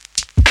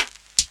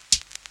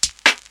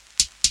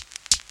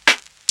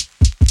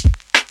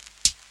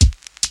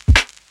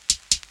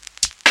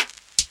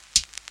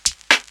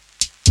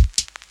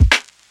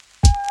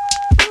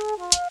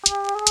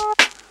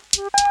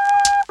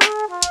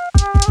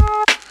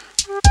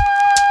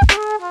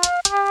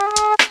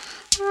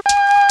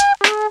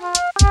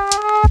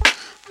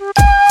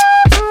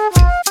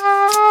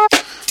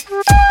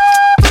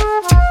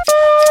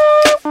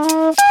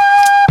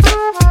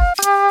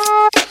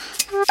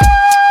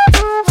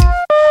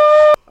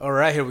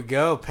here we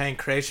go.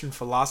 Pancreation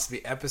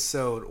Philosophy,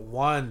 episode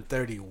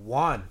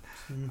 131.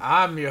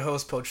 I'm your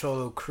host,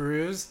 Pocholo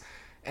Cruz,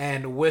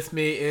 and with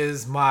me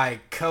is my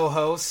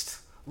co-host,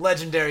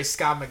 legendary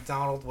Scott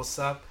McDonald. What's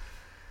up?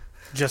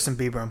 Justin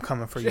Bieber, I'm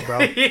coming for you,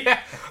 bro. Yeah,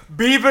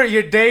 Bieber,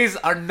 your days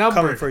are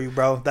numbered. Coming for you,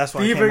 bro. That's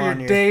why Bieber, I came on your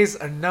here. days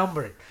are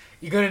numbered.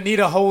 You're gonna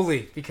need a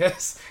holy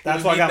because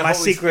That's why I got my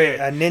secret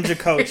ninja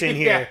coach in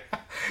here.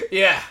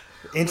 Yeah.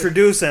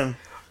 Introduce him.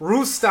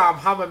 Rustam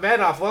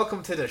Hamamedov,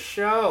 welcome to the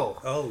show.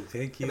 Oh,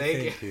 thank you.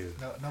 Thank you.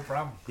 No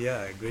problem.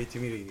 Yeah, great to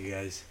meet you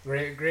guys.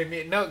 Great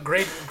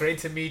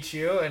to meet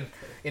you, and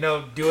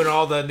doing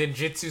all the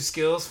ninjutsu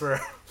skills for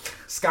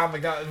Scott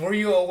McDonald. Were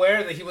you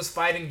aware that he was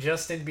fighting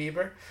Justin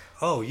Bieber?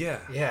 Oh yeah,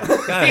 Yeah.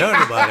 I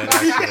heard about it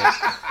actually.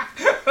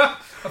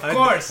 Of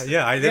course.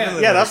 I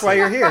definitely. Yeah, that's why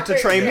you're here, to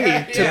train me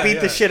to Yeah,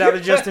 beat the shit out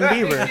of Justin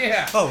Bieber.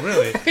 Yeah. Oh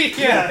really?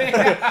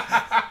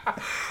 Yeah.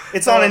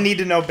 It's on a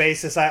need-to-know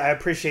basis. I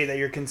appreciate that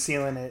you're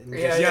concealing it and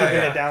just keeping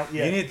it down.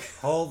 Yeah. You need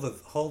all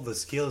the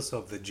skills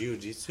of the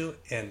jiu-jitsu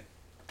and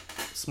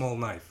small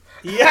knife.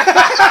 Yeah.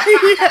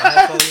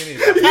 That's all you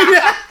need.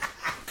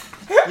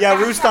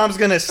 Yeah, Rustam's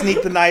gonna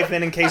sneak the knife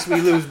in case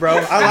we lose,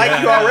 bro. I like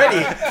you already,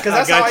 because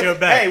that's got how your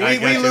back. Hey, I we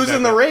got your lose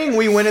in back. the ring,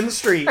 we win in the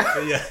street.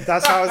 Yeah.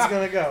 That's how it's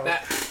gonna go.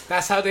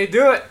 That's how they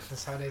do it.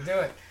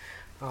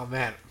 Oh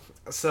man.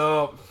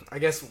 So I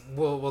guess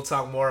we'll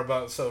talk more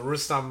about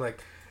Rustam. Like,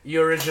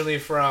 you're originally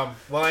from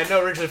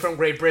originally from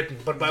Great Britain,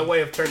 but by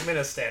way of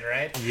Turkmenistan,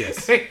 right?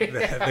 Yes,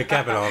 the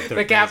capital of Turkey.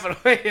 The capital.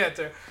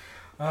 Yeah.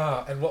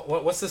 And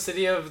what's the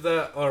city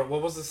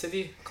what was the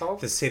city called?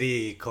 The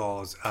city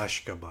calls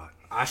Ashgabat.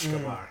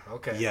 Ashgabat.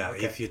 Okay. Yeah,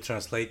 okay. if you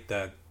translate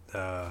that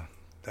the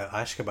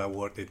Ashgabat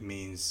word, it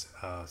means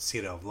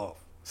city of love.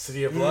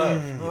 City of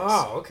Love. Yes.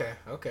 Oh,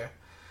 okay.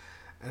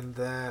 And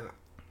then,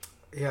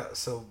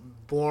 so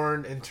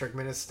born in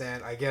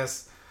Turkmenistan, I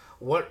guess,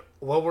 what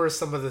were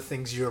some of the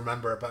things you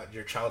remember about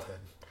your childhood?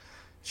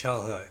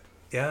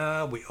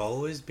 Yeah, we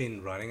always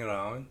been running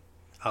around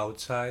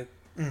outside.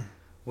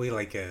 We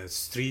like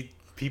street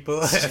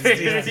people.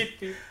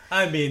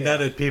 I mean,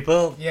 other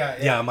people.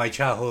 Yeah. My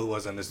childhood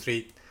was on the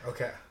street,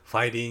 Okay.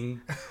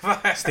 fighting,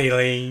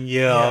 stealing.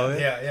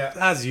 Yeah.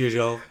 As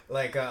usual,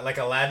 Like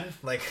Aladdin?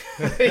 Like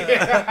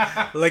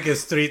like a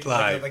street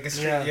life. like a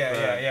street.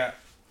 Yeah.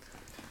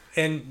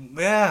 And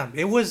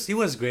it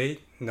was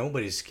great.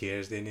 Nobody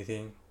scares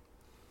anything.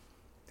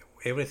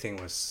 Everything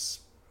was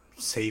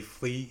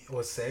safely. It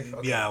was safe?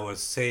 Okay. Yeah, it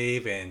was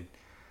safe, and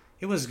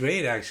it was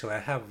great actually. I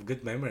have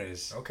good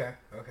memories. Okay.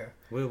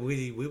 We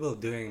were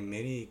doing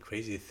many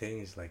crazy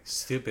things, like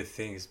stupid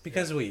things,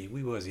 because we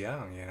was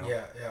young,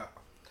 Yeah.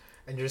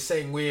 And you're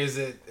saying is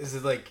it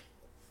like,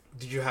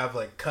 did you have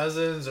like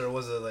cousins or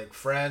was it like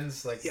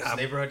friends, like just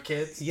neighborhood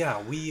kids? Yeah,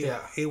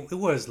 it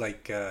was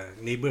like a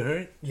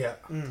neighborhood, Yeah.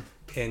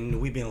 and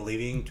we've been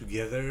living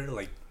together.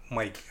 Like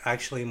my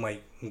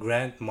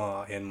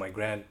grandma and my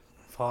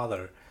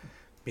grandfather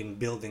been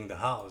building the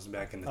house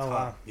back in the time.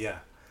 Wow. Yeah,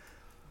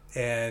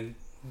 and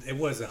it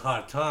was a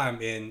hard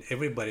time, and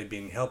everybody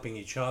been helping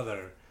each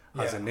other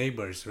as a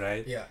neighbors,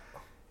 right? Yeah.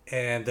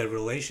 And the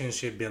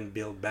relationship been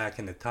built back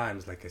in the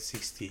times like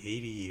 60,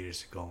 80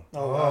 years ago.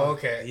 Oh,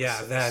 okay.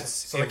 Yeah, that's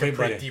so like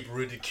everybody. a pretty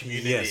deep-rooted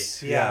community.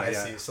 Yes, I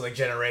see. So like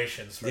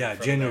generations. From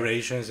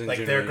generations and like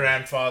generations. their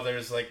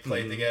grandfathers like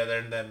played together,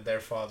 and then their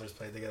fathers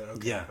played together.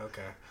 Okay. Yeah.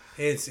 Okay.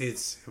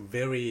 It's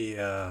very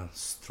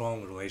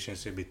strong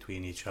relationship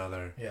between each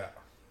other. Yeah.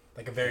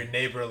 Like a very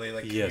neighborly,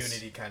 like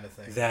community kind of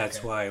thing.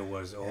 That's why it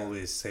was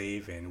always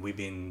safe, and we've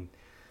been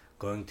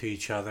going to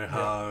each other's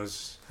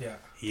house,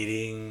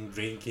 eating,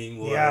 drinking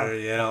water,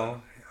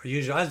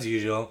 as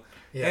usual.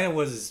 Yeah. And it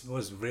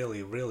was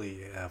really,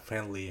 really a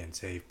friendly and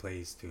safe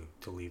place to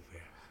live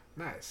there.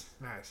 Nice.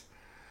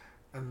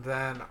 And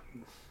then,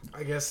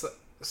 I guess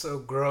so.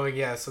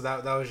 Growing, so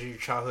that was your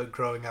childhood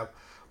growing up.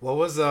 What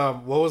was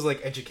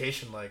like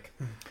education like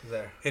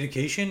there?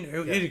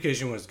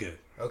 Education was good.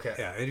 Okay.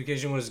 Yeah,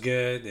 education was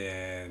good,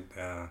 and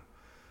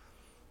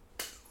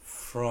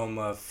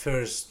from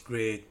first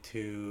grade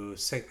to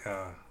sixth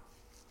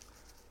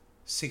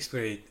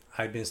grade,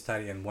 I've been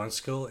studying in one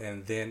school,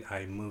 and then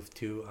I moved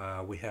to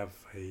we have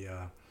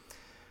a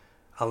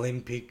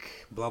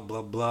Olympic blah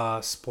blah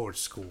blah sports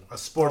school. A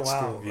sports Oh,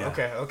 wow. school. Yeah.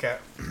 Okay.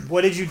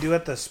 What did you do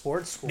at the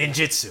sports school?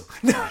 Ninjutsu.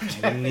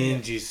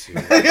 Ninjutsu.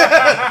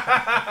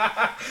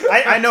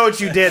 I know what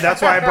you did.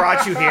 That's why I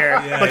brought you here.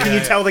 But can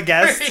you tell the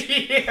guests?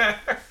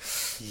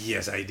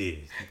 Yes, I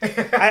did.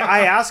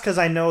 I asked because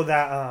I know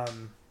that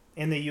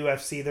in the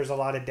UFC there's a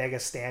lot of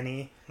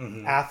Dagestani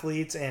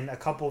athletes, and a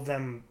couple of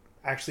them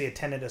actually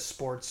attended a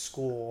sports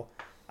school.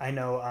 I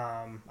know,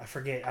 I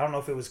forget, I don't know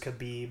if it was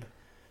Khabib,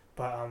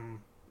 but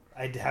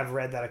I have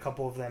read that a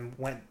couple of them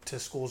went to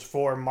schools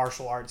for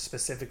martial arts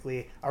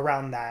specifically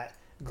around that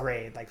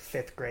grade, like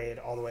 5th grade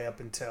all the way up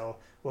until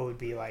what would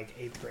be like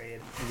 8th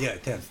grade. Yeah,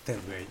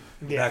 10th grade.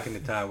 Yeah. Back in the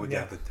time, we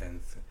got the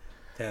 10th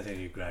and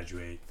you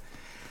graduate.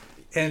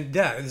 And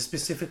that is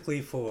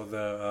specifically for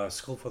the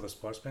school for the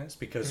sportsmen,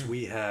 because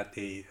we had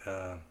a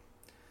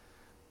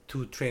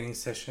 2 training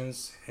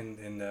sessions in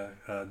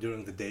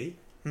during the day.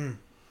 And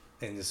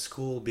the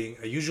school being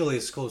usually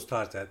school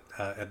starts at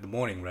the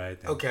morning, right?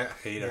 Okay.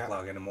 8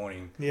 o'clock in the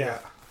morning. Yeah.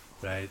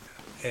 Right,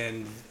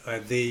 and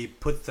they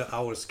put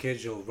our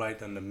schedule right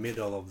in the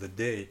middle of the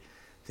day,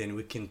 then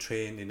we can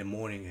train in the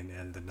morning and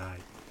at the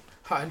night.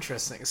 How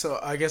interesting. So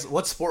I guess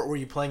what sport were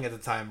you playing at the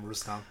time,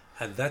 Rustam?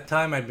 At that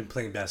time, I've been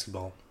playing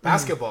basketball.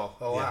 Basketball.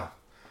 Oh wow.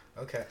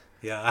 Yeah. Okay.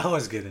 Yeah, I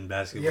was good in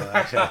basketball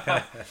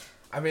actually.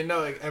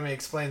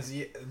 Explains,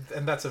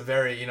 and that's a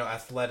very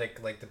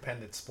athletic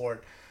dependent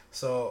sport.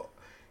 So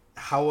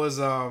how was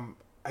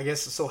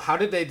so how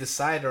did they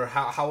decide, or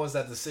how was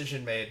that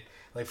decision made?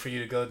 Like for you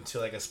to go to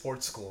like a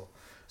sports school.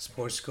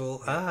 Sports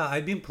school.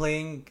 I've been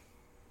playing,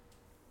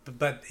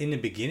 but in the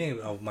beginning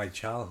of my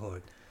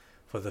childhood,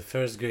 for the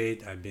first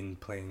grade, I've been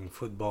playing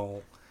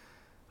football.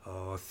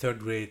 Third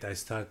grade, I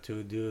start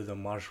to do the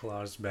martial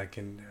arts. Back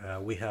in,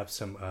 we have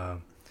some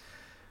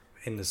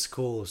in the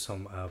school,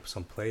 some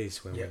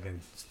place where we can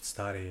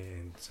study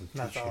and some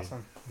teaching. That's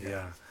awesome.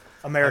 Yeah.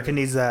 America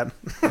needs that.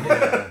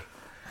 Yeah.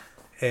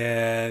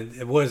 And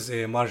it was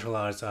a martial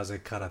arts as a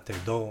karate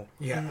do.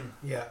 Yeah,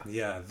 yeah.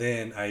 Yeah.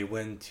 Then I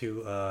went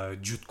to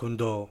Jeet Kune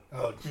Do.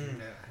 Oh,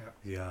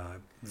 yeah.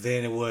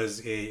 Then it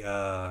was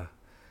a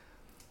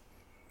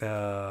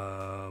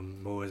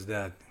what was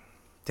that?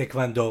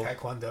 Taekwondo.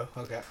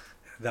 Okay.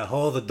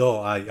 All the do.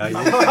 I used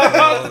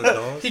all the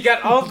doors. He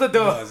got all the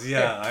doors.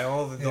 Yeah,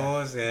 all the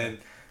doors. And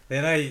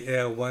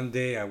then one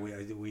day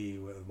we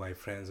my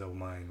friends of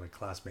mine, my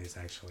classmates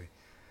actually,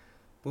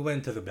 we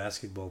went to the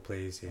basketball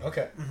place. And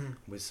okay.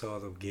 We saw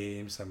some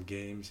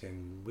games,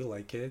 and we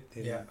like it.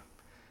 And yeah.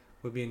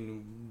 We've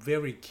been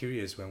very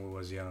curious when we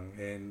was young,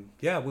 and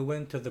we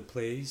went to the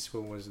place.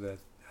 What was that?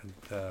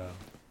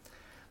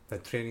 The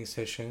training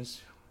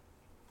sessions,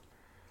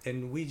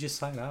 and we just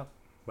signed up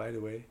right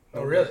away.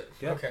 Oh, really?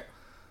 Yeah. Okay.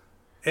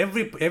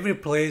 Every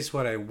place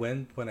where I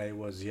went when I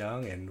was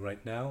young, and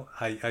right now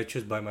I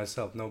choose by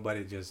myself.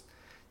 Nobody just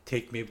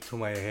take me to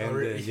my hand.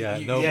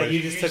 Nobody.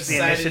 You just took the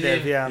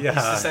initiative. You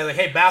just decided, like,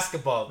 hey,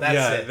 basketball.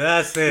 That's it.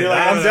 That's it. You're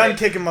like, I'm done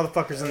kicking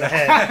motherfuckers in the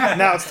head.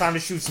 Now it's time to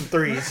shoot some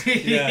threes.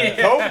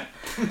 Yeah.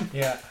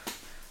 Yeah.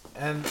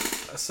 And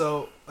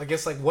so I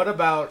guess what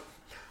about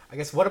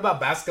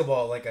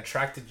basketball like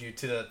attracted you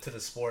to the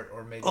sport,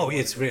 or maybe? Oh,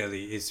 it's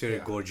very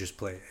gorgeous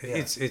play. Yeah.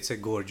 It's a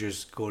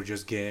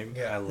gorgeous game.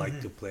 Yeah. I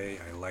like to play.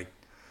 I like.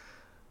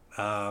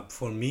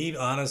 For me,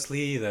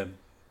 honestly, the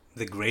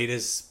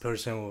greatest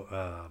person,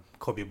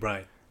 Kobe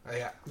Bryant.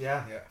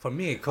 Yeah. For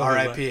me, Kobe.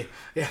 R.I.P.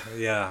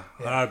 Yeah.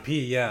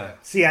 R.I.P. Yeah.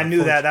 See, I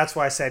knew that. That's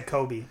why I said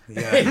Kobe.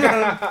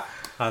 Yeah.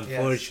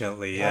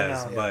 Unfortunately,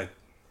 yes, but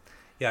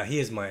he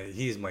is my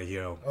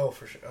hero. Oh,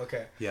 for sure.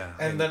 Okay. Yeah.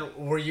 And then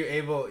were you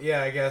able?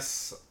 Yeah, I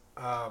guess.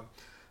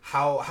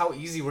 How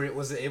easy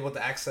was it able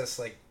to access?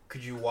 Like,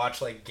 could you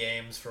watch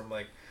games from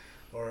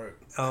or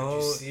could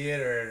you see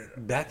it, or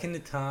back in the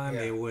time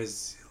it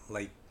was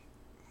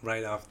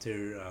right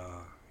after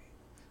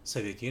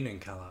Soviet Union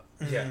collapsed.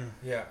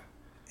 Yeah.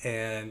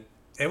 And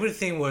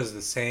everything was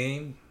the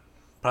same.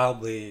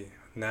 Probably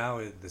now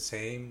it's the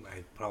same.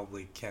 I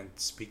probably can't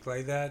speak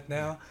like that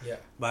now. Yeah.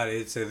 But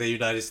it's the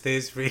United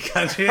States free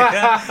country. I'm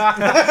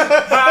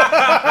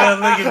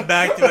looking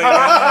back to it.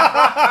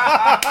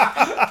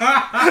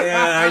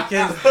 I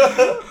can.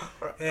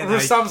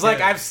 Rustam's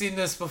I've seen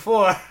this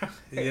before.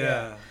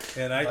 Yeah.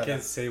 And I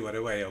can say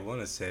whatever I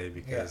want to say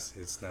because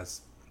it's not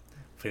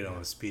freedom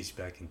of speech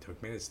back in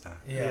Turkmenistan.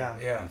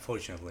 Yeah.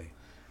 Unfortunately.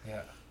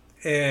 Yeah.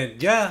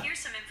 And here's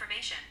some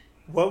information.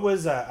 What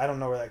was I don't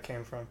know where that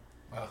came from.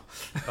 Oh.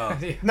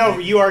 No,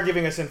 you are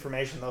giving us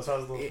information though, so I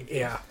was a little confused.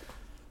 Yeah.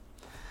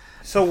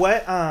 So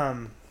what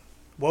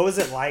was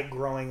it like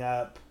growing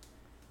up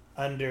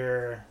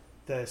under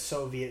the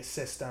Soviet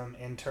system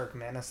in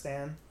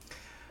Turkmenistan?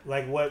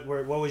 What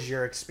was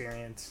your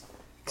experience?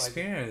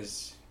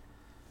 Experience.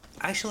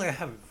 Actually, I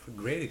have a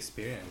great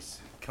experience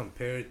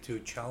compared to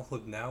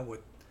childhood now.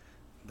 What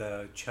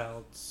the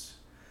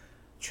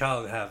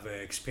child have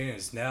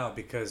experience now,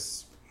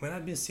 because when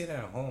I've been sitting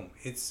at home,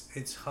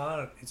 it's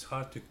hard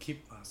to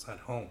keep us at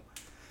home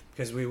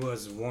because we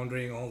was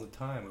wandering all the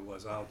time. We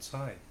was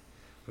outside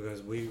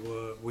because we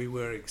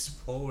were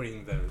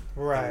exploring the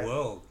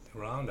world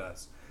around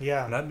us.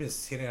 Yeah. And I've been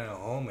sitting at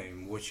home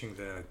and watching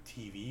the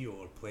TV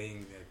or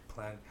playing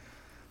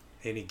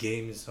any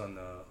games on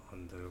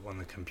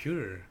the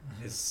computer.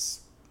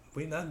 Mm-hmm.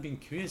 We've not been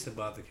curious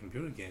about the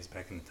computer games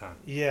back in the time.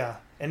 Yeah,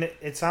 and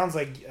it sounds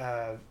like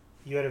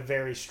you had a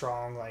very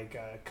strong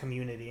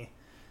community.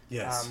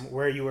 Yes.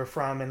 Where you were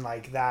from and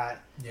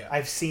that. Yeah.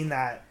 I've seen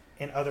that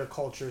in other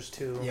cultures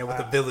too. Yeah, with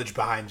a village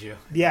behind you.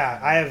 Yeah,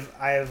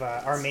 I have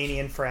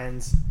Armenian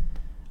friends,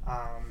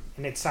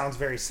 and it sounds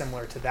very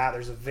similar to that.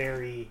 There's a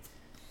very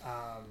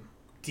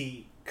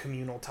deep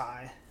communal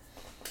tie,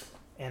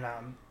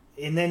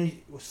 and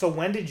then so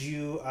when did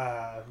you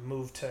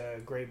move to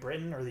Great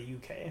Britain or the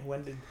UK?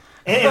 When did?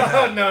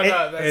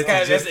 No,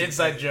 that's just an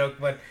inside joke.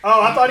 But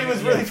I thought he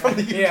was really from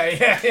the UK.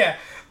 Yeah.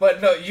 But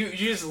no, you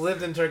just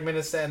lived in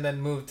Turkmenistan and then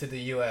moved to the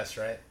U.S.,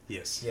 right?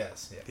 Yes.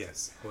 Yes.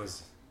 It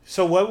was.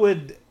 So what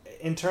would,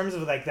 in terms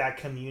of that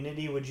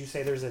community, would you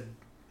say there's a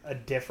a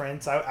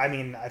difference? I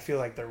mean, I feel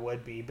like there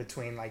would be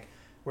between like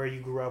where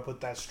you grew up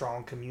with that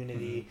strong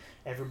community,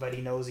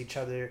 everybody knows each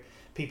other,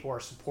 people are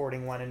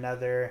supporting one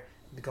another,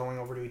 going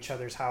over to each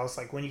other's house.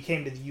 Like when you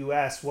came to the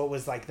U.S., what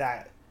was like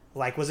that?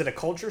 Like, was it a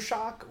culture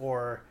shock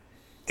or?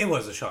 It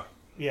was a shock.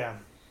 Yeah.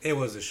 It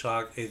was a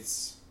shock.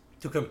 It's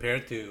to compare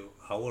to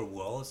our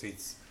worlds.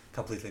 It's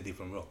completely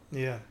different world.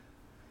 Yeah.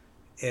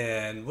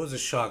 And it was a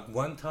shock.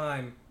 One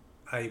time,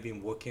 I've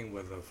been working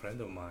with a friend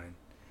of mine,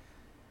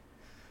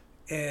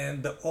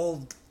 and the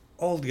old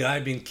guy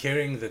been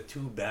carrying the 2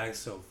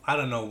 bags of I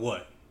don't know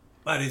what,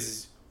 but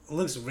it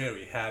looks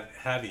very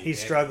heavy. He's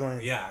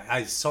struggling. Yeah,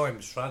 I saw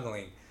him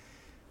struggling,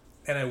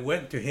 and I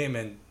went to him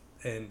and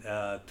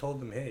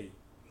told him, "Hey,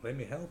 let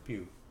me help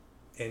you,"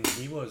 and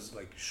he was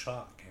like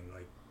shocked and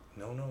like,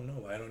 "No,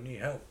 I don't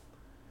need help."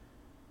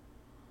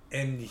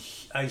 And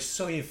I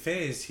saw his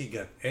face. He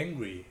got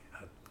angry,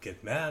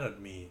 get mad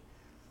at me.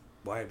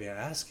 Why be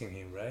asking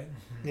him, right?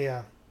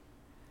 Yeah.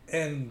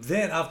 And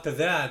then after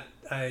that,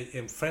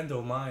 a friend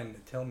of mine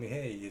tell me,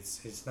 "Hey,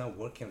 it's not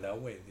working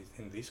that way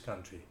in this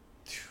country."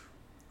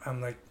 I'm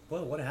like,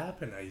 "Well, what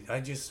happened? I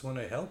just want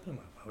to help him.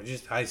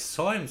 I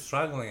saw him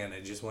struggling, and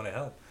I just want to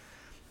help."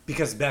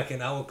 Because back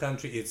in our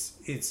country,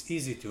 it's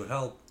easy to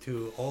help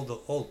to all the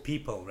old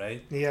people,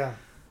 right? Yeah.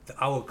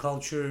 Our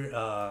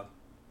culture,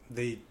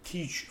 they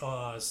teach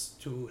us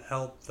to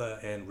help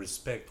and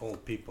respect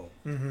old people.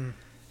 Mm-hmm.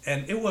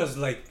 And it was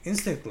like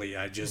instantly,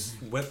 I just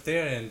went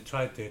there and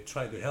tried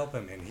to help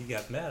him, and he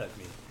got mad at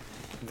me.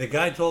 The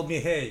guy told me,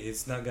 "Hey,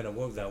 it's not gonna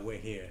work that way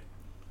here."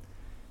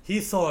 He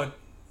thought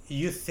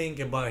you think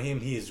about him,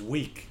 he is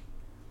weak,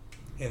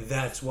 and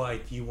that's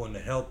why you want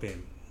to help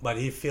him. But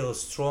he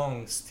feels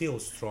strong, still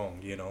strong,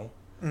 you know.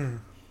 Mm.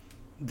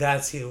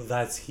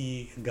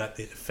 He got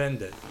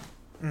offended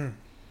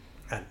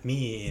at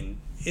me, and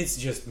it's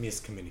just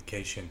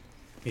miscommunication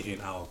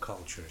between our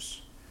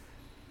cultures.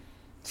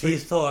 So he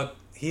thought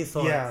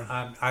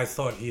yeah. I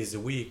thought he's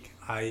weak.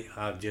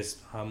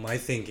 My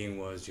thinking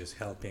was just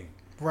helping.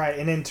 Right,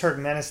 and in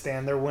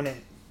Turkmenistan, there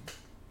wouldn't,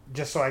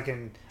 just so I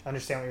can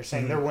understand what you're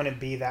saying, there wouldn't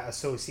be that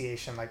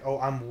association like, oh,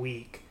 I'm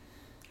weak,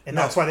 and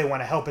that's why they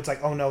want to help. It's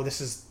like, oh no,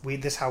 this is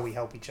how we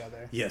help each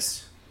other.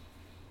 Yes.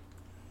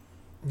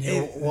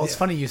 Yeah, well, it's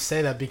funny you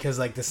say that because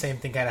like the same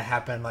thing kind of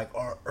happened like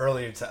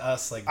earlier to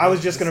us. Like I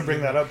was just gonna bring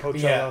that up,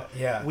 Pocholo.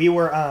 Yeah. We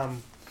were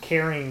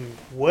carrying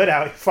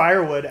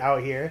firewood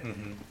out here,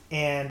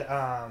 and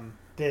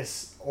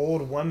this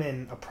old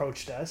woman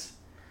approached us,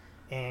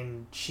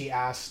 and she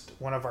asked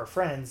one of our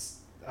friends,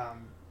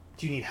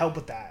 "Do you need help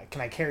with that? Can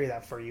I carry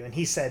that for you?" And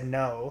he said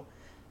no.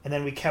 And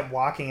then we kept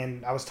walking,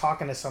 and I was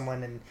talking to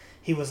someone, and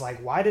he was like,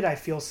 "Why did I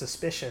feel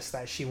suspicious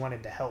that she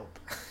wanted to help?"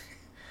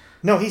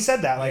 No, he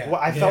said that. Like,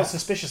 I felt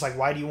suspicious. Like,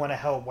 why do you want to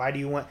help? Why do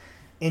you want...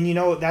 And, you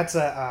know, that's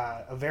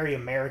a very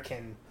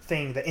American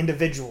thing. The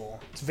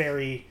individual. It's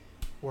very...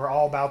 We're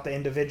all about the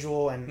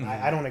indivial, and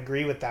I don't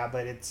agree with that,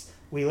 but it's...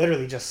 We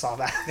literally just saw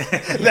that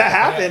that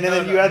happen, and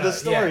then you had the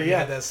story. You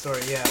had that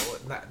story, yeah.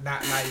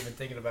 Not even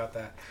thinking about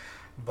that.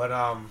 But,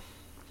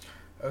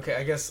 okay,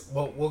 I guess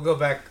we'll go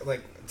back,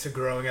 like, to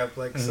growing up.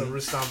 Like, so,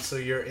 Rustam, so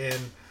you're in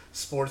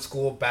sports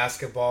school,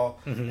 basketball,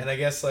 and I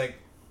guess, like,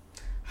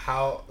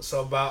 how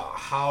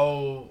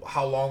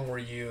long were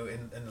you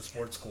in the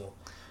sports school?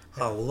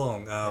 How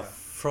long?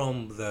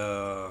 From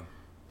the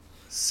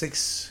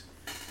sixth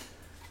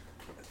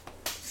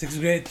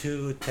grade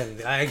to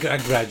 10th. I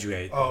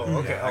graduate. Oh,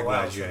 okay. Yeah, I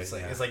graduate. So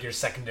it's like your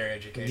secondary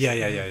education.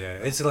 Yeah.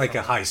 It's like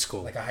a high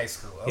school. Like a high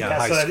school. Okay. Yeah,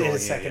 high so school. It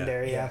is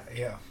secondary.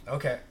 Yeah.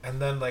 Okay.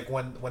 And then like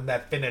when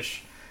that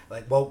finished,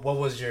 like what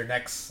was your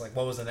next? Like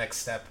what was the next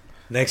step?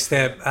 Next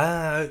step.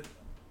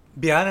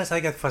 Be honest,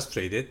 I got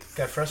frustrated.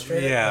 Got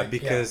frustrated? Yeah,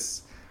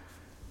 because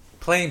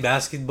playing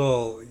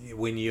basketball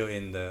when you're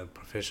in the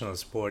professional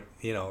sport,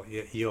 you know,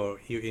 you're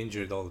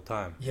injured all the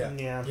time.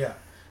 Yeah.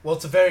 Well,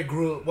 it's a very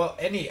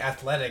any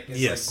athletic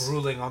is like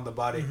grueling on the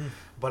body.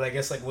 But I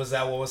guess like was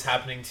that what was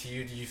happening to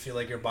you? Do you feel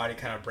like your body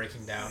kind of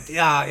breaking down?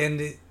 Yeah,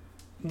 and it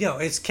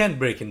can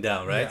breaking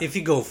down, right? Yeah. If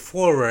you go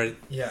forward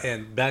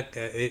and back,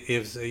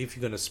 if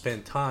you're gonna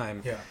spend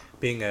time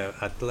being an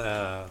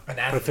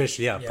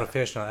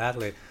professional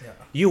athlete,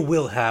 you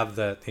will have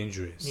that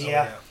injuries.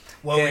 Yeah.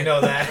 Well, we know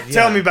that.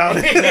 Tell me about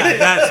it. Yeah,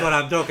 that's what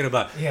I'm talking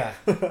about. Yeah.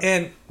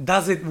 And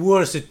does it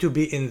worth it to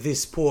be in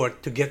this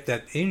sport to get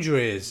that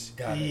injuries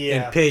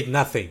and paid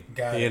nothing?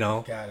 Got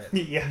it.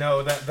 Yeah.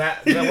 No,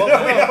 that's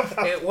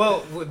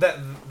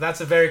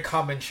a very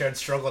common shared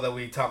struggle that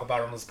we talk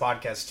about on this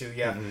podcast too.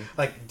 Yeah.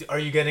 Like, are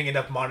you getting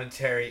enough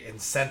monetary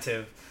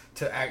incentive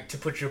to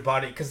put your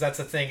body? Because that's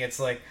the thing. It's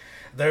like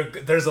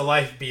there's a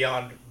life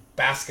beyond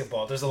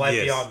basketball. There's a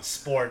life beyond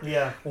sport.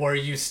 Yeah. Where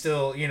you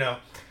still,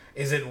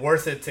 is it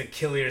worth it to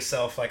kill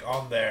yourself like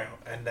on there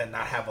and then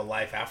not have a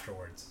life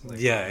afterwards? Like,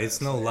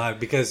 it's no life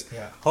because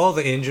all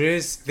the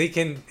injuries they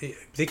can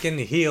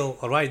heal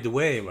right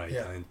away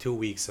in 2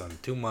 weeks or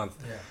 2 months.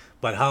 Yeah.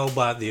 But how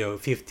about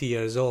 50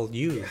 years old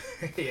you?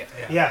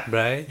 Yeah.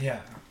 Right? Yeah.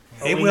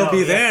 It will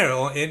be there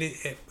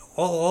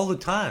all the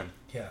time.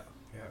 Yeah.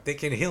 they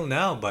can heal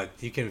now, but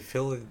you can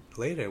feel it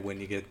later when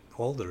you get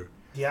older.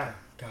 Yeah.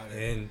 Got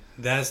it. And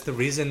that's the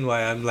reason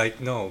why I'm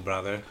like, no,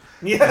 brother.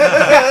 Yeah.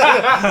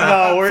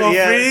 No, we're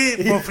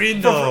For free,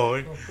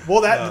 no.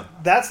 Well,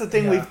 that's the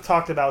thing Yeah. we've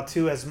talked about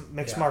too as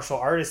mixed Yeah. martial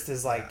artists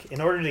is like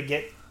in order to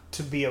get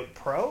to be a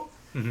pro,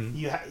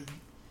 Mhm.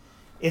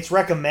 it's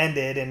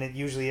recommended and it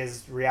usually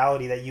is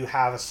reality that you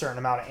have a certain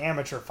amount of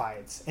amateur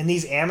fights. And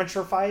these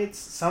amateur fights,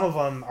 some of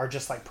them are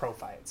just like pro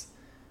fights.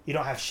 You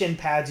don't have shin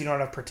pads, you don't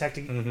have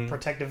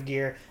protective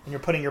gear, and you're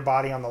putting your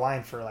body on the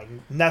line for like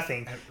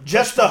nothing.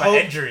 Just the hope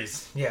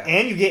injuries. Yeah.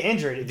 and you get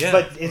injured. Yeah.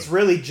 But it's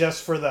really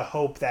just for the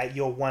hope that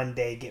you'll one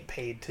day get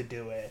paid to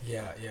do it.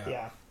 Yeah.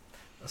 Yeah.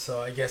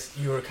 So I guess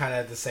you were kind of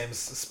at the same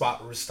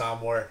spot,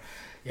 Rustam, where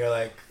you're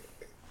like,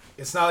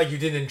 it's not like you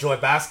didn't enjoy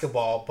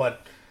basketball,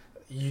 but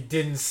you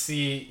didn't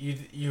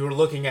see you were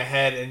looking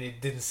ahead and it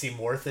didn't seem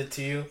worth it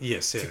to you.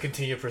 Yes, yeah. To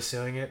continue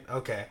pursuing it.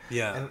 Okay.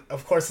 Yeah. And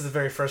of course, it's a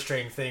very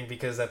frustrating thing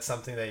because that's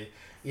something that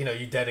you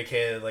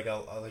dedicated like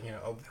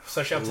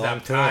especially up to long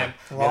that time.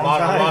 time, Long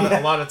time,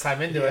 yeah. a lot of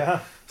time into Yeah.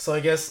 it. So I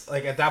guess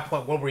like at that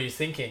point, what were you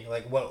thinking?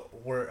 Like what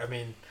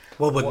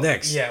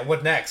next? Yeah,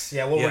 what next?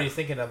 Yeah, what Yeah. were you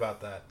thinking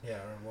about that? Yeah,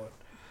 or what?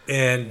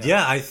 And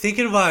I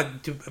thinking about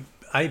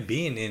I've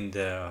been in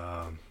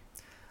the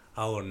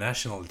our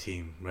national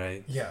team,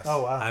 right? Yes.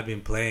 Oh wow. I've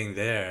been playing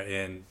there,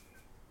 and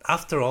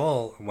after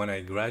all, when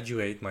I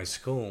graduate my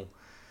school,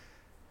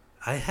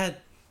 I had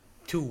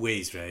two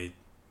ways, right?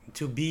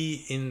 To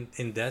be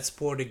in that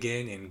sport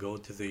again and go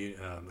to the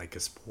like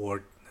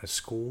a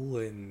school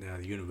in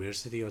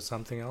university or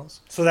something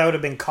else. So that would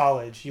have been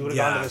college. You would have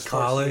gone to the sports,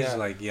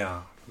 college,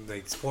 yeah.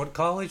 like sport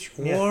college,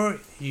 Yeah. or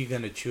you're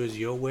gonna choose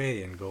your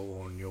way and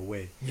go on your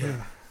way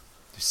Yeah.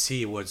 to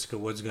see what's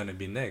gonna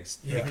be next.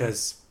 Yeah.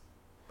 Because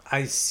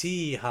I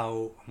see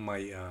how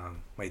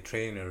my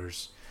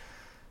trainers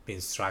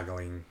been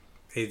struggling.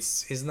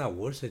 It's not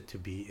worth it to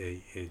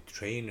be a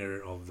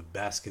trainer of the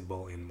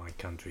basketball in my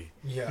country.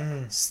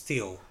 Yeah.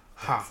 Still,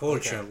 Huh,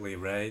 unfortunately,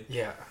 right?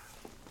 Yeah.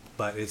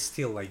 But it's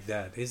still like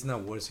that. It's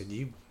not worth it.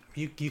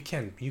 You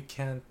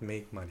can't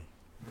make money.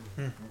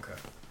 Okay.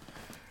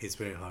 It's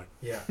very hard.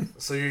 Yeah.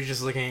 So you're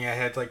just looking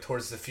ahead, like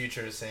towards the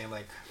future, saying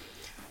like,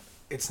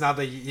 it's not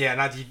that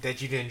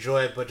that you didn't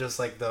enjoy it, but just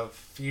like the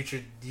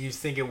future. Do you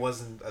think it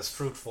wasn't as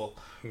fruitful,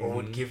 or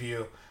would give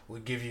you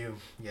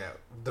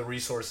the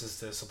resources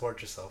to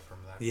support yourself from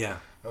that? Yeah.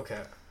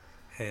 Okay.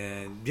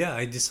 And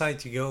I decided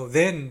to go.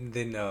 Then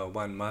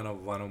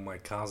one of my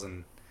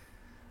cousin,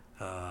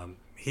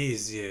 he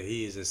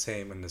is the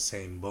same in the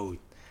same boat.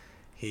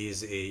 He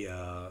is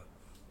a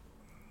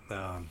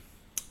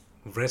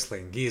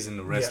wrestling. He is in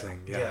the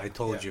wrestling. Yeah, I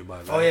told you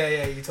about that. Oh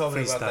yeah, you told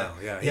me about that.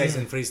 Freestyle. Yeah, he's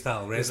in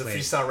freestyle He's a wrestling.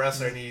 freestyle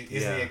wrestler, and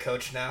isn't he a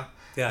coach now?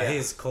 Yeah, he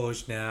is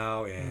coach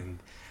now, and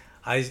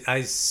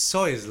I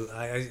saw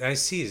I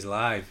see his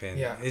life, and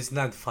it's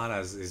not fun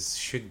as it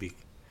should be.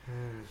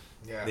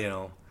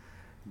 Yeah.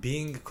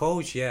 Being a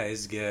coach,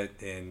 is good,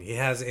 and he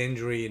has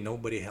injury.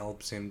 Nobody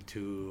helps him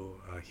to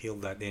heal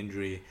that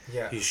injury.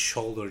 Yeah. His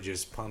shoulder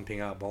just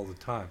pumping up all the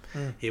time.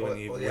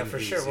 Yeah, for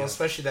sure. Well,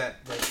 especially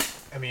that,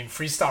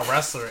 freestyle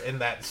wrestler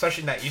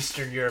especially in that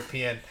Eastern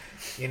European,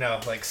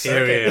 circuit.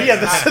 Area. Yeah,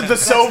 the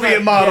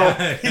Soviet model.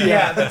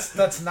 Yeah,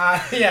 that's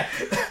not. Yeah,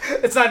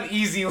 it's not an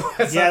easy.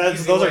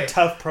 Those are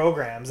tough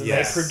programs, and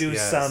they produce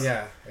some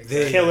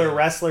killer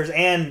wrestlers.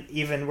 And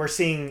even we're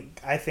seeing,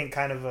 I think,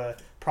 kind of a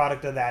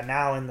product of that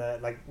now in the,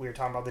 like we were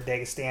talking about, the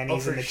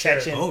Dagestanis and the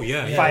Chechen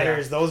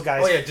fighters. Those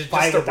guys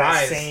fight with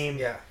that same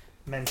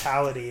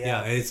mentality.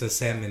 Yeah, it's the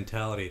same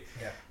mentality.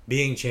 Yeah.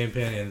 Being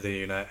champion in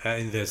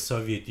the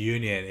Soviet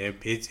Union,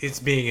 it's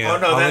being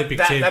an Olympic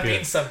champion. That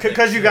means something.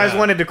 Because you guys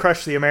wanted to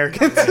crush the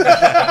Americans.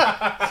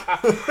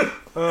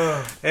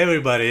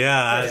 Everybody,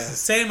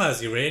 same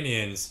as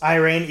Iranians.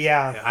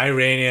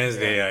 Iranians,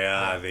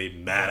 they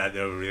mad at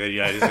everybody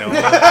all the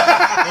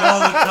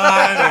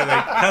time. And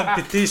like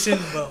competition,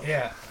 but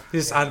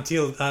just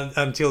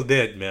until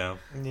dead, man.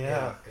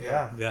 Yeah.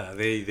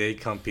 They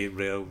compete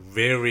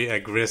very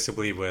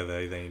aggressively with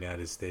the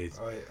United States.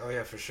 Oh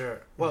yeah, for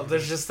sure. Well,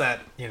 there's just that,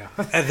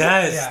 And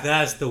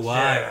that's the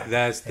why.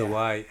 That's the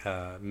why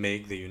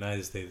make the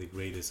United States the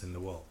greatest in the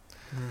world.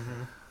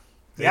 Mm-hmm.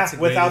 Yeah,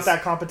 without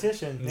that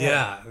competition.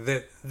 Yeah,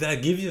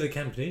 that gives you the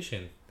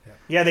competition.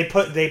 Yeah,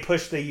 they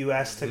push the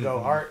U.S. to go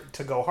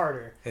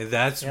harder. And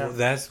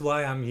that's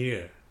why I'm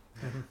here.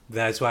 Mm-hmm.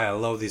 That's why I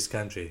love this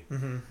country.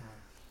 Mm-hmm.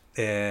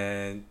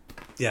 And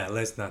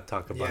let's not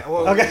talk about it.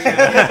 Well,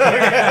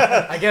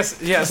 I guess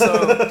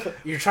so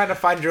you're trying to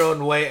find your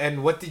own way,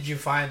 and what did you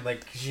find?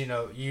 Like, 'cause,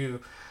 you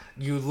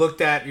were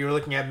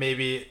looking at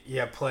maybe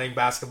playing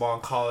basketball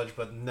in college,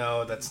 but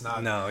no, that's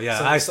not. No,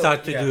 I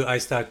start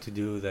to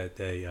do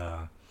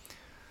that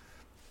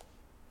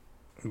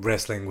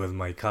wrestling with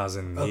my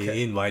cousin. Okay.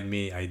 He invited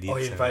me. I did. Oh,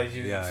 he invited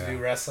you to do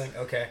wrestling.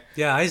 Okay.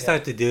 Yeah, I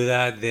started to do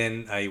that.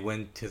 Then I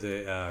went to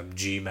the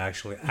gym,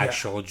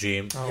 actual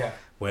gym,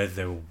 with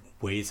the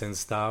weights and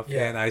stuff,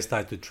 and I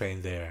started to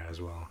train there as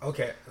well.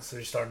 Okay, so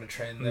you're starting to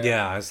train there.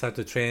 Yeah, I started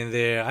to train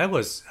there. I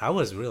was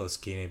real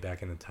skinny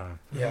back in the time.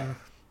 Yeah.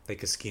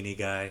 Like a skinny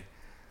guy.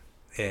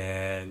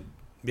 And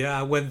yeah,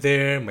 I went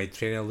there. My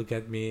trainer looked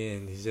at me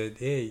and he said,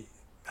 "Hey,"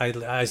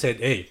 I said,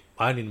 "Hey,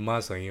 I need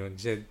muscle." And he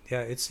said,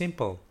 "Yeah, it's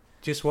simple.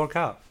 Just work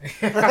out."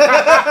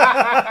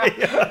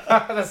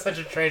 That's such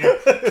a trainer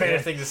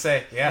thing to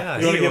say. Yeah.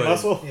 You want to he get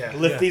was- muscle? Yeah.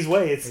 Lift Yeah. these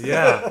weights.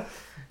 Yeah.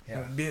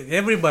 Yeah.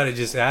 Everybody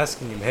just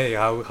asking him, "Hey,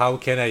 how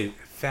can I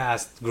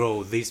fast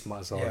grow this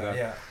muscle?"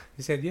 Yeah.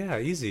 He said, "Yeah,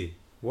 easy.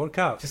 Work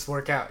out." Just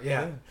work out.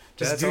 Yeah.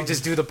 That's all-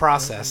 Just do the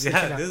process.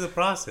 Yeah, You know? do the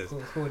process.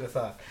 Who would have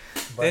thought?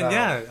 But, And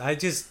yeah, I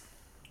just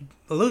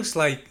looks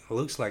like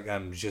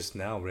I'm just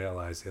now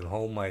realizing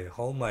whole my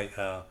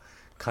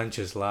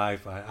conscious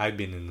life I've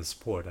been in the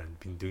sport. I've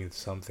been doing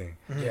something,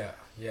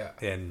 Yeah.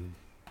 and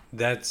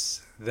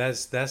that's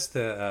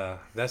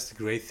the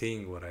great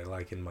thing what I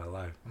like in my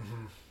life.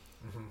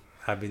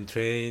 I've been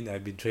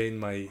trained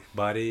my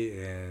body,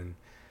 and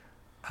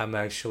I'm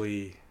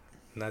actually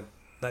not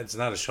it's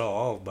not a show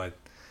off, but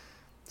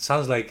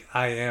sounds like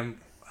I am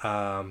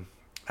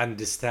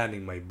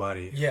understanding my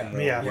body Yeah.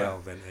 more Yeah. well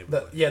than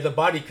everybody. The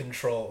body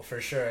control for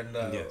sure, and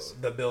Yes.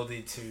 the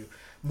ability to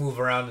move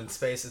around in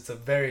space. It's a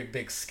very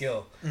big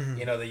skill,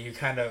 you know, that you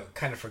kind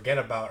of forget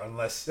about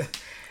unless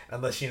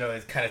you know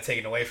it's kind of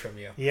taken away from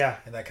you Yeah.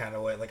 in that kind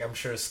of way. Like I'm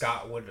sure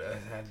Scott would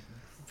had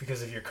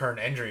because of your current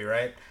injury,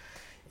 right?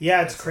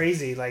 Yeah, it's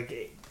crazy.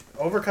 Like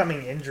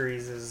overcoming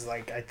injuries is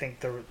like I think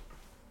the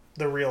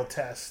real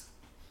test.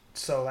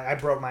 So like I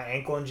broke my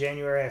ankle in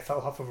January. I fell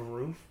off of a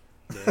roof,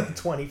 Yeah.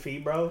 20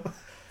 feet, bro.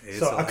 It's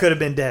So a I lot. could have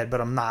been dead,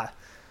 but I'm not.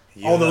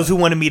 You All those know,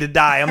 who wanted me to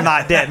die, I'm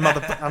not dead,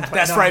 motherfucker.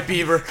 That's right,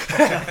 Beaver.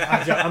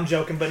 I'm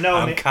joking, but no,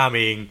 I'm man.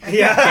 coming.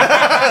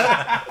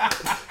 Yeah.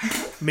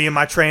 Me and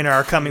my trainer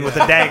are coming with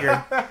a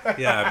dagger.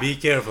 Yeah, be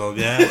careful,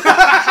 man.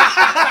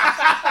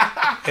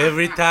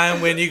 Every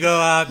time when you go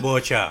out,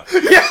 watch out.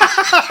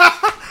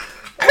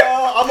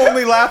 I'm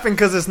only laughing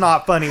because it's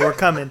not funny. We're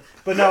coming,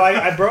 but no,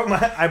 I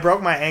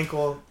broke my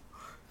ankle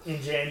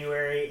in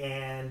January,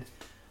 and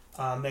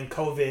then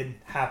COVID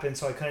happened,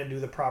 so I couldn't do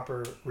the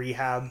proper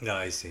rehab. No,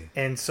 I see.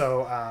 And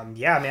so,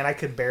 yeah, man, I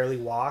could barely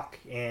walk,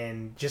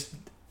 and just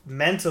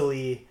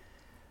mentally,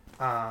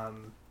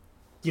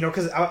 you know,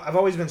 because I've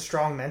always been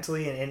strong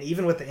mentally, and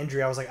even with the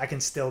injury, I was like, I can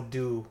still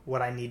do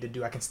what I need to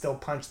do. I can still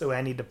punch the way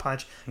I need to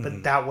punch,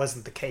 but that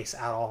wasn't the case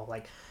at all.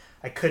 Like,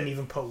 I couldn't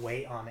even put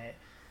weight on it.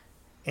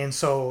 And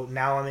so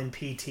now I'm in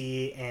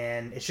PT,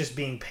 and it's just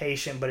being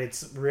patient, but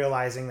it's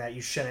realizing that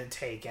you shouldn't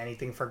take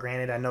anything for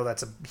granted. I know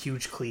that's a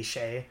huge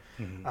cliche,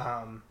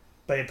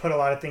 but it put a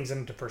lot of things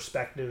into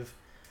perspective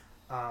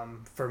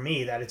for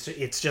me, that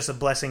it's just a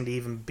blessing to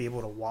even be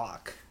able to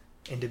walk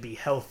and to be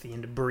healthy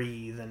and to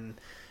breathe. And,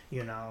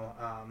 you know,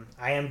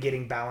 I am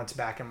getting balance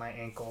back in my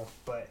ankle,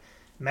 but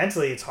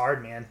mentally it's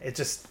hard, man. It's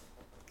just,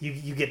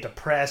 you get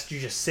depressed. You're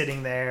just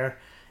sitting there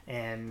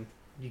and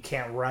you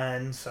can't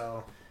run.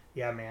 So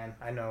yeah, man,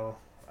 I know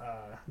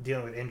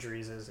dealing with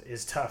injuries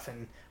is tough,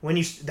 and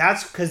when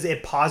that's because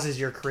it pauses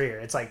your career.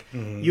 It's like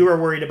you are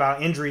worried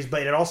about injuries,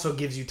 but it also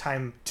gives you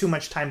too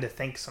much time to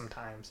think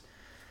sometimes.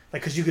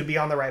 Like, because you could be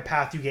on the right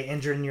path, you get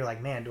injured, and you're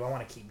like, man, do I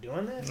want to keep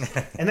doing this?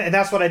 and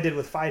that's what I did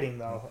with fighting,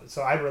 though.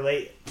 So I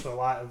relate to a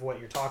lot of what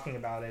you're talking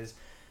about. Is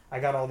I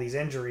got all these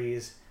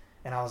injuries,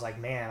 and I was like,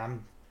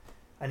 man,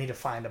 I need to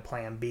find a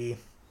plan B.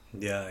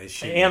 Yeah, it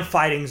should. And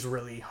fighting's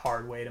really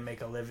hard way to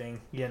make a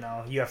living. You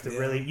know, you have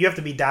to you have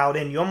to be dialed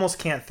in. You almost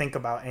can't think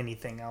about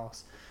anything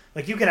else.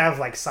 Like, you can have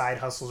like side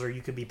hustles, or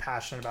you could be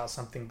passionate about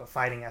something, but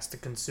fighting has to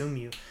consume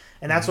you.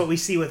 And that's what we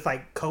see with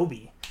like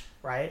Kobe,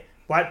 right?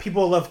 Why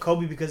people love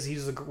Kobe, because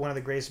he's one of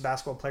the greatest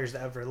basketball players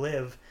to ever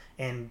live.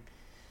 And,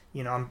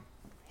 you know,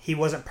 he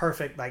wasn't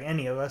perfect like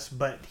any of us,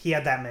 but he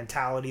had that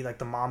mentality, like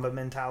the Mamba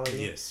mentality.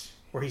 Yes.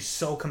 Where he's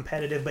so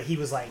competitive, but he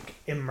was like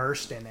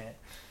immersed in it.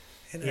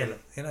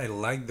 And I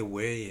like the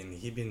way, and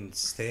he been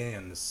staying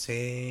on the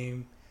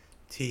same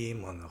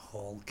team on the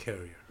whole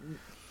career.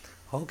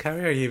 Whole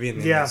career he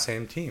been in the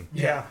same team.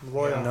 Yeah,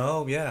 loyal.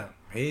 No, yeah,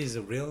 he's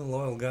a real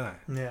loyal guy.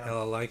 Yeah. And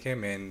I like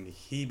him, and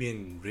he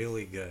been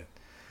really good.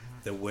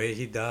 The way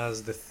he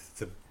does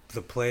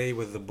the play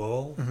with the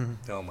ball,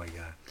 oh my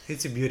god,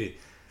 it's a beauty.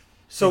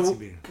 So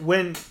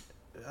when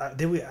I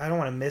don't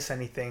want to miss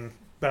anything,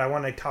 but I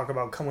want to talk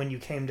about when you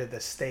came to the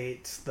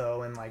States,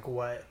 though, and like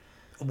what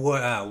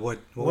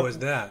was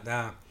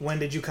that? When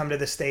did you come to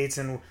the States,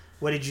 and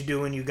what did you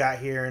do when you got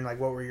here, and like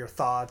what were your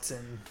thoughts?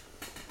 And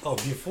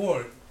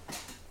before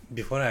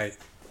I,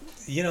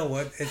 you know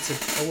what,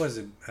 it was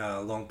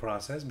a long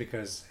process,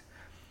 because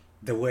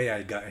the way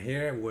I got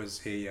here was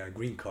a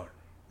green card.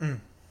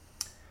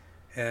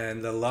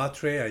 And the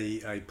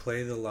lottery, I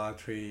played the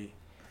lottery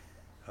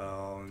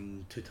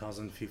in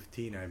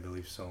 2015, I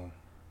believe so.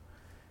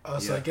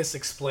 So I guess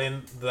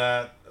explain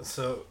that.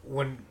 So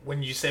when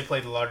you say play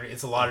the lottery,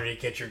 it's a lottery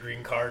to get your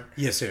green card.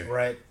 Yes, sir.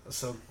 Right.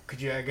 So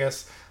could you, I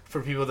guess,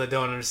 for people that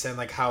don't understand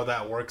like how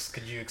that works,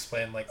 could you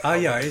explain like?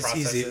 Yeah, it's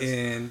easy,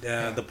 and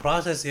the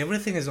process,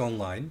 everything is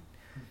online.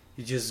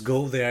 You just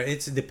go there.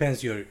 It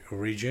depends your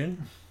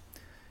region,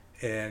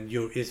 and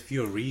if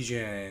your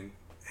region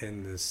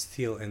and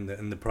still in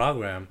the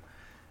program,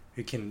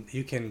 You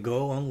can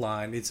go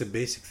online. It's a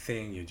basic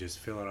thing. You just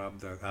fill up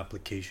the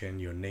application,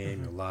 your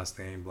name, your last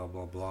name, blah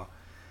blah blah.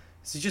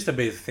 It's just a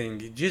basic thing.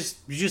 You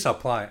just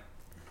apply,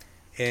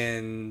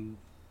 and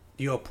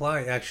you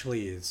apply.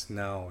 Actually, it's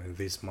now in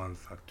this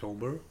month,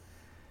 October,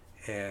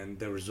 and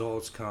the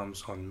results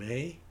comes on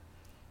May.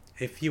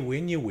 If you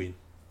win, you win.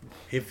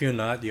 If you're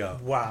not, yeah.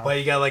 Wow. But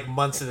you got like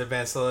months in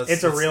advance, so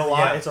It's a real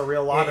lot. It's a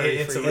real lottery.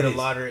 It's for a you. real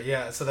lottery,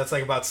 yeah. So that's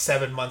like about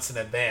 7 months in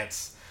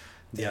advance.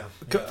 Yeah.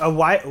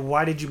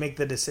 Why did you make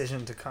the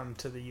decision to come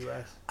to the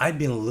U.S.? I've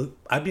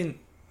been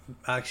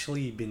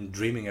actually been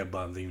dreaming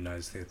about the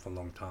United States for a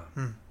long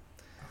time.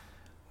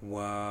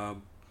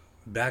 Well,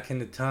 back in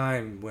the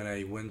time when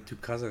I went to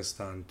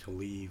Kazakhstan to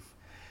leave,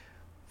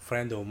 a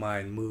friend of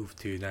mine moved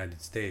to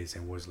United States,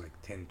 and it was like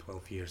 10,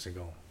 12 years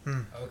ago.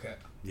 Okay.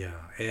 Yeah,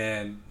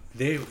 and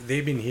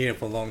they've been here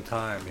for a long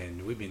time,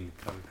 and we've been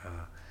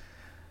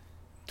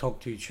talk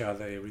to each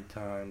other every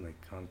time, like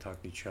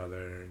contact each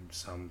other. And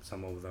some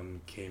of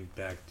them came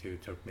back to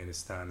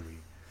Turkmenistan. We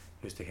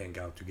used to hang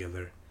out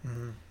together.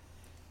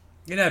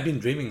 And I've been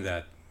dreaming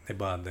that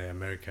about the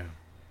America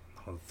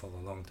for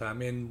a long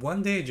time. And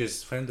one day,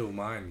 just a friend of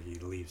mine, he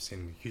lives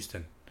in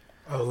Houston.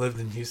 Oh, lived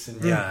in Houston.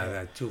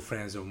 Yeah, two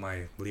friends of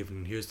mine lived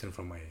in Houston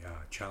from my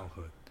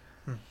childhood.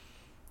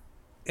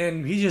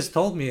 And he just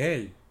told me,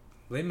 hey,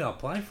 let me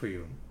apply for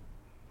you.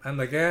 I'm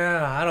like,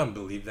 I don't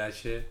believe that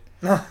shit.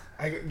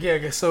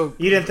 So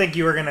You didn't think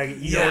you were gonna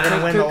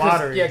win the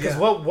lottery? Yeah, because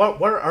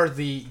what are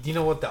the? Do you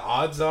know what the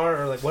odds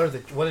are, or like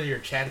what are your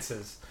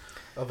chances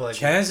of like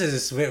Chances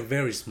is very,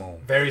 very small.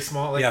 very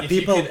small? Like Yeah, if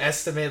people- you could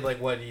estimate,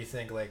 like what do you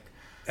think? Like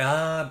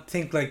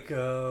Think like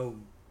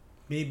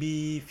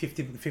maybe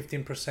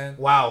 15%.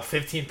 wow,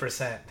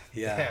 15%.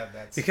 Yeah,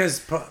 that's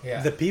because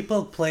Yeah. the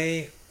people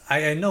play.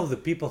 I know the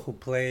people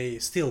who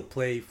still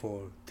play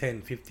for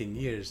 10, 15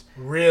 years.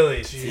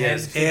 really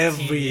Yes, 15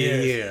 every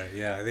years. year.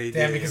 Yeah, they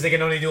Damn, do. because they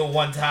can only do it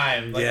one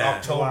time, like Yeah.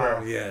 October.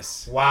 Wow.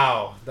 Yes.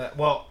 Wow.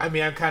 I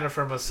mean, I'm kind of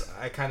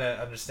I kind of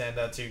understand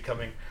that too,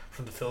 coming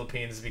from the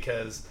Philippines,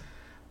 because,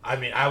 I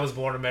mean, I was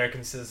born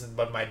American citizen,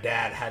 but my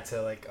dad had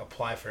to like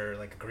apply for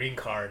like a green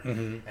card,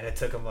 and it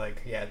took him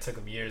it took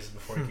him years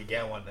before he could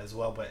get one as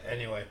well. But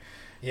anyway,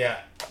 yeah,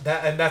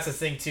 that's the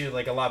thing too.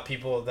 Like a lot of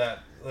people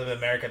that live in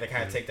America, they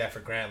kind of take that for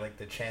granted, like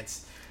the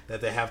chance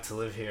that they have to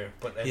live here.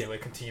 But anyway,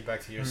 continue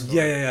back to your story.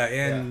 Yeah.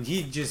 And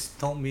he just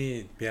told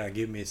me,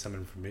 give me some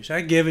information.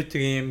 I gave it to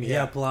him. He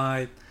Yeah.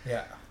 applied.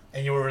 Yeah.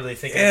 And you were really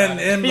thinking And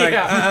about it. and like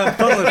I'm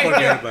totally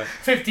forgetting about it.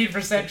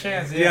 15%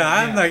 chance. Yeah,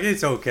 I'm like,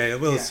 it's okay.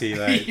 We'll see.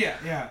 Like,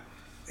 yeah.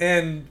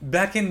 and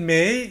back in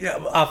May,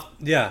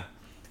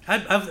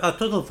 I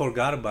totally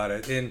forgot about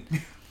it. And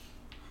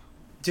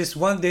just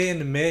one day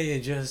in May,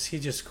 he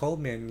just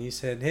called me and he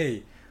said,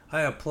 "Hey,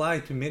 I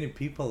applied to many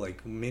people,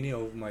 like many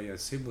of my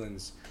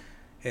siblings,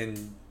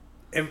 and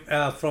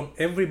from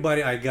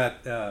everybody I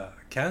got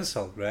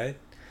canceled, right?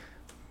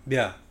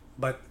 Yeah,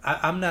 but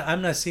I'm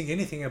not seeing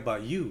anything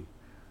about you."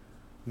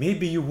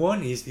 Maybe you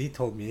won. He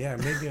told me,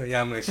 maybe.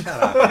 Yeah, I'm like, shut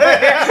up.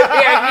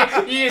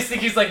 You just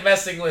think he's like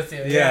messing with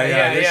you.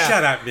 Yeah.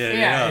 Shut up, man.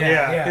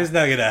 Yeah. It's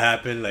not gonna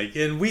happen. Like,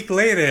 and a week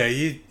later,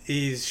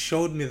 he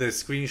showed me the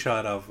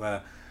screenshot of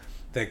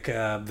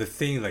the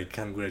thing, like,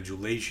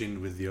 congratulations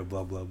with your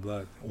blah blah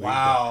blah.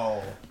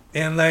 Wow.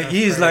 And like That's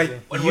he's crazy.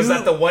 like, Was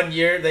that the 1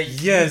 year that you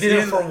Yes, did it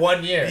and- for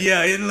 1 year?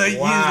 yeah, and like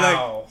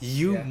Wow. he's like,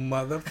 you Yeah.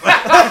 motherfucker.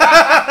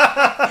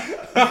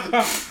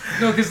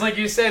 No, because like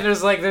you said,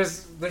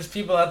 there's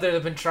people out there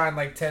that've been trying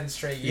like 10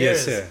 straight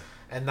years, Yes, sir.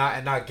 and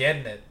not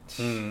getting it.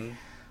 Mhm.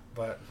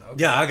 But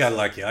okay. Yeah, I got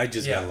lucky. I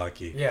just Yeah. got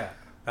lucky. Yeah.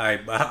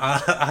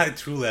 I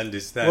truly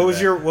understand. What was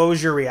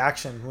that. your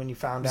reaction when you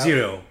found out?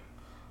 0?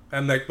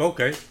 I'm like,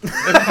 okay.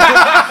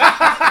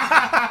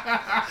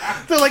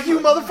 They're like, you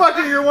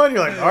motherfucker, you're one.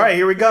 You're like, all right,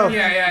 here we go.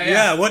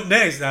 Yeah, what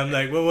next? I'm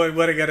like,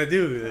 what I gotta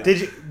do?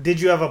 Did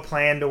you have a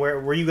plan to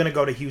were you gonna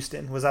go to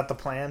Houston? Was that the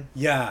plan?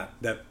 Yeah,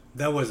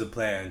 that was a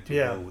plan to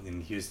Yeah. go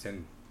in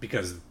Houston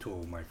because two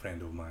of my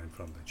friend of mine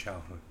from the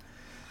childhood.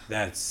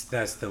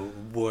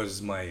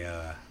 Was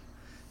my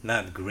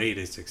not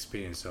greatest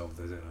experience of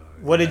the.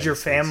 What did your United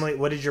States. family?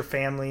 What did your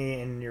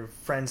family and your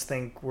friends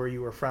think where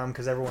you were from?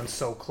 Because everyone's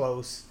so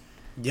close.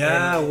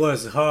 Yeah, And- it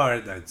was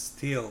hard. I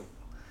still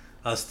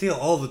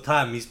all the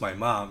time miss my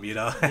mom. You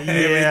know,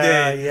 every Yeah,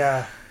 day.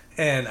 yeah.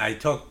 And I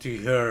talk to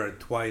her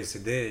twice a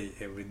day,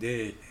 every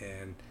day,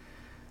 and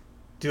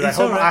Dude, It's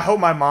I alright. hope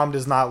my mom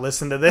does not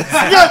listen to this.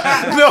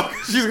 No,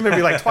 she's gonna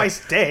be like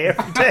twice a day,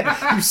 every day.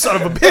 You son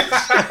of a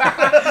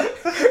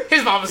bitch.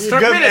 His mom was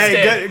Good,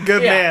 hey,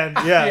 good Yeah. man.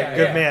 Yeah, Yeah,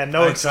 good yeah. man.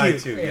 No I try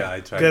excuse. to. Yeah, I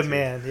try Good to.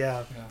 man.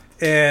 Yeah.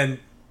 And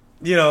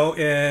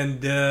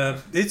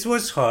it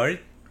was hard,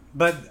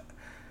 but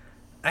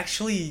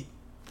actually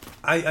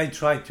I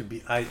tried to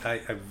be I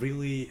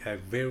really am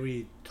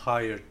very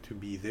tired to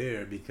be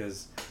there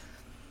because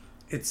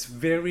it's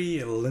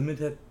very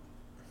limited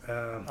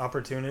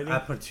Opportunity.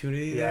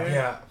 opportunity Yeah.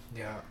 there,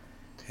 Yeah.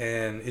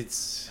 and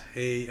it's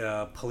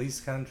a police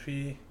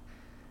country,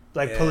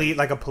 Like police,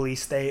 like a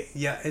police state.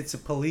 Yeah, it's a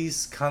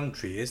police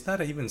country. It's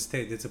not even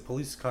state. It's a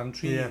police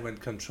country. Yeah. When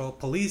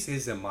police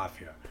is a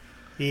mafia.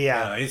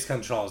 Yeah. It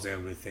controls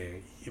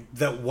everything.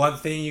 The one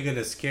thing you're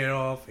gonna scare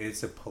off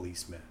is a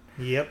policeman.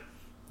 Yep.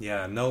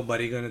 Yeah,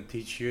 nobody gonna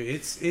teach you.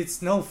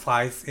 It's no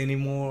fights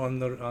anymore on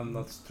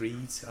the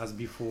streets as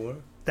before.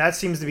 That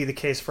seems to be the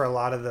case for a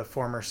lot of the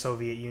former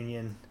Soviet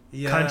Union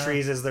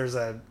countries. Is there's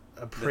a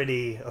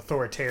pretty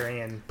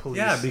authoritarian police.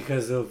 Yeah,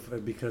 because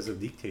of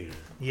dictator.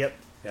 Yep.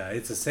 Yeah,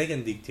 it's a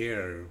second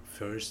dictator.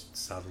 First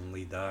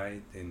suddenly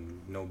died,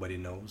 and nobody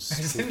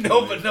knows.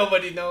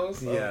 Nobody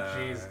knows. Yeah. Oh,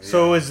 jeez.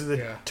 So it was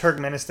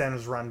Turkmenistan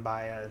was run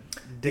by a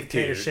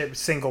dictatorship,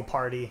 single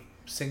party.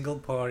 Single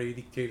party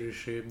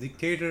dictatorship,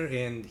 dictator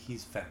and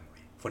his family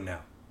for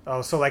now.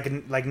 Oh, so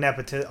like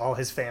nepotism, all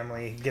his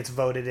family gets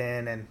voted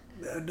in, and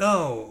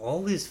No,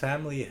 all his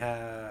family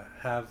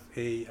have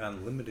a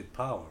unlimited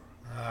power.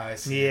 I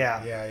see.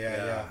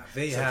 Yeah.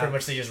 They So have pretty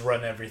much they just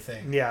run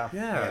everything. yeah.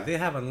 yeah, they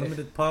have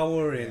unlimited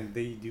power and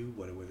they do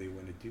whatever they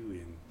want to do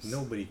and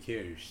nobody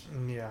cares.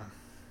 Yeah.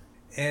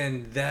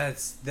 And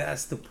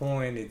that's the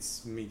point. It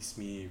makes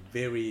me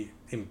very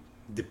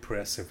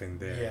depressive in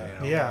there. Yeah. You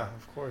know? Yeah,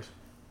 of course.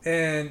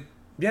 And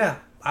yeah,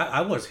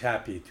 I was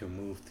happy to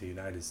move to the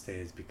United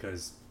States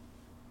because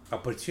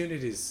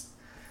opportunities.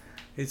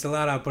 It's a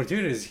lot of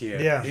opportunities here.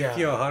 Yeah. If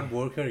you're a hard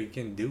worker, you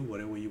can do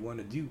whatever you want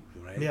to do,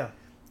 right? Yeah.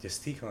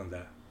 Just stick on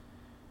that.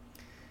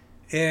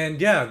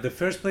 And yeah, the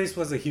first place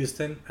was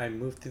Houston. I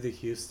moved to the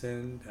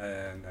Houston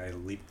and I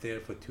lived there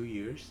for 2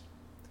 years.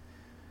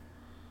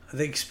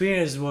 The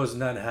experience was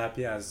not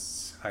happy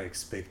as I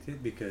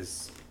expected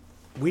because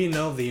we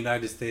know the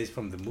United States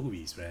from the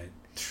movies, right?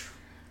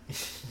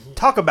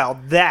 Talk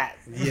about that.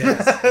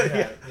 Yes.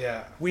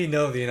 Yeah. We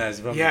know the United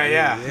States from Yeah, the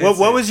yeah. movies.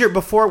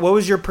 What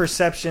was your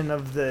perception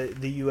of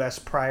the U.S.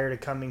 prior to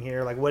coming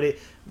here? Like what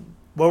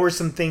were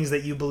some things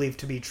that you believed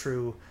to be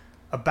true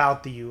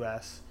about the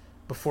U.S.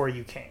 before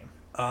you came?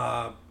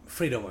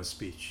 Freedom of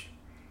speech.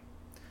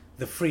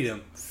 The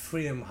freedom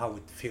how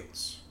it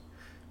feels.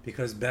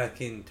 Because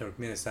back in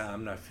Turkmenistan,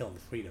 I'm not feeling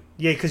freedom.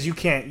 Yeah, because you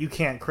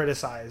can't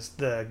criticize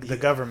the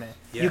government.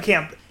 Yeah.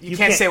 You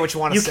can't say what you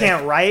want to say. You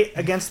can't write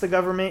against the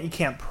government. You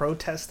can't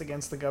protest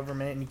against the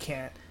government, and you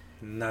can't.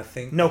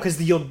 Nothing. No,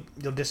 because you'll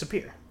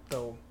disappear.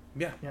 So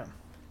Yeah. yeah.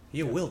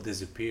 You will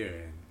disappear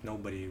and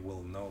nobody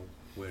will know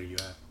where you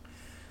are.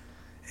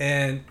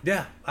 And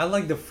yeah, I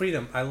like the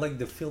freedom. I like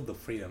the feel the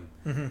freedom.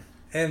 Mm-hmm.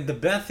 And the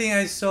bad thing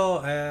I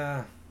saw,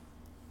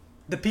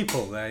 the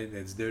people, right?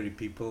 It's dirty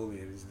people.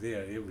 It's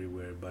there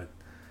everywhere. But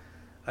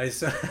I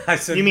saw.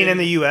 You mean in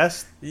the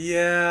U.S.?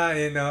 Yeah,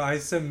 I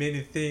saw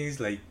many things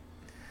like.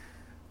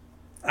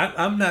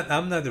 I'm not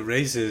a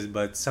racist,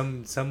 but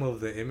some of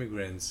the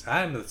immigrants.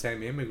 I'm the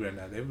same immigrant,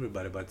 not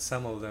everybody, but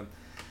some of them,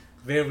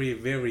 very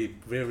very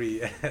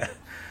very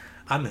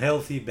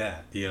unhealthy,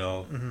 bad.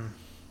 Mm-hmm.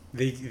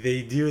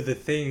 They do the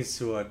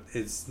things what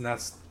it's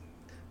not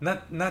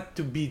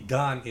to be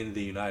done in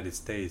the United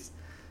States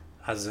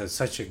as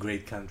such a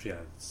great country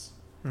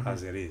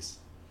as it is,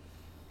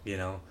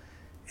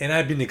 and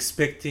I've been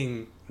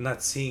expecting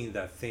not seeing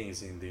that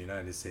things in the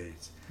United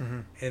States,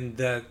 and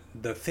that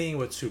the thing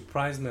what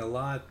surprised me a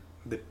lot,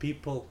 the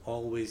people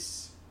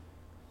always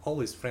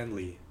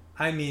friendly.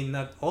 I mean,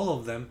 not all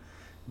of them,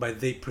 but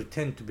they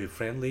pretend to be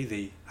friendly.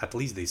 They at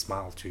least they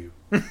smile to you,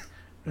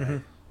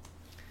 right?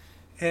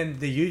 And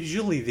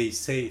they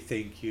say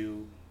thank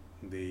you.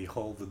 They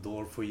hold the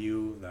door for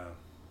you.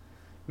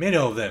 Many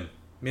of them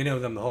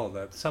hold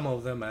that. Some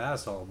of them are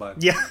asshole,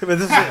 but Yeah, but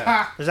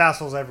there's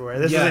assholes everywhere.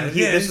 This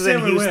was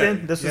in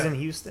Houston. This was in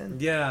Houston.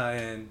 Yeah,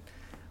 and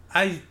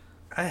I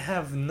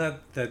have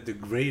not that the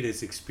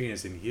greatest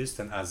experience in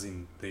Houston as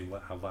in the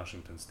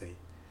Washington State.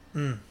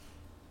 Mm.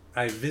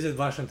 I visited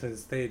Washington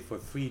State for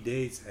 3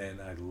 days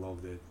and I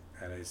loved it.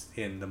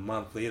 And a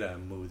month later, I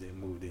moved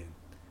in.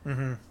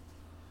 Mm-hmm.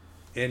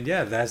 And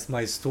yeah, that's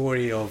my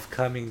story of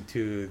coming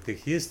to the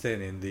Houston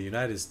in the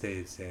United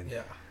States. And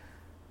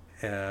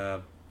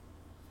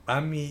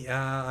I'm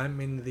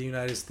in the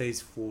United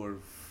States for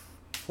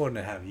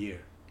 4.5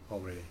 years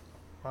already.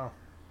 Wow.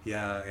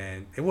 Yeah,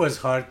 and it was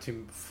hard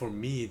for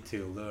me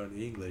to learn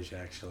English.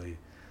 Actually,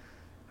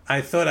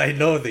 I thought I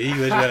know the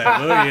English when I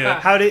moved here.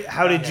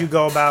 How did you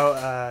go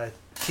about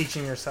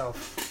teaching yourself?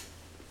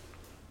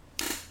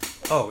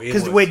 Oh,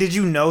 because wait, did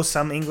you know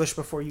some English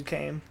before you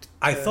came?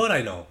 I thought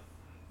I know.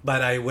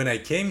 But when I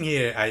came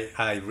here,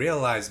 I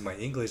realized my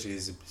English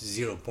is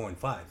 0.5%.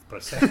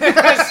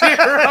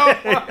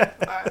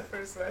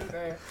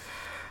 0.5%.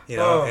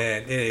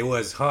 And it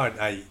was hard.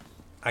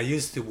 I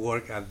used to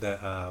work at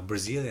the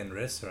Brazilian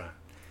restaurant.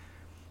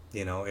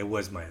 It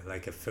was my a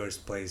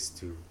first place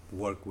to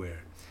work with.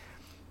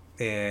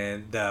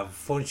 And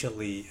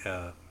fortunately,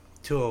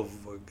 two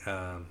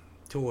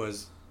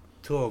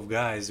of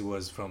guys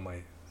was from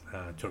my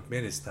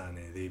Turkmenistan,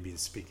 and they've been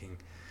speaking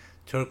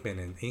Turkmen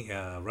and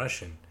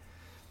Russian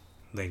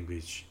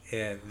language,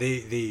 and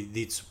they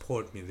did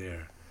support me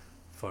there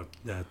for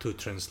to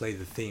translate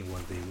the thing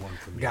what they want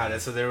from you. Got it.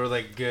 So they were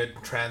like good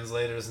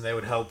translators, and they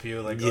would help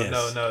you. Like, Yes.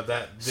 oh no,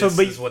 this So,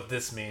 but- is what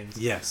this means.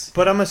 Yes.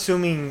 But I'm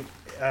assuming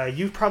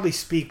you probably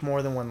speak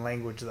more than one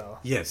language, though.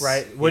 Yes.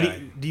 Right? What Yeah.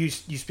 do you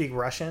speak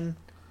Russian?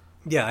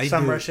 Yeah, I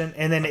Some do. Russian,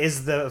 and then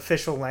is the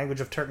official language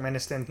of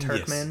Turkmenistan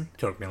Turkmen?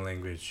 Yes, Turkmen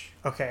language.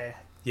 Okay.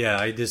 Yeah,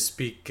 I just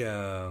speak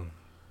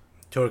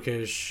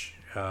Turkish,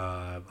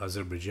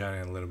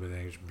 Azerbaijani, and a little bit of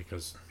English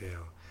because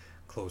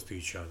close to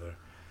each other.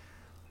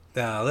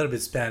 A little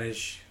bit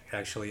Spanish.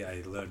 Actually,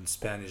 I learned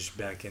Spanish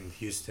back in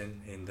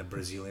Houston in the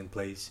Brazilian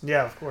place.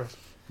 Yeah, of course.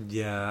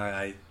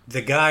 Yeah,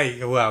 the guy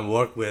who I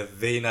work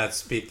with, they not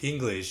speak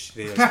English.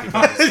 They speak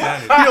only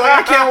Spanish. You're like,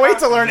 I can't wait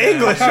to learn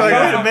English. You're like,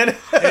 Yeah. wait a minute.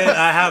 And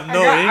I have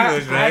no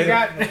English, right?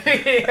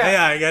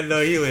 yeah. I got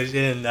no English,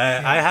 and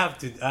I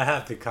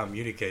have to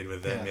communicate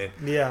with them. Yeah.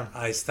 And Yeah.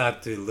 I start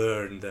to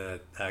learn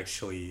that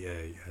actually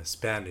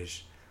Spanish.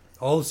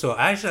 Also,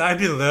 actually, I've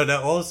been learning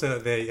also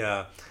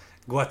the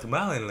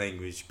Guatemalan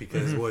language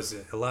because it was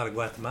a lot of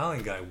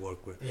Guatemalan guy I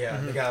work with. Yeah,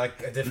 they got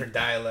like a different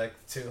dialect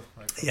too.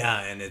 Like, Yeah,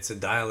 and it's a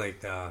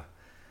dialect.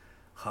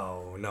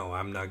 Oh no,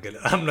 I'm not gonna.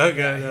 I'm not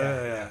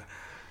gonna.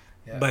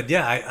 yeah. But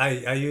yeah,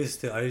 I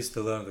used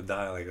to learn the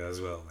dialect as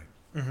well. Like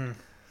Mm-hmm.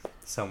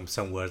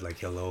 some words like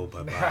hello,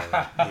 bye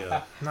bye.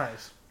 Yeah.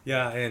 Nice.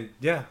 Yeah, and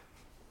yeah,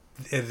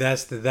 and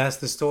that's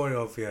the story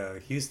of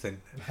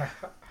Houston.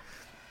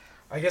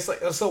 I guess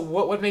like so.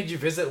 What made you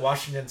visit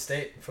Washington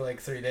State for like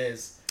 3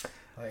 days?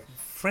 Like,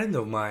 Friend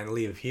of mine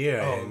live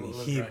here, Oh, and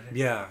lives he right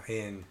here.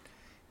 and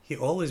he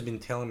always been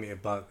telling me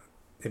about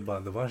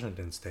the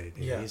Washington State.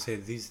 And Yeah. he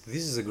said this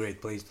is a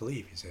great place to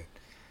live. He said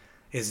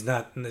it's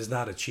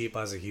not as cheap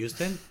as a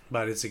Houston,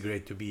 but it's a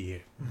great to be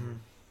here. Mm-hmm.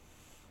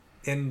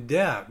 And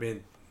yeah, I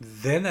mean,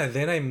 then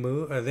I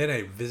moved. Then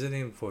I visited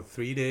him for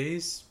 3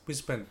 days. We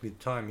spent good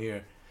time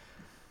here,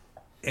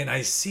 and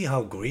I see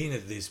how green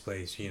is this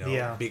place.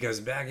 Yeah. Because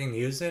back in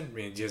Houston, I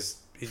mean, it's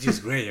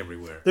just gray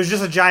everywhere. There's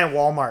just a giant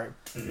Walmart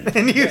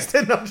in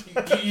Houston.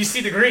 you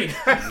see the green.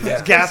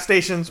 Yeah. Gas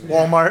stations,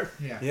 Walmart.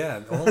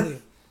 Yeah,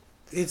 only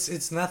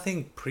it's nothing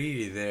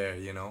pretty there.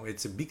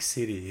 It's a big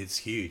city. It's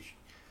huge,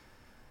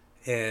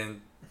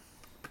 and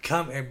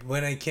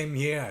when I came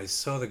here, I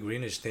saw the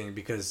greenish thing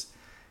because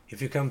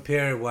if you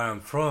compare where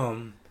I'm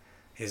from,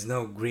 it's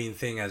no green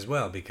thing as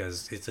well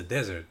because it's a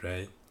desert,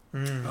 right?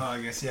 Mm. Oh,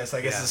 I guess yes.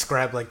 I guess Yeah.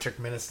 describe like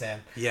Turkmenistan.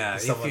 Yeah, For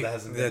if someone you- that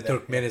hasn't the been there.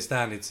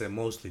 Turkmenistan, it's a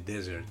mostly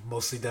desert,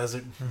 Mostly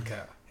desert. Mm-hmm.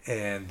 Okay.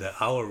 and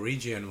our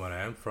region where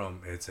I'm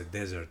from, it's a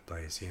desert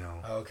place,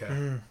 Okay.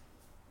 Mm.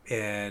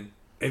 and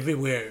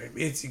everywhere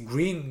it's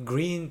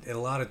green, a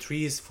lot of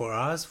trees for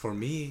us, for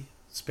me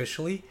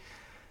especially,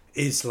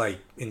 it's like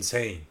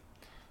insane.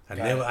 Got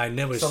I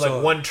never So saw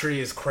like one tree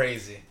is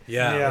crazy.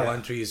 Yeah.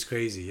 one tree is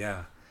crazy,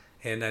 yeah.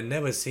 And I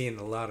never seen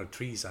a lot of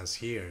trees as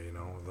here,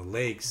 the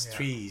lakes, Yeah,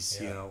 trees,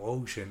 yeah.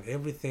 ocean,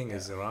 everything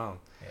is around.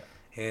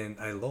 Yeah. And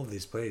I love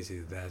this place.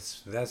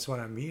 That's why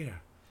I'm here.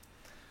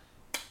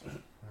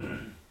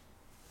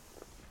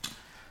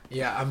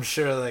 Yeah, I'm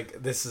sure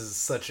like this is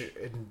such a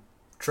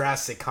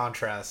drastic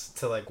contrast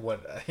to like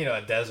what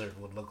a desert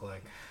would look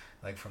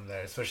like from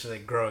there, especially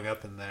like growing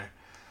up in there.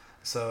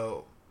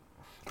 So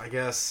I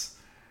guess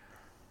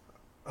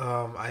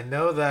I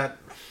know that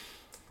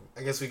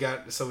I guess we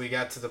got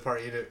to the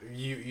part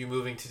you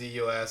moving to the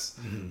US,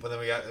 but then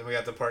we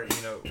got the part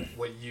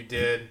what you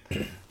did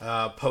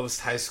post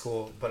high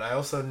school. But I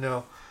also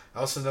know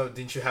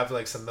didn't you have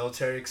like some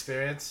military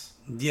experience?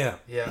 Yeah.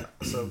 Yeah.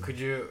 So could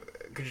you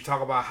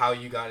talk about how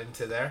you got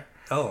into there?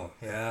 Oh,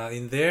 yeah.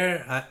 In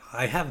there,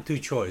 I have two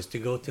choices: to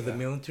go to the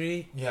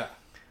military Yeah.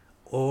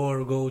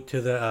 or go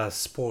to the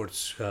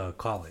sports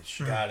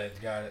college. Got it.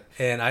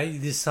 And I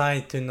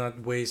decided to not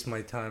waste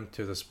my time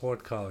to the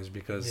sport college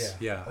because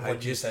Of I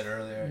what you just said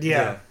earlier.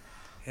 Yeah.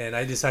 and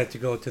I decided to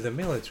go to the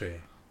military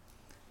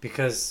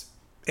because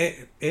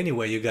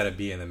anyway you gotta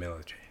be in the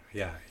military.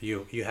 Yeah,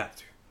 you have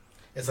to.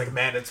 It's like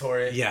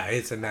mandatory. Yeah,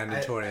 it's a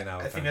mandatory now.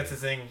 I think that's the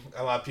thing.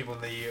 A lot of people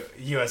in the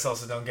U.S.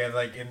 also don't get.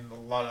 Like in a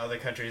lot of other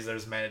countries,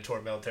 there's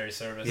mandatory military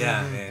service.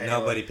 Yeah, and And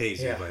nobody like-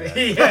 pays yeah. you for that.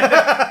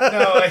 yeah.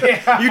 No.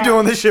 Yeah. You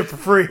doing this shit for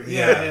free.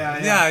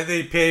 Yeah,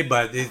 they pay,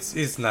 but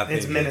it's nothing.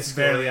 It's It's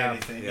minuscule. barely Yeah.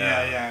 anything.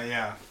 Yeah.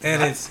 Yeah.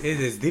 And it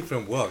is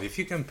different world. If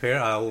you compare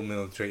our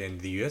military and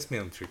the U.S.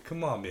 military,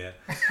 come on, man.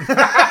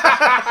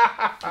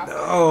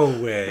 No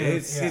way.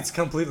 It's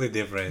completely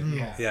different.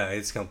 Yeah.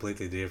 It's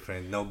completely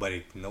different.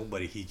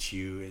 Nobody hits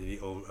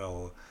you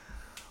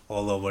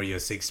all over your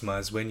 6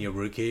 months when you're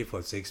rookie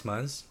for 6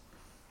 months.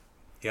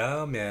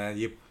 Yeah, man.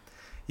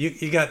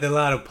 You got a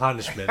lot of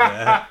punishment,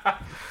 man.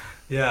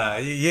 Yeah,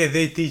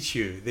 they teach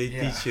you. They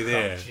teach you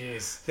there. Oh,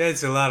 jeez.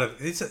 There's a lot of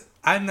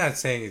I'm not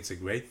saying it's a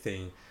great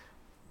thing,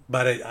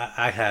 but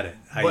I had it.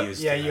 I But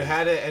used yeah, to you have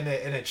had it, and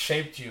it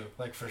shaped you,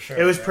 like for sure.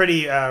 It was yeah.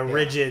 pretty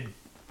rigid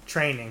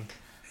training.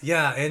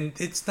 Yeah, and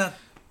it's not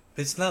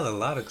a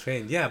lot of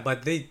training. Yeah,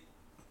 but they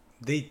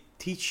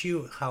teach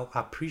you how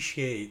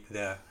appreciate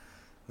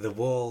the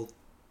world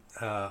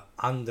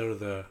under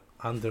the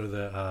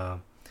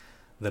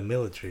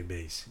military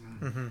base.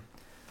 Mm-hmm.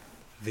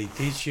 they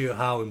teach you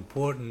how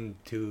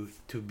important to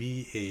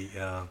be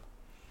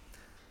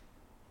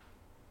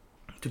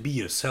to be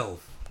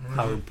yourself.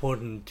 How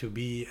important to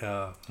be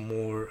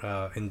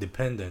more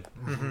independent.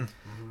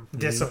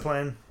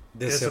 Discipline.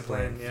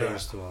 Discipline, yeah.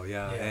 first of all,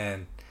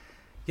 and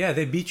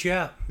they beat you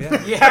up.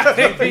 Yeah,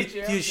 They beat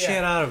you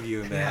shit out of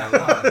you, man.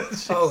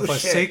 Oh For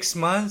shit. 6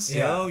 months,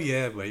 Yeah.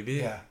 yeah, baby.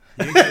 Yeah.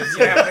 You just,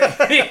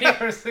 Yeah,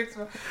 for 6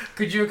 months.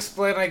 Could you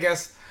explain? I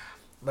guess,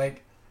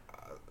 like.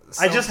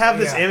 I just have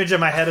this yeah. image in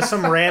my head of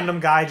some random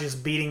guy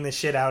just beating the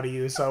shit out of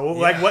you. So,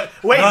 like, what?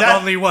 Wait, not that,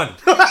 only one.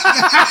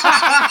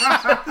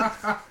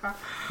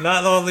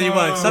 Not only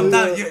one.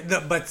 Sometimes,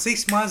 but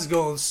 6 months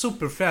go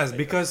super fast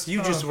because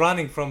you're just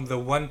running from the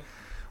one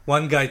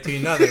guy to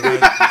another. Right?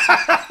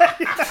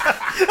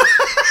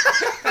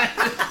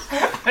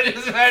 I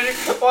just imagine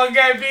one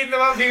guy beating them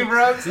up, he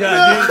runs.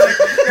 Yeah.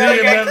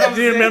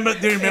 Do you remember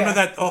Yeah.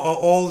 that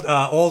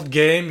old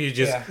game? You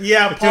just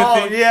yeah,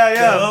 Paul. thing?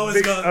 Yeah. always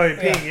Big, go-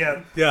 ping,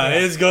 yeah.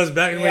 it goes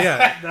back and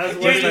Yeah. That's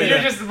what You're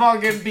like just the ball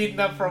getting beaten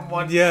up from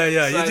one. Yeah, you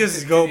side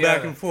just to go the back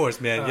other. and forth,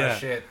 man. Oh, yeah.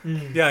 shit.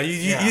 Yeah,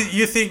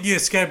 you think you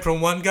escaped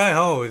from one guy?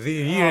 Oh,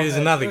 here is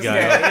another guy.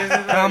 Yeah, here's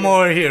another Come guy.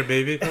 over here,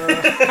 baby.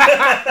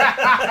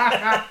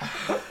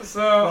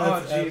 So,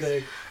 oh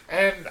jeez.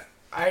 And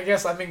I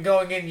guess, I mean,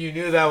 going in, you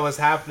knew that was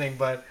happening,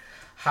 but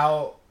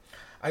how?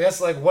 I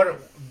guess, like, what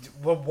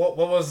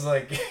was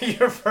like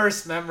your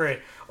first memory,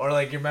 or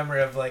like your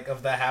memory of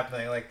that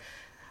happening? Like,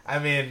 I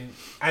mean,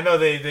 I know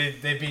they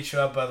beat you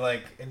up, but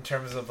like in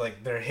terms of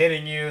like they're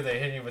hitting you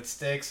with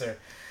sticks, or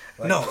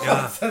like, No,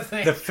 what's the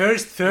thing? the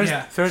first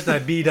I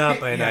beat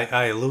up and Yeah.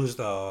 I lost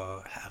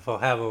half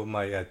of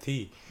my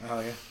teeth. Oh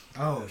yeah.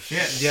 Oh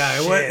shit.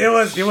 Yeah,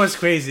 Shit. it was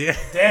crazy.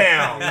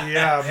 Damn.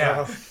 Yeah,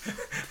 bro.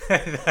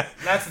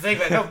 That's the thing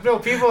that no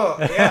people.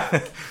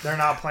 Yeah. They're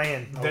not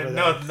playing. They're- Over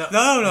no, there.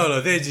 no. No,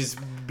 they just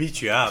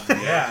beat you up.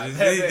 Yeah.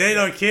 They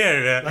don't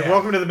care. Man. Like, Yeah.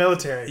 welcome to the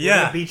military. We're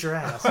Yeah. gonna beat your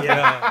ass. Yeah.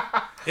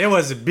 Yeah. It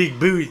was the big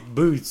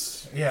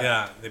boots.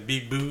 Yeah. the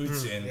big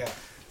boots, and Yeah.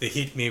 they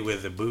hit me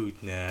with the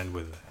boot, man.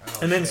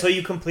 And then, so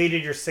you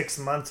completed your 6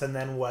 months, and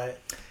then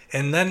what?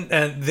 And then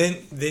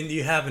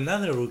you have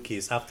another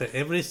rookies. After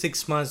every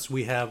 6 months,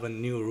 we have a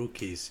new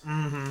rookies.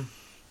 Mm-hmm.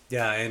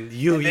 Yeah, and And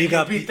you then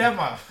got beat them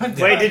up.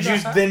 Wait, did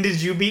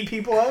you beat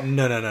people up?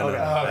 No. Okay.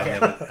 Oh,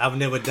 okay. I've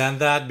never done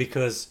that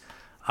because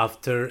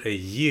after a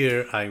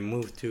year, I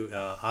moved to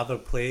other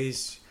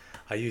place.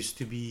 I used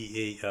to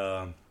be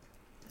a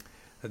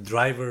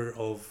driver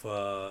of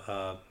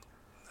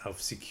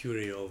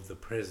security of the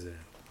president.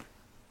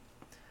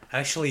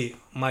 Actually,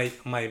 my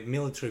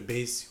military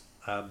base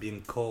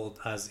been called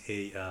as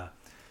a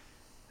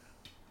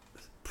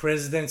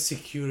president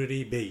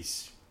security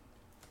base.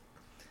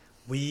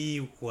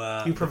 We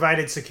You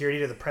provided security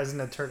to the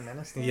president of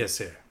Turkmenistan? yes,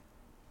 sir.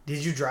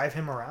 Did you drive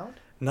him around?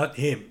 Not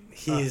him.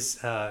 He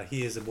is a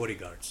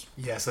bodyguards.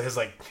 Yeah, so his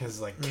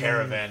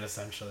caravan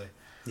essentially.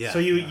 Yeah. So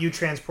you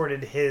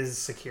transported his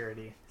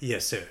security.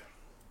 Yes, sir.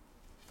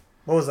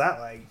 What was that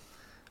like?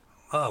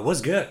 It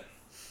was good.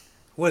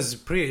 It was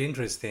pretty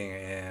interesting,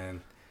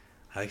 and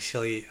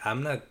actually, I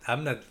don't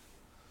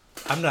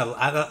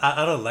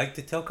like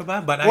to talk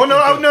about, but Well, no.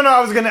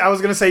 I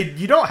was gonna say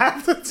you don't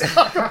have to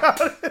talk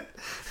about it.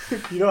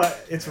 You know,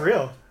 it's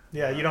real.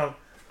 Yeah, you don't.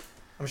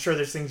 I'm sure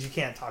there's things you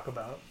can't talk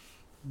about.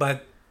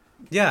 But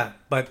yeah,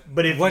 but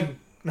if one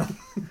no.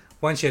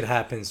 one shit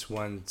happens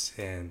once,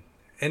 and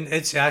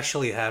it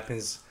actually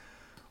happens.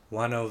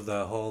 One of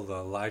the whole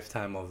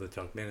lifetime of the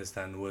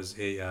Turkmenistan was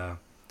a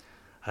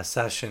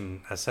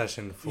assassin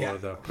for Yeah.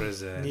 the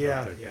president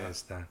Yeah. of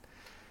Turkmenistan,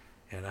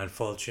 and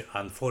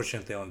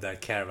unfortunately on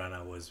that caravan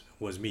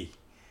was me,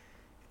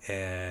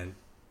 and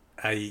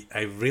I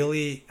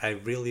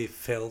really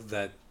felt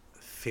that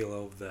feel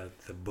of the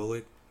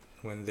bullet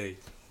when they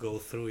go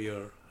through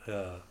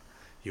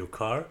your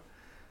car,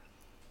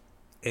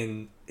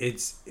 and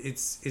it's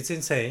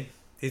insane,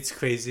 it's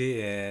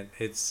crazy, and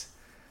it's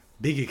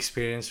big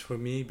experience for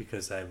me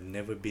because I've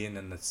never been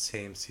in the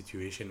same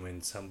situation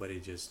when somebody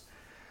just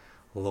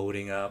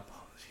loading up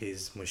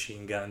his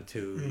machine gun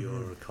to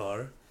your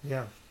car.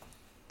 Yeah.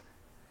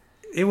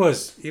 It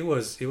was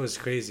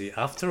crazy.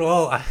 After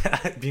all,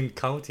 I've been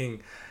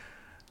counting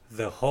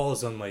the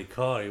holes on my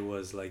car. It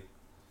was like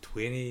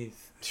 20,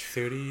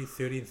 30,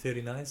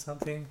 39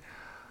 something.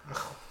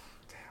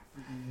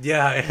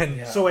 Yeah, and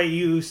Yeah. So wait,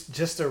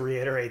 just to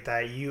reiterate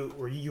that you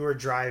were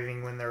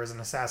driving when there was an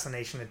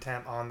assassination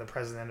attempt on the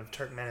president of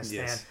Turkmenistan.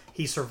 Yes.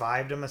 He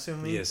survived, I'm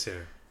assuming. yes,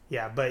 sir.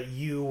 Yeah, but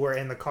you were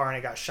in the car and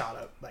it got shot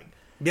up. Like,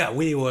 Yeah,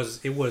 it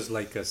was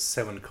like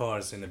 7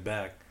 cars in the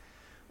back.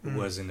 It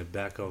was in the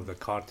back of the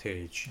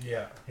cartage.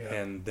 Yeah.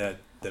 And that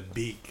the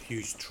big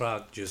huge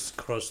truck just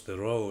crossed the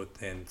road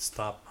and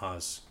stopped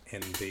us,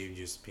 and they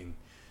just been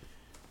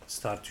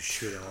start to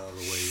shoot him all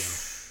the way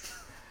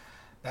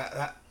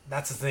down.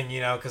 That's the thing,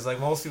 because like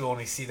most people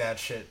only see that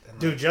shit. And,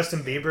 dude,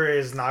 Justin Bieber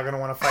is not gonna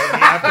want to fight me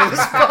after this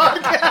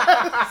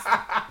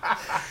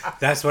podcast.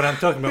 That's what I'm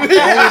talking about.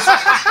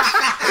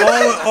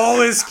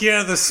 Always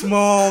scare the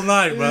small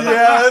knife, brother.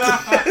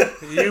 Yeah.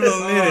 You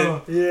will need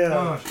it.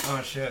 Yeah.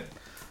 Oh shit.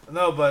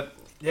 No, but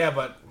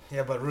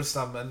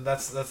Rustam, and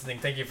that's the thing.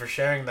 Thank you for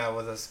sharing that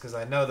with us, because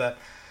I know that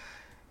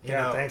you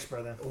know, thanks,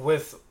 brother.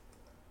 There's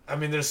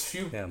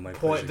my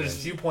pleasure, there's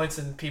guys. few points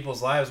in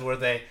people's lives where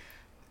they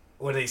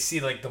see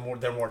like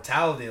their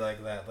mortality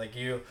like that. Like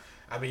you're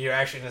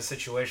actually in a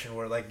situation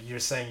where, like you're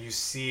saying, you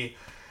see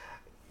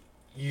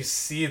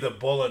the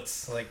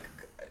bullets like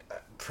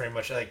pretty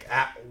much like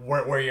at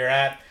where you're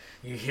at.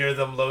 You hear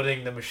them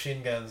loading the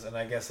machine guns, and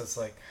I guess it's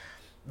like.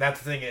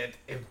 That's the thing.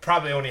 It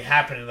probably only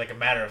happened in like a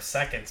matter of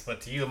seconds, but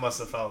to you it must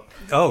have felt.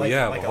 Like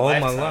all my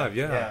lifetime. life,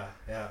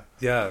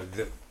 yeah.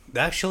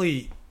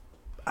 Actually,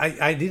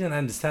 I didn't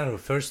understand it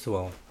first of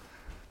all,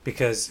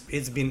 because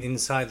it's been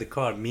inside the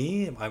car.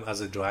 I'm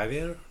as a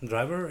driver,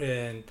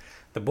 and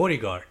the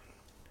bodyguard.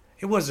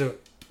 It was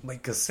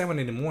like 7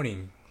 in the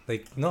morning.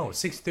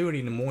 6:30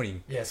 in the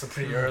morning. Yeah, so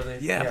pretty early.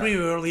 Yeah, pretty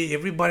early.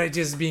 Everybody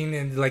just being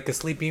in like a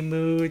sleepy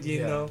mood,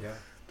 you know. Yeah.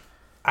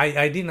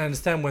 I didn't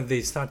understand when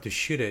they start to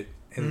shoot it.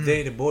 And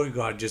then the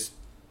bodyguard just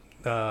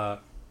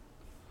grabbed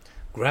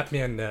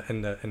me in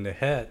the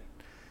head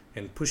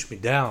and pushed me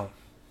down.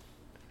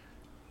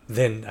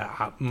 Then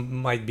I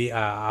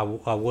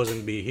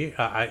wasn't be here.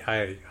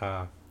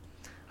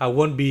 I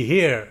won't be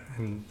here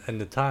in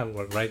the time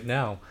right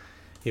now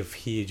if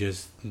he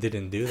just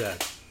didn't do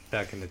that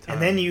back in the time.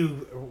 And then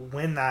you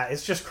win that.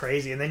 It's just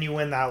crazy. And then you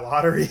win that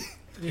lottery.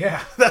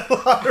 Yeah, that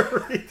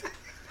lottery.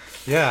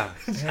 Yeah,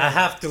 I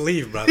have to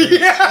leave, brother. I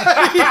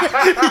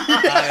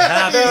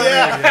have to leave.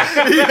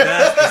 Yeah.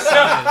 That's the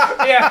sign.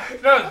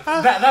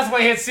 That's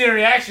why he had seeing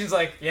reactions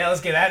like, yeah,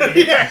 let's get out of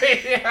here.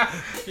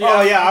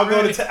 I'll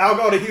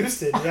go to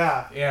Houston.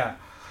 Yeah. Yeah.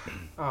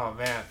 Oh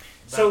man.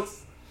 So,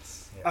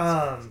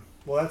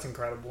 well, that's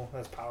incredible.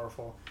 That's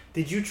powerful.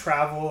 Did you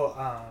travel?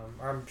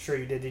 Or I'm sure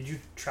you did. Did you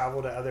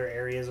travel to other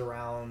areas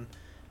around?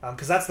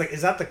 Because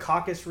is that the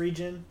Caucasus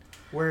region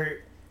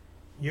where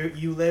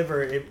you live,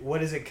 or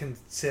what is it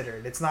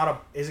considered?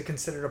 Is it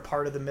considered a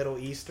part of the Middle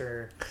East,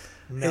 or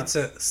no? It's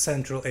a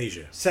Central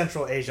Asia.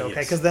 Central Asia,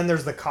 okay. Because then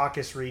there's the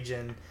Caucasus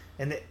region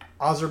and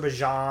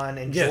Azerbaijan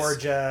and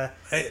Georgia.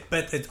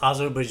 But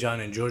Azerbaijan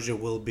and Georgia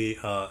will be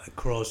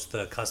across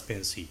the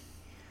Caspian Sea.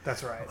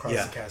 That's right.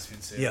 Across the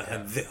Caspian Sea. Yeah,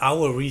 and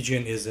our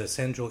region is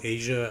Central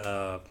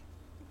Asia.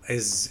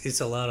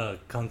 It's a lot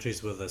of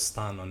countries with a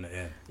stan on the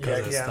end.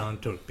 Kazakhstan,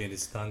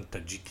 Turkmenistan,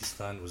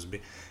 Tajikistan was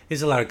big.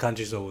 It's a lot of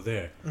countries over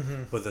there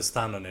with a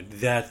stan on it.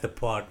 That's the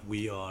part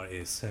we are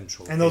is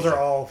Central And those Asia. are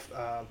all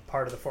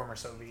part of the former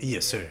Soviet Union.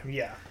 Yes, sir.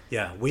 Yeah.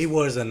 Yeah, we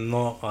was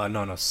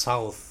a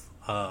south.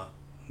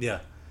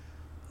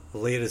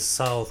 Latest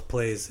south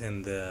place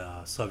in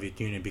the Soviet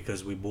Union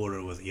because we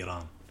border with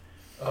Iran.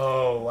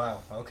 Oh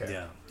wow. Okay.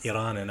 Yeah,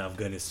 Iran and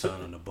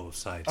Afghanistan on the both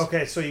sides.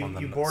 Okay, so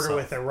you border south.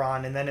 with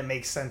Iran, and then it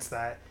makes sense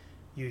that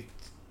you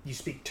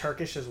speak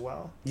Turkish as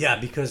well. Yeah,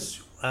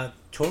 because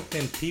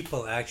Turkmen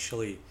people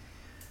actually.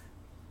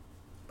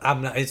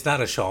 It's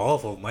not a show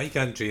off of my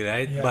country,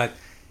 right? Yeah. But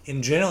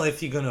in general,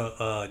 if you're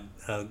gonna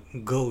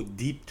go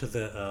deep to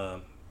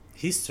the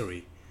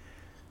history,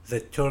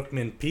 the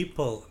Turkmen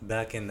people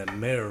back in the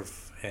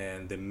Merv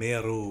and the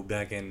Meru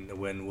back in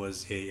when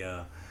was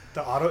a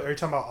Are you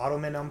talking about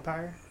Ottoman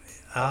Empire?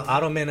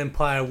 Ottoman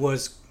Empire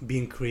was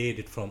being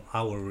created from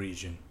our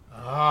region.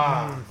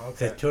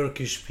 Okay. The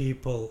Turkish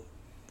people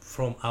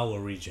from our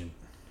region.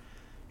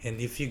 And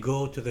if you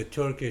go to the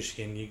Turkish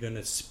and you're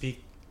gonna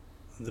speak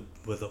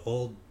with the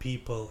old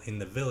people in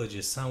the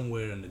villages,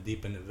 somewhere in the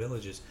deep in the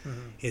villages,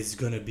 it's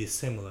gonna be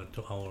similar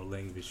to our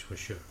language for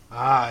sure.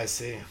 I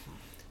see.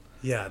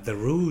 Yeah, the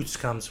roots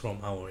comes from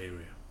our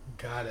area.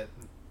 Got it.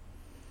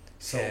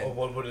 So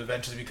what would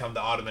eventually become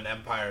the Ottoman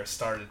Empire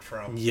started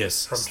from?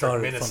 Yes, from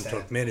started Turkmenistan.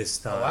 from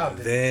Turkmenistan. Oh, wow.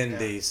 Then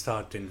they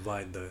start to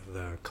invite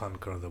the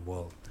conquer the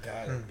world.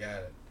 Got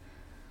it.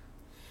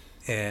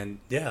 And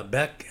yeah,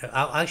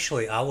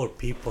 actually our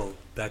people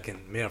back in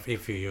Merv,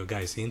 if you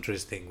guys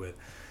interesting with,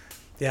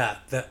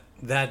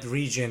 that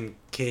region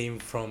came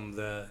from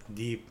the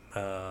deep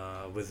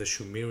with the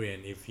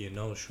Sumerian, if you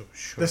know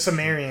the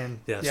Sumerian.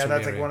 Yeah, That's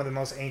Sumerian. like one of the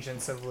most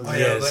ancient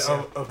civilizations. Yes.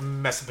 Of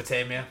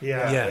Mesopotamia.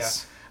 Yeah.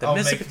 Yes. The Oh,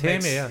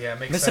 Mesopotamia.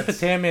 makes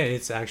Mesopotamia,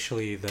 it's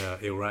actually the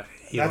Iran.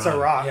 That's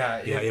Iraq.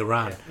 Yeah,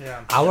 Iran.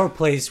 Yeah. Our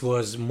place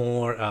was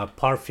more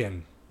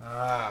Parthian.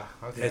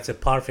 Okay. It's a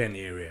Parthian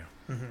area.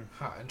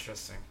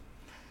 Interesting.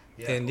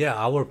 Yeah. And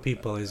our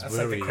people is That's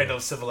very like the cradle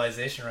of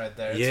civilization right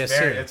there. Yes, It's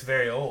very, sir. it's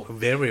very old.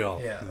 very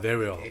old. Yeah.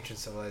 Very old. Ancient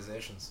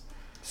civilizations.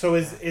 So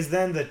is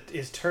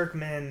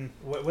Turkmen?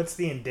 What's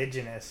the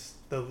indigenous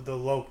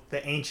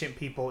the ancient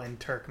people in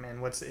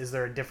Turkmen? Is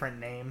there a different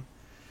name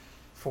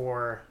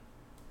for?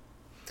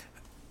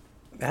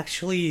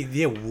 Actually,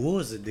 there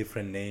was a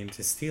different names.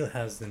 It still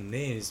has the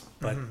names,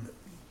 but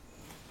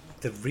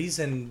the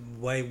reason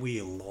why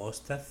we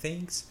lost that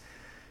things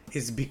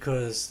is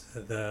because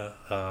the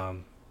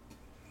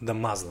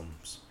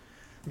Muslims,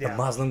 the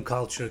Muslim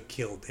culture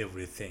killed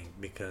everything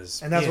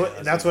because And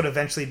that's what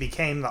eventually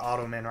became the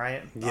Ottoman,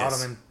 right? The Yes.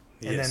 Ottoman,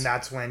 and then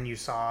that's when you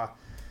saw,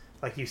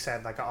 like you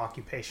said, like an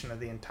occupation of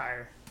the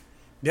entire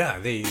Yeah,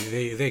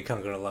 they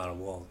conquer a lot of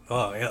world.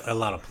 Oh, a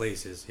lot of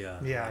places. Yeah,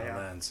 Yeah, a lot of yeah.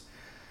 lands.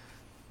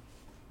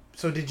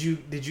 So did you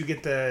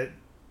get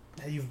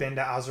you've been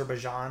to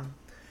Azerbaijan?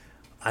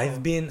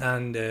 I've been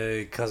on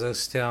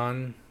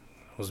Kazakhstan,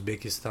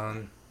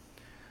 Uzbekistan,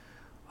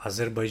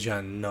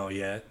 Azerbaijan. No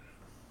yet.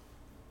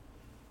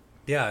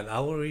 Yeah,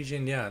 our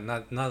region. Yeah,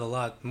 not a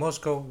lot.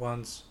 Moscow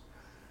once,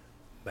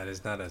 but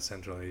it's not a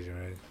Central Asia,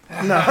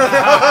 right? No,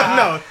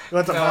 no,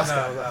 what's a No,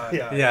 Moscow? no,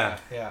 Yeah. no. Yeah,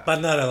 Yeah.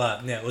 but not a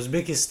lot. Yeah,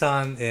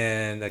 Uzbekistan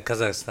and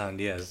Kazakhstan,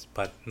 yes,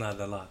 but not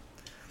a lot,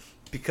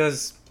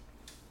 because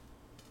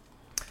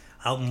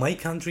my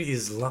country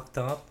is locked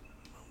up,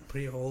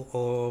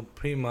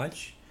 pretty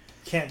much.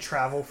 Can't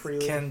travel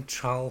freely. Can't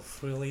travel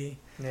freely.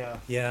 Yeah.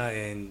 Yeah,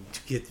 and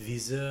to get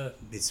visa,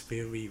 it's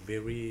very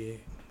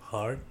very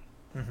hard,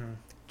 Mm-hmm.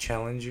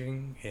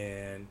 challenging,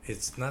 and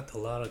it's not a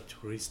lot of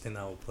tourists in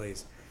our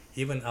place.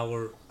 Even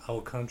our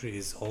country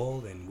is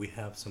old, and we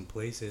have some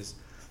places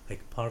like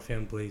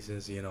Parthian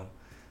places,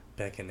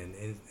 back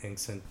in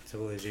ancient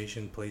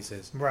civilization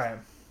places, Right.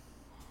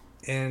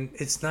 and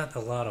it's not a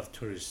lot of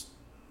tourists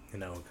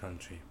in our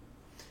country.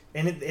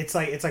 And it's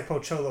like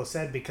Pocholo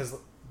said,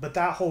 but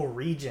that whole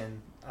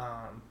region,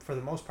 for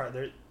the most part,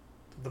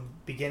 the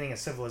beginning of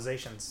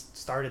civilizations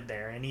started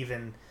there, and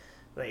even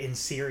in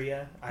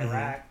Syria,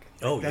 Iraq.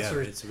 Oh that's yeah,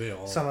 where it's very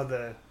old. some of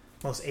the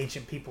most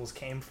ancient peoples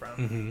came from.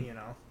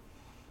 Mhm.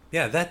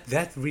 Yeah, that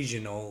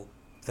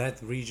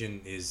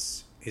region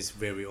is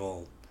very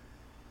old.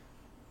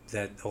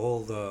 That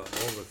all the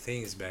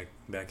things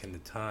back in the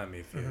time,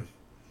 if you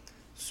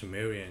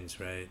Sumerians,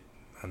 right,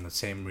 on the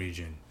same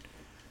region,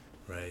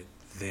 right,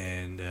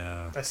 then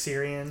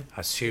Assyrian.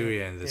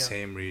 Assyria in the Yeah.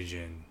 same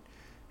region,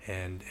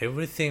 and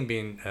everything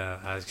being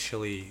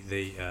actually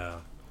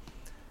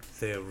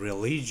the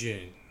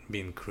religion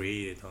being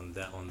created on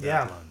that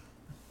Yeah. land.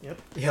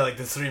 Yeah, like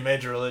the three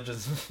major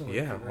religions.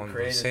 Yeah, were on the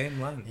created.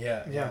 same land.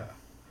 Yeah, Yeah.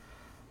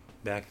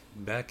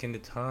 Back in the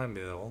time,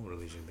 the old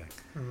religion back.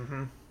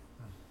 Mm-hmm.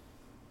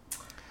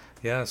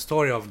 Yeah,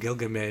 story of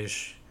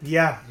Gilgamesh.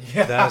 Yeah.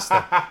 Yeah.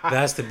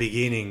 That's the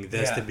beginning.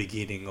 That's Yeah. the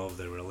beginning of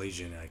the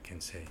religion, I can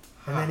say.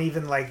 And then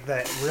even like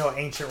the real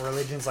ancient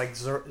religions like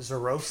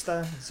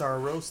Zoroastas.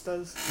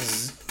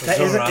 That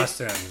isn't it-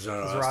 Zoroastrian.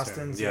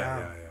 Zoroastrians, Yeah, yeah.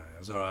 yeah,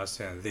 yeah.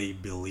 Zoroastrian. They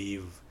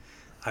believe,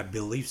 I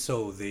believe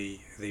so. They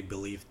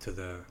believe to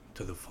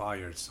the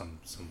fire. Some.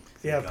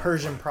 yeah, God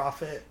Persian fire.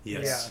 prophet.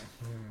 Yes.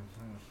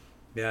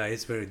 Yeah,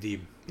 it's very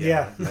deep.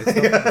 Yeah. Let's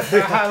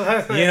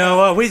talk- you know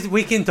what?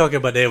 We can talk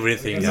about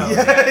everything. Now.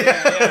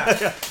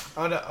 yeah.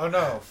 Oh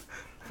no,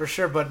 for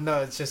sure. But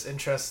no, it's just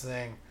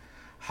interesting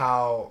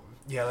how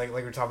like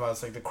we're talking about,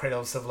 it's like the cradle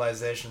of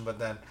civilization, but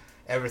then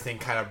everything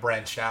kind of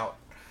branched out,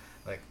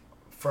 like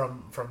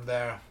from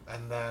there,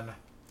 and then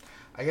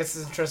I guess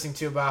it's interesting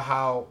too about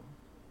how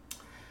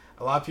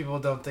a lot of people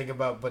don't think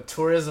about, but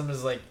tourism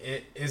is like,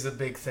 it is a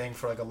big thing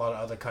for like a lot of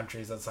other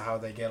countries. That's how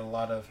they get a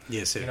lot of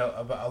Yes, sir.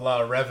 a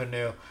lot of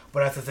revenue.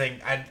 But that's the thing.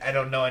 I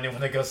don't know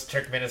anyone that goes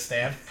to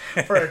Turkmenistan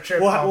for a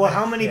trip. Well,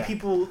 how many Yeah.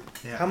 people?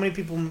 Yeah. How many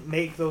people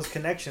make those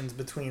connections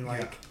between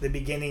like the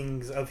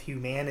beginnings of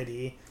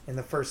humanity and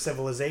the first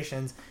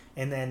civilizations,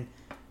 and then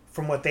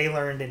from what they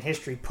learned in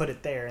history, put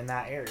it there in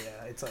that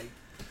area? It's like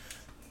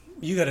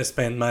You gotta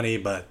spend money,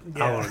 but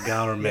Yeah. our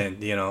government,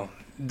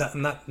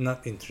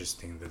 not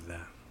interesting with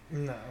that.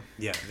 no.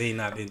 Yeah, they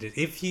not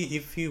interested.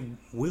 If you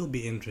will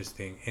be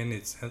interesting, and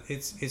it's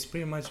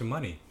pretty much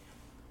money.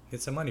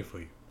 It's a money for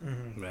you,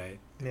 Mm-hmm. right?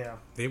 Yeah.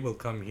 They will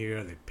come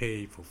here. They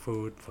pay for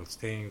food, for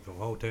staying, for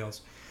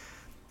hotels.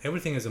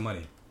 Everything is a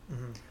money,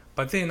 Mm-hmm.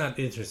 but they're not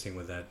interesting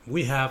with that.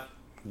 We have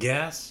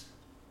gas.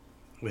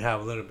 We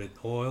have a little bit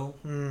oil.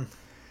 Mm.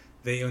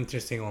 They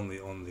interesting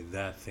only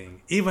that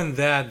thing. Even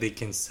that they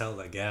can sell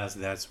the gas.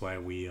 That's why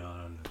we are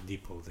on the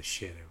depot of the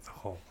shit of the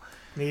whole.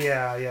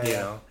 Yeah. Yeah. You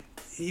Yeah. know,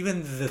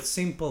 even the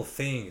simple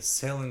thing,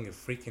 selling a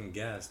freaking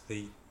gas,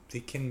 they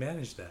can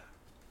manage that.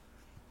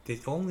 They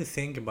only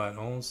think about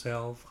own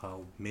self,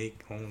 how make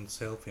own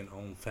self and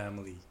own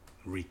family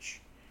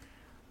rich.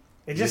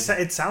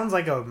 It sounds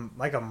like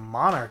a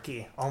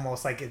monarchy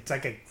almost. Like it's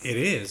like a. It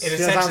is. It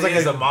sounds essentially like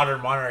is a- a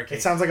modern monarchy.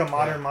 It sounds like a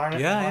modern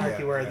monarchy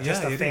Yeah, where yeah.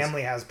 just Yeah, a it is.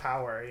 family has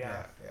power.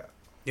 Yeah.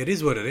 It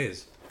is what it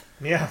is.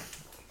 Yeah.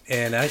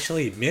 And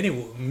actually,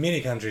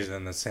 many countries are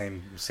in the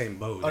same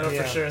boat. Oh no,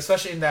 Yeah. for sure.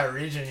 Especially in that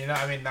region,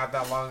 I mean, not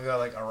that long ago,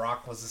 like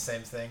Iraq was the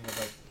same thing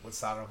with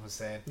Saddam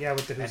Hussein Yeah.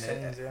 With the and,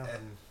 Husseins. Yeah.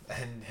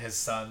 and his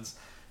sons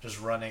just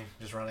running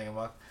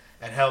amok.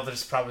 And hell,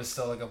 there's probably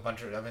still like a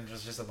bunch of,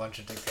 there's just a bunch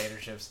of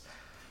dictatorships.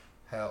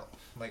 Hell,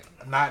 like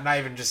not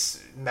even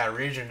just in that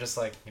region, just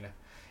like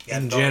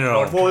In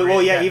general.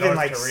 Well, yeah, even North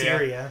like Korea.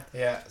 Syria,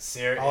 Yeah,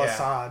 Syria. Al Yeah.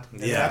 Assad.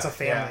 Yeah. That's a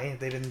family.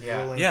 They've been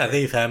Yeah. ruling. Yeah, for-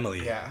 they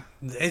family. Yeah.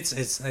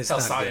 It's Hell,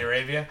 not Saudi good.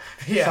 Arabia.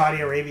 Yeah.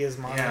 Saudi Arabia's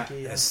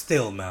monarchy. Yeah. It's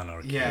still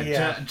monarchy. Yeah.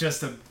 Yeah.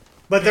 Just a.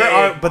 But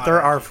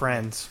there are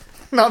friends.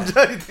 No, I'm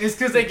joking. It's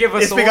because they give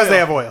us. It's because oil. they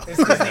have oil. It's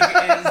because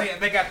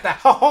they got the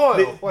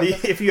oil.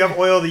 If you have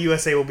oil, the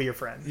USA will be your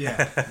friend.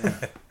 Yeah.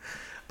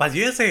 But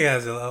USA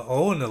has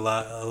own a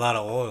lot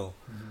of oil.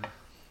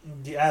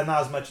 Yeah,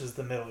 not as much as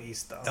the Middle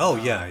East though. Oh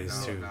yeah,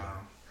 it's true. No.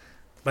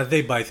 But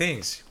they buy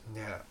things.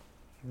 Yeah.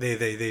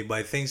 They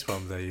buy things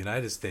from the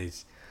United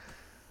States.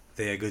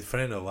 They're a good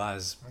friend of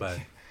ours, but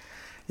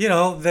you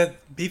know that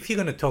if you're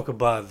gonna talk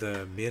about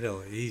the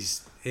Middle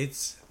East,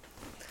 it's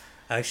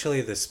actually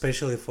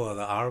especially for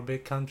the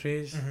Arabic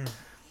countries. Mm-hmm.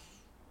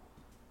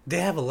 They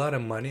have a lot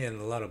of money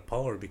and a lot of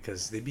power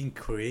because they've been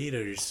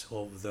creators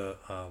of the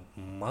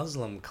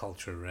Muslim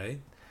culture, right?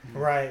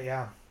 Right.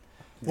 Yeah.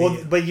 The- Well,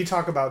 but you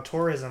talk about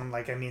tourism,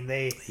 like I mean,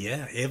 they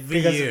yeah, every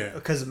year,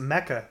 because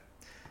Mecca,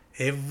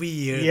 yeah.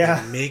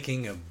 They're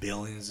making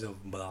billions of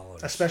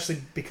dollars.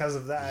 especially because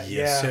of that.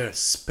 Yes, sir.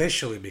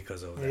 Especially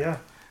because of that. Yeah.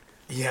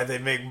 Yeah, they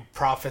make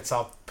profits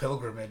off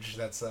pilgrimage.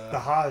 That's The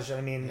Hajj. I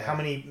mean, Yeah. how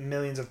many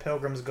millions of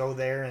pilgrims go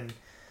there and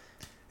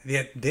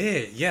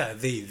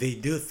They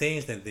do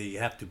things that they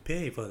have to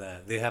pay for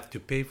that. They have to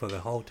pay for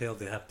the hotel.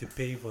 They have to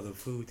pay for the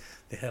food.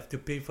 They have to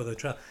pay for the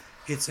travel.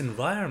 It's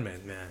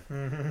environment, man.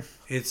 mm-hmm.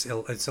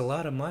 It's a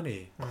lot of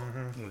money.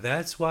 Mm-hmm.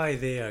 That's why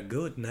they are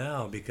good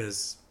now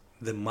because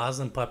the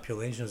Muslim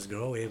populations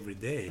grow every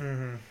day,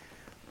 Mm-hmm.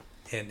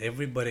 and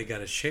everybody got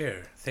to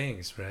share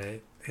things,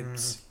 right?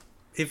 It's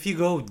if you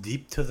go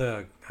deep to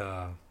the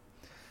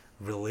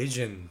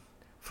religion.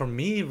 For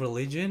me,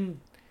 religion,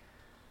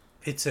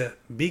 it's a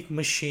big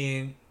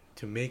machine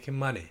to making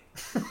money.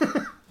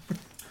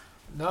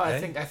 No, I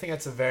Right? think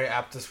that's a very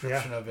apt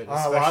description Yeah. of it.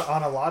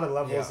 On a lot of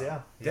levels.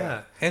 Yeah. Yeah.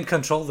 Yeah, and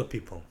control the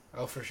people.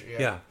 Oh, for sure.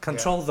 Yeah,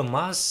 control the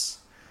mass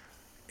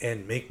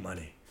and make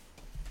money.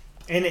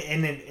 And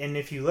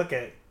if you look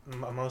at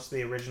most of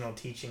the original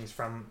teachings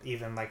from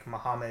even like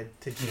Muhammad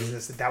to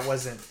Jesus, that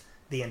wasn't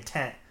the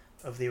intent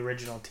of the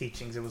original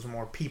teachings. It was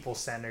more people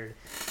centered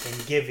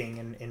and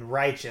giving and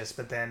righteous.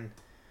 But then,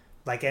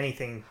 like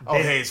anything, Oh,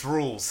 hey, it's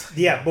rules.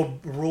 yeah, but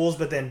rules.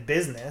 But then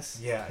business,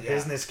 Yeah, yeah.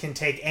 business can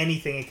take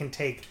anything. It can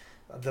take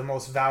the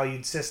most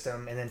valued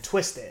system and then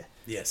twist it,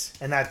 Yes.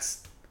 and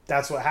that's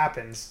what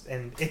happens.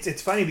 And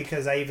it's funny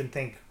because I even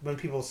think when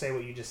people say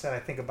what you just said, I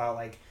think about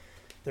like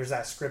there's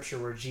that scripture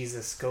where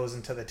Jesus goes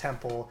into the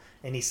temple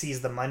and he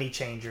sees the money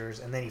changers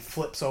and then he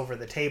flips over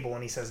the table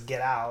and he says,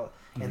 "Get out."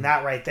 And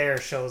that right there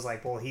shows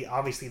like, well, he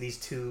obviously these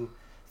two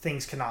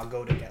things cannot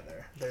go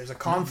together. There's a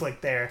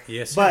conflict there.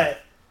 Yes, sir.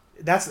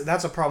 But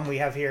that's a problem we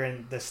have here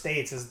in the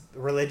States is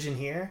religion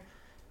here.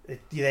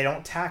 They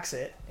don't tax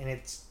it and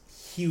it's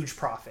huge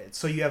profit.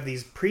 So you have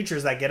these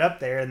preachers that get up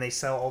there and they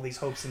sell all these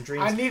hopes and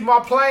dreams. I need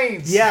more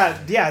planes. Yeah,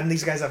 and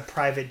these guys have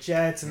private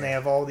jets and they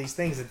have all these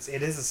things.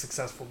 It is a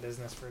successful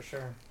business for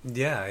sure.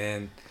 Yeah,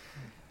 and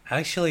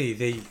actually,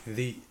 they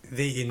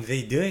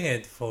doing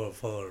it for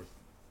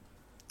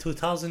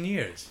 2,000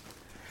 years.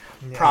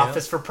 Yeah.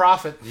 Profits for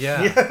profit.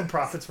 Yeah. Yeah,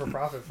 profits for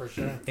profit for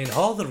sure. And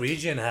all the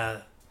region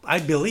have, I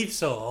believe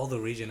so. All the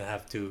region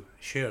have to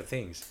share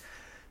things,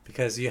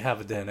 because you have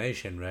a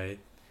donation, right?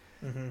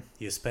 Mm-hmm.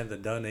 You spend the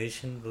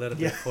donation a little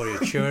Yeah. bit for your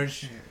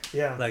church,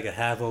 Yeah. like a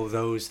half of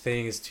those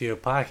things to your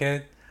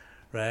pocket,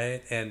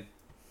 right? And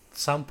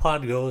some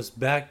part goes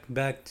back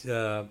up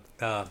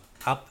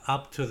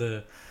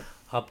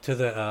to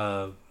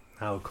the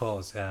how it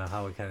calls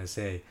how can I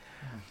say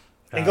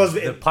It goes-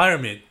 the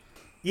pyramid.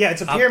 Yeah,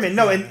 it's a Up- pyramid.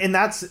 No, yeah. and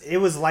it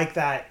was like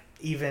that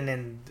even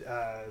in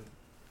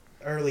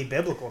early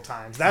biblical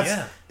times.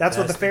 That's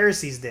what the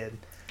Pharisees did.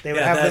 They would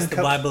Yeah, have that's them the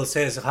come. Bible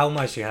says how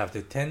much you have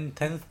to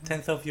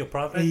tenth of your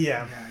profit.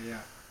 Yeah, Yeah,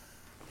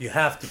 You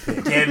have to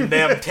pay. Getting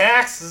them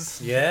taxes.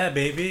 Yeah,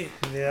 baby.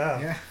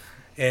 yeah.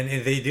 And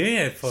they doing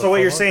it for. So what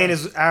for you're long saying time.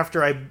 is,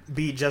 after I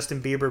beat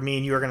Justin Bieber, me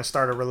and you are going to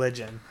start a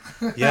religion.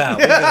 Yeah,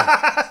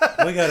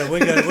 we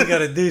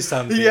gotta do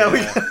something. Yeah,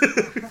 we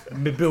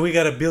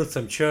gotta build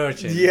some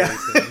church and Yeah.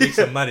 make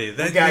some money. We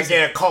That gotta is-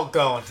 get a cult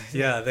going.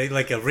 yeah, they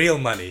like a real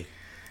money,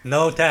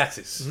 no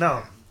taxes.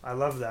 No, I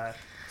love that.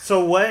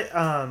 So what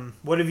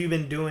have you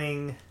been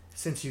doing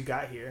since you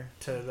got here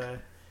to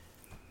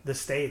the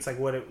States? Like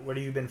what have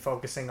you been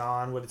focusing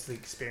on? What has the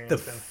experience The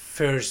been?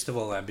 first of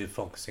all, I've been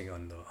focusing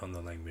on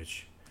the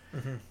language.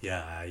 Mm-hmm.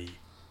 Yeah,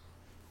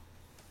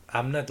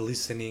 I'm not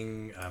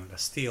listening. I'm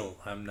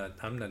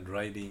not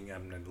writing.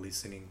 I'm not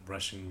listening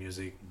Russian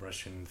music,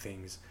 Russian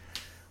things,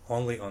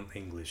 only on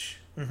English.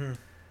 Mm-hmm.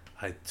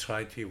 I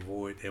try to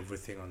avoid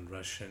everything on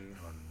Russian,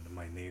 on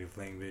my native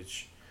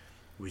language,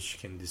 which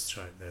can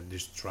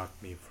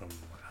distract me from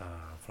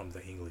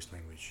the English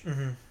language.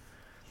 Mm-hmm.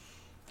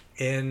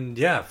 And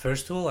yeah,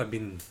 first of all, I've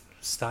been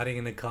studying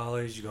in the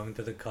college, going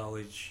to the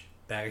college.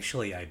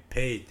 Actually, I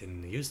paid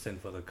in Houston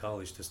for the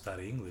college to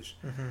study English,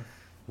 Mm-hmm.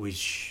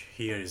 which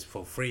here is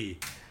for free.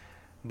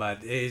 But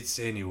it's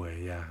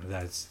anyway, yeah,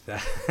 that's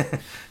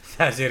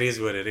it is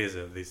what it is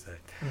at this time.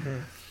 Mm-hmm.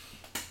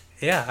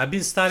 Yeah, I've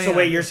been studying. So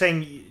wait, you're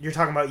saying you're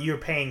talking about you're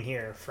paying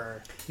here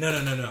for? No.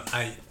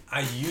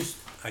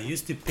 I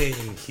used to pay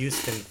in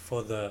Houston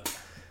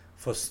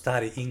for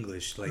study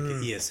English, like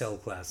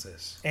ESL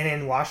classes. And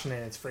in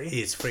Washington, it's free.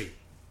 It's free.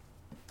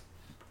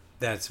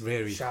 That's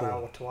very Shout cool.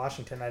 out to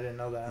Washington. I didn't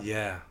know that.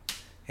 Yeah,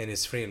 and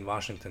it's free in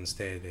Washington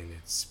State, and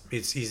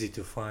it's easy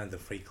to find the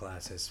free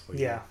classes for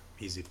you. Yeah.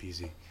 Easy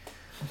peasy.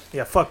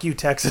 Yeah, fuck you,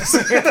 Texas.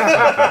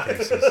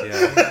 Texas,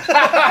 yeah.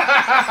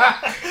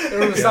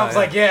 It sounds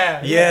like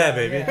Yeah,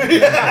 baby.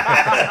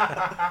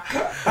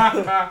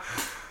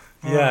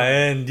 Yeah,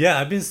 and yeah,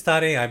 I've been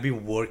studying. I've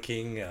been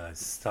working.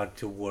 Start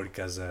to work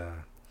as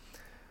a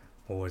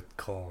what it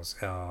calls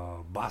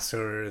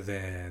busser,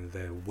 then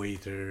the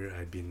waiter.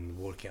 I've been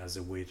working as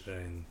a waiter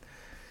and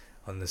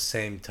on the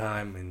same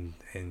time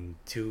in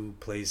two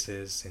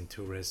places, in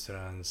two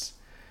restaurants.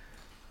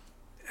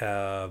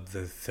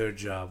 The third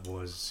job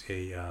was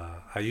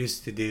I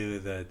used to do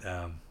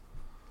that.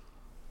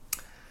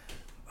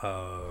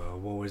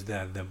 What was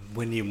that?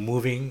 When you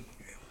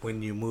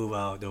move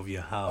out of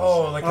your house.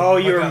 Oh, like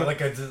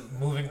a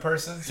moving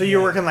person. So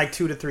you're working like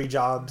 2 to 3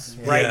 jobs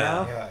right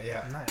now?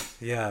 Yeah. Nice.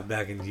 Yeah,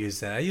 back in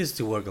Houston, I used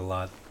to work a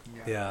lot.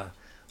 Yeah,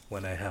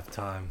 when I have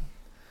time.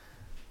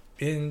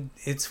 And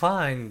it's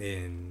fine.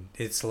 And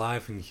it's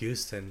life in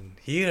Houston.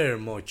 Here,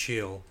 more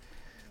chill.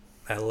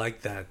 I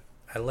like that.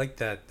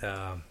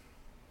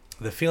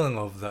 The feeling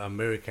of the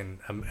American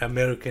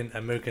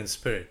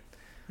spirit.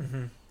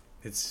 Mm-hmm.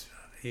 It's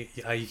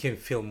you can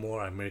feel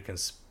more American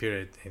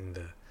spirit in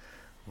the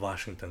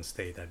Washington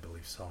State, I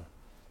believe so.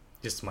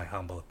 Just my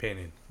humble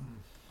opinion.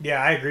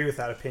 Yeah, I agree with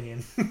that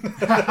opinion.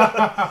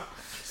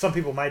 Some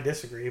people might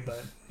disagree,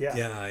 but yeah.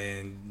 Yeah,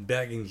 and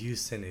back in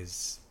Houston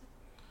it's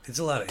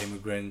a lot of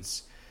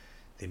immigrants.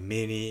 The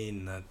many,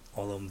 not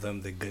all of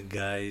them, the good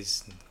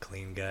guys,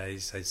 clean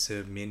guys. I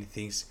saw many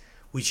things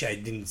which I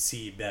didn't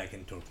see back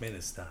in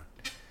Turkmenistan.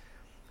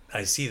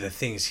 I see the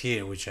things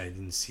here which I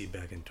didn't see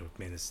back in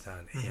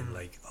Turkmenistan, and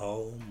like,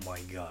 oh my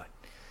God,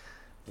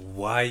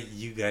 why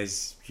you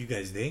guys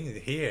doing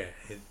it here?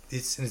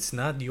 It's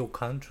not your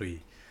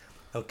country.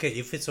 Okay,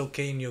 if it's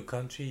okay in your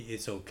country,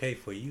 it's okay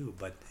for you.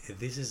 But if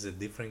this is a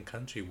different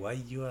country, why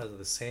you are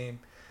the same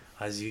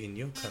as you in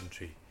your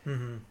country?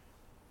 Mm-hmm.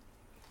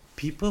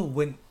 People,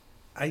 when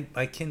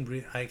I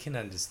can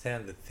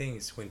understand the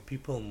things when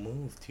people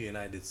move to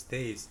United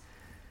States,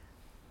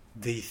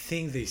 they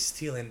think they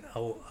still in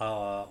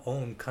our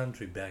own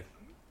country back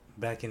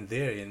in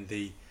there, and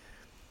they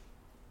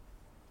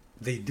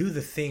do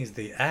the things,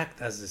 they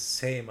act as the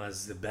same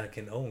as the back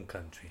in own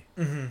country.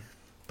 Mm-hmm.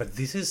 But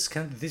this is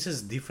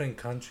different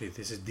country.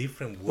 This is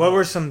different world. What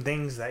were some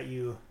things that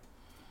you?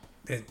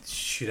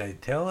 Should I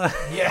tell?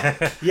 Yeah.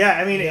 Yeah,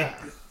 I mean,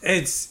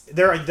 It's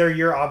they're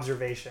your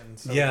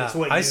observations. So yeah. it's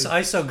what I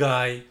saw a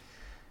guy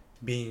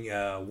being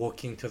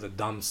walking to the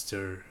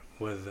dumpster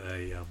with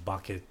a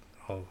bucket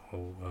of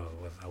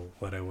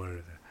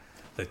whatever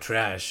the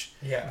trash.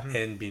 Yeah.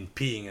 And been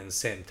peeing at the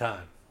same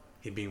time.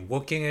 He'd been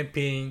walking and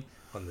peeing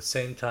on the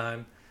same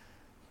time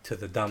to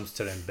the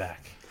dumpster and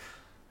back.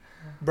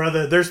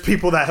 Brother, there's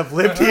people that have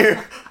lived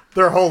here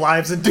their whole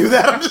lives and do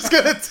that. I'm just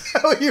gonna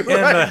tell you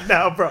right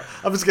now, bro.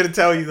 I'm just gonna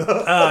tell you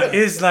though.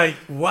 It's like,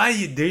 why are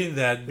you doing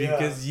that?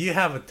 Because you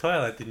have a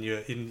toilet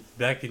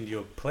back in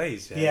your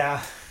place. Right?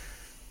 Yeah.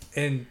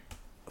 And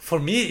for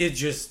me, it's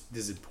just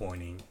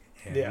disappointing.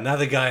 And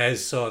another guy I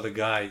saw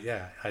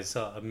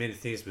many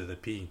things with the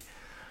peeing.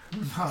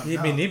 Oh, He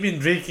been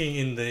drinking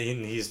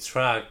in his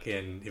truck,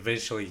 and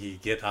eventually he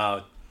get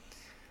out,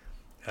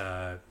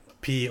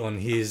 pee on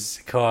his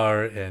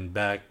car, and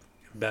back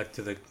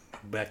to the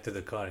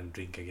car and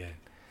drink again.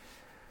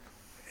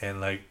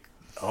 And like,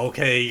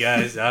 okay,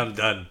 guys, I'm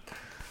done.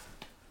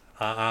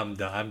 I'm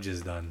done. I'm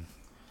just done.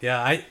 Yeah,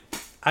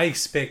 I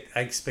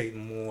expect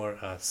more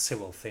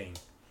civil thing.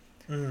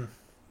 Mm.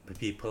 The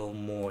people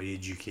more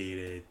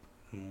educated,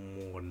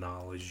 more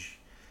knowledge.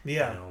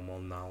 Yeah. More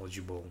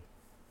knowledgeable.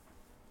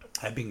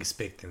 I've been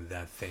expecting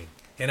that thing,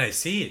 and I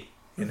see it,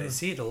 and I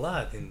see it a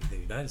lot in the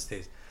United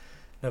States.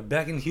 Now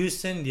back in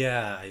Houston,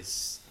 I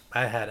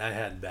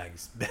had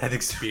bad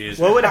experience.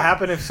 What would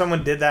happen if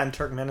someone did that in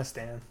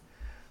Turkmenistan?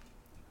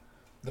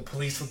 The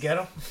police would get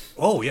him?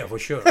 Oh yeah, for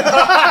sure.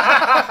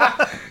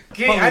 I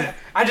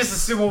just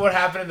assume what would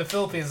happen in the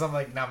Philippines. I'm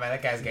like, no man,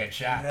 that guy's getting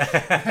shot.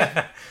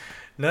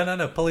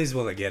 No, police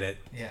will get it.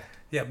 Yeah.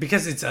 Yeah,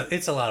 because it's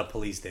a lot of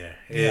police there.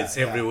 Yeah, It's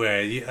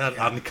everywhere.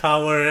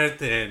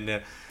 Uncovered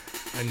and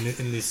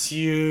in the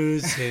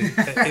shoes and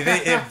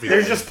they everywhere.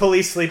 There's just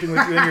police sleeping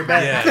with you in your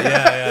bed.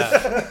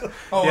 Yeah.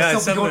 Oh, Yeah,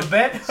 still going to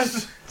bed?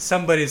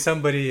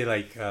 Somebody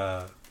like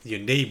your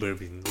neighbor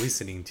been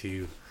listening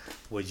to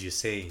what you're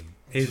saying.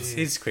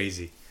 It's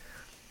crazy.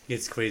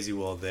 It's crazy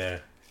world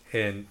there,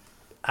 and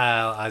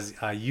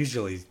I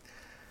usually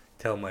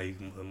tell my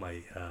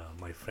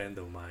friend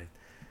of mine,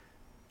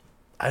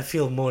 I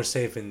feel more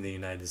safe in the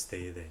United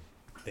States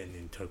than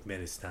in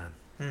Turkmenistan.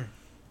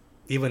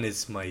 Even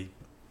it's my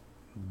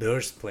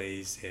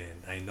birthplace,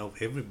 and I know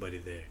everybody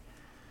there,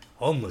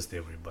 almost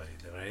everybody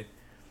there, right?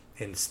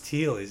 And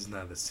still, it's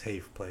not a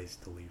safe place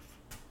to live.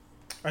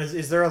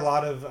 Is there a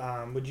lot of?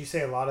 Would you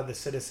say a lot of the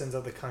citizens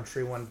of the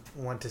country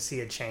want to see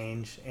a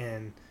change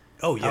in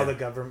how the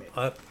government?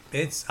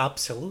 It's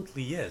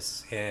absolutely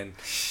yes, and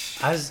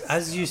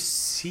as you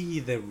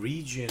see the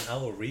region,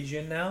 our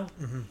region now,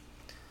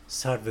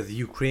 start with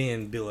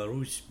Ukraine,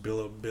 Belarus.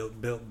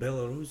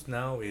 Belarus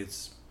now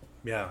it's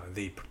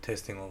they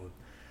protesting all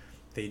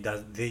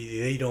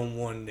They don't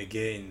want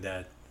again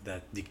that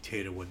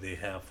dictator what they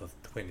have for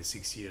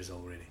 26 years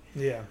already.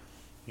 Yeah.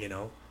 You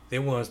know, they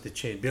want to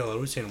change.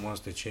 Belarusian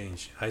wants to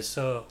change. I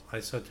saw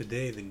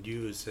today the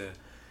news.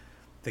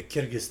 The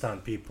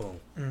Kyrgyzstan people,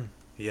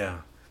 yeah,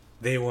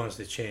 they want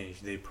to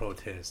change. They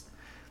protest.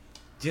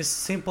 Just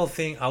simple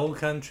thing. Our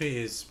country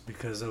is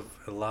because of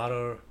a lot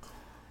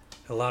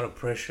of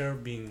pressure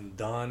being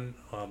done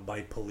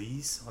by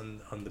police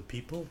on the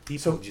people.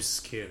 People just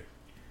scared.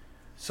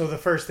 So the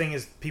first thing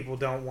is people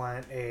don't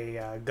want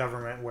a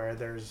government where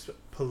there's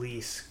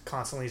police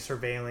constantly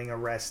surveilling,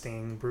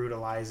 arresting,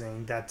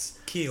 brutalizing. That's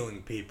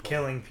killing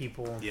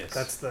people. Yes,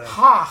 that's the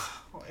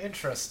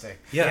interesting.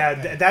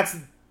 Yeah,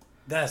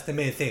 that's the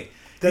main thing.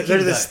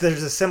 There's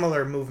a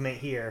similar movement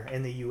here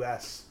in the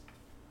U.S.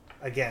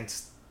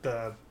 against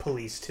the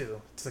police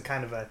too. It's a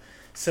kind of a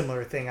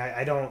similar thing.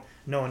 I don't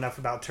know enough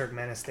about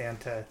Turkmenistan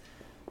to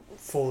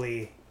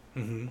fully,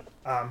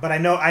 but I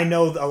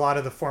know a lot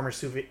of the former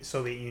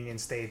Soviet Union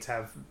states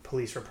have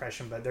police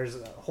repression. But there's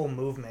a whole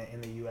movement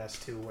in the U.S.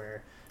 too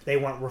where they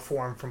want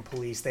reform from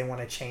police. They want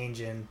a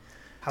change in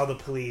how the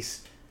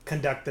police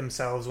conduct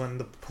themselves when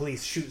the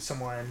police shoot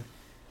someone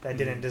that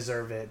didn't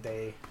deserve it.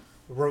 They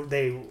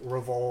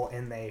revolt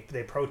and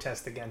they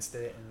protest against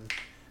it. And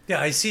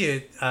yeah, I see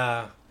it.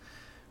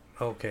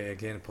 Okay,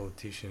 again, a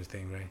politician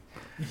thing, right?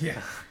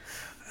 Yeah.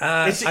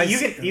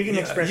 You can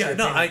express your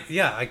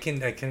opinion. I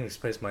can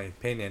express my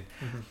opinion.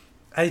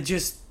 I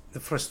just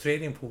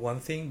frustrating for one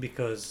thing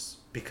because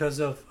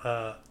of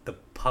the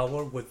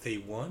power what they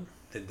want,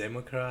 the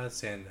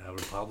Democrats and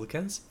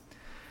Republicans.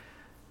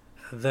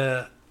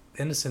 The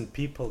innocent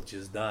people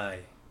just die.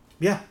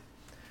 Yeah.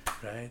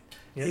 Right.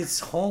 Yeah. It's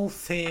whole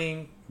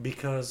thing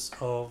because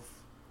of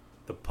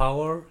the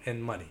power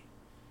and money.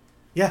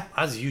 Yeah.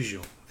 As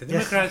usual, the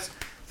Democrats.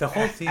 The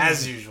whole thing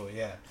as usual,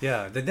 yeah.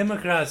 Yeah, the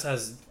Democrats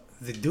as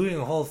they're doing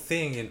a whole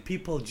thing and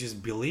people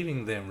just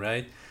believing them,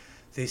 right?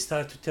 They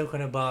start to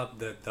talking about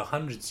the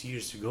hundreds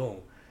years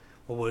ago.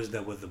 What was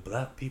that with the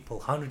black people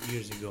 100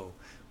 years ago?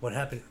 What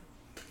happened?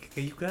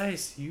 You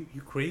guys, you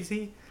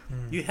crazy?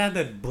 You had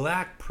a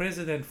black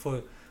president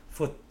for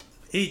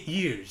 8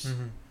 years,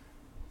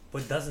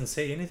 but doesn't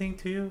say anything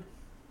to you.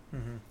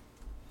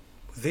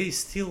 They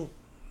still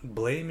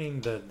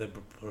blaming the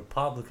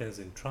Republicans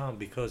and Trump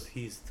because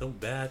he's so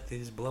bad,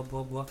 he's blah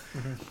blah blah.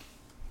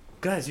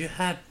 Guys, you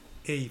had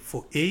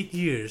for 8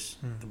 years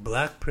the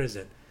black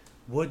president.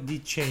 What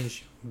did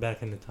change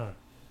back in the time?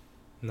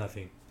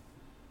 Nothing.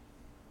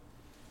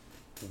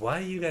 Why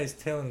are you guys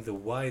telling the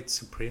white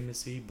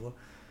supremacy?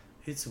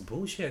 It's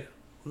bullshit.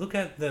 Look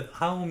at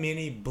how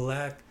many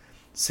black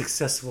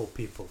successful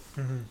people.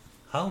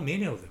 How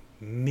many of them?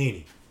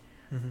 Many.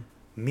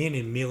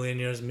 Many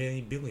millionaires,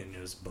 many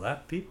billionaires,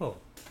 black people.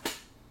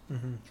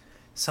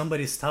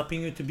 Somebody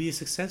stopping you to be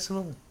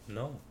successful?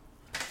 No.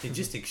 They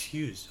just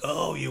excuse.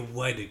 Oh, you're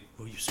white. You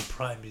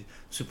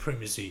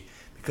supremacy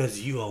because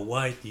you are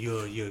white.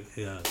 You're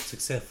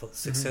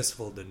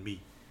successful than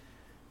me.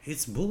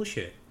 It's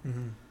bullshit.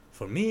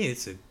 For me,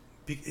 it's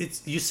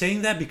you're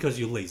saying that because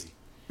you're lazy.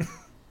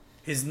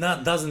 It's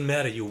not. Doesn't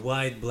matter. You're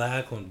white,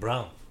 black, or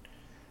brown.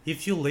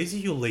 If you're lazy,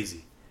 you're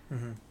lazy.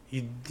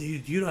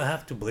 You don't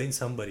have to blame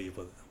somebody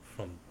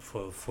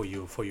for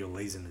your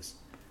laziness.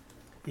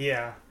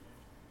 Yeah,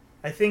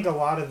 I think a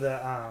lot of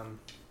the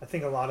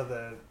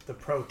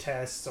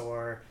protests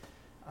or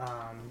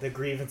the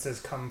grievances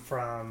come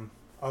from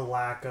a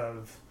lack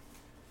of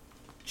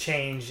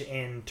change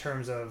in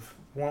terms of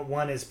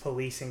one is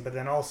policing, but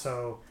then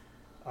also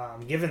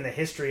given the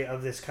history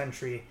of this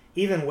country,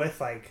 even with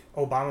like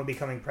Obama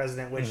becoming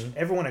president, which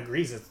everyone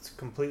agrees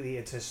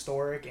it's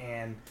historic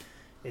and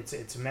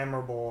it's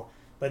memorable,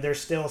 but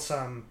there's still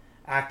some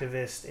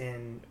activists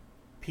and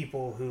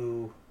people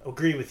who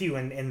agree with you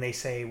and they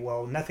say,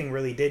 well, nothing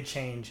really did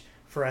change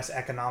for us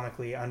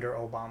economically under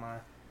Obama.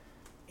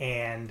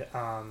 And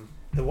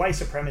the white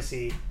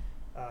supremacy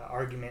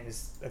argument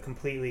is a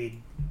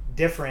completely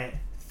different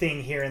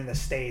thing here in the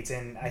States.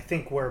 And I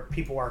think where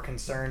people are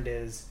concerned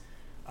is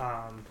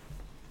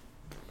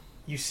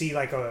you're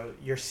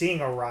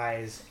seeing a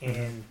rise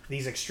in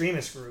these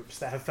extremist groups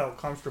that have felt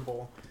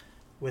comfortable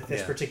with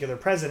this particular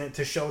president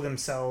to show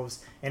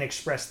themselves and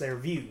express their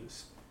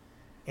views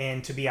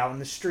and to be out in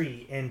the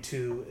street and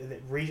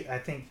I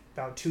think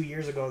about 2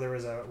 years ago there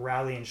was a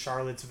rally in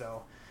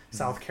Charlottesville,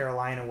 South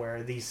Carolina,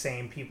 where these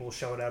same people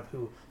showed up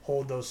who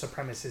hold those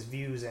supremacist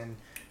views and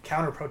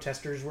counter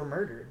protesters were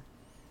murdered.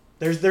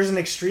 There's an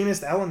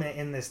extremist element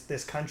in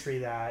this country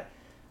that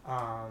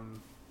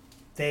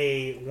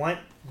they want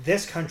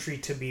this country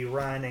to be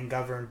run and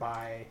governed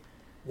by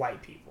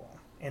white people,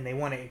 and they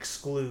want to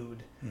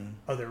exclude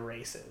other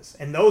races.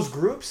 And those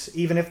groups,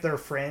 even if they're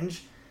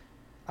fringe,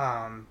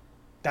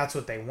 that's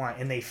what they want.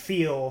 And they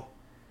feel,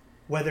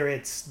 whether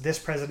it's this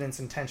president's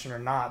intention or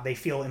not, they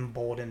feel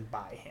emboldened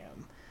by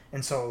him.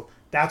 And so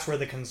that's where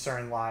the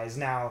concern lies.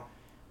 Now,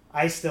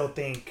 I still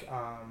think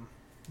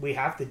we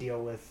have to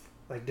deal with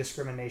like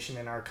discrimination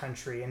in our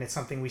country, and it's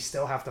something we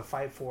still have to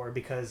fight for,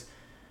 because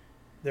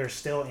there's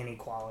still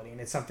inequality, and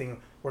it's something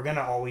we're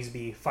gonna always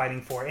be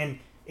fighting for. And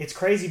it's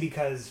crazy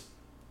because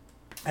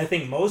I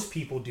think most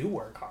people do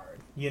work hard.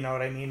 You know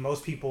what I mean?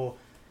 Most people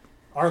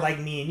are like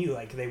me and you,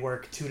 like they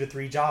work 2 to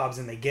 3 jobs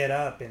and they get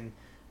up and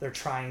they're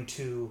trying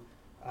to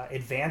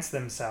advance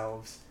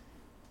themselves,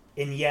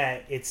 and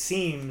yet it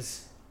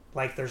seems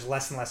like there's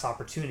less and less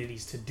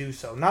opportunities to do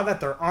so. Not that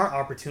there aren't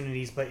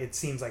opportunities, but it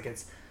seems like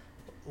it's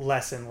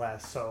less and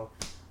less. So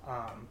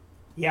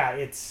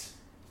it's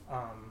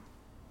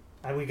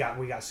we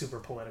got super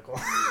political.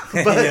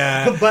 but,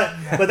 Yeah.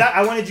 but that,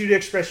 I wanted you to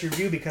express your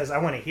view because I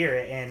want to hear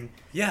it. And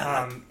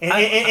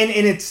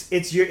and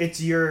it's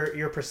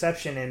your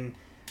perception and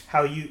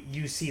how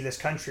you see this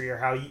country or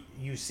how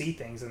you see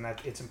things, and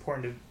that it's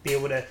important to be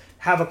able to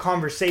have a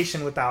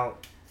conversation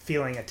without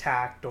feeling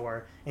attacked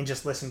and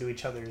just listen to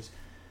each other's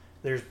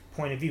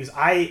point of views.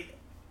 I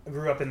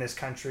grew up in this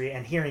country,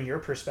 and hearing your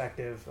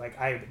perspective, like,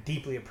 I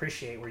deeply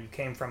appreciate where you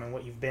came from and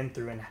what you've been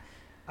through, and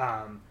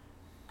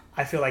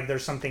I feel like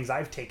there's some things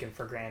I've taken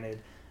for granted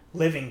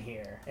living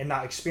here and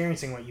not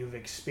experiencing what you've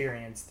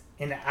experienced.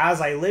 And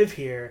as I live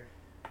here,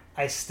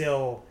 I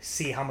still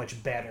see how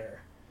much better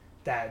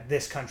that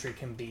this country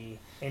can be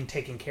in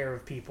taking care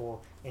of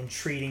people and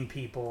treating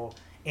people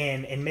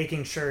and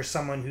making sure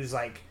someone who's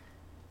like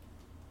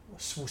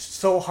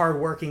so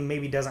hardworking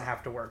maybe doesn't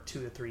have to work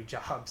 2 to 3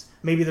 jobs.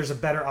 Maybe there's a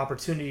better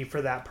opportunity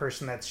for that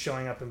person that's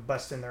showing up and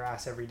busting their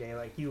ass every day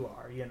like you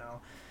are, you know.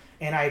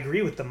 And I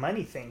agree with the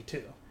money thing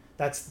too.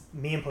 That's,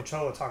 me and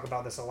Pocholo talk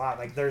about this a lot.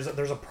 Like there's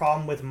a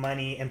problem with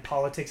money and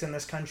politics in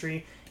this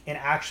country, and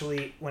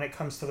actually when it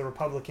comes to the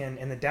Republican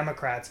and the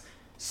Democrats,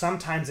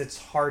 sometimes it's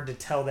hard to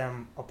tell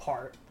them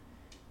apart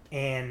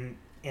and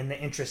in the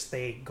interests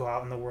they go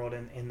out in the world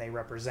and they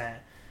represent.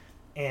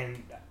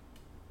 And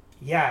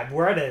yeah,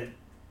 we're at an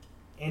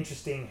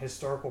interesting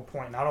historical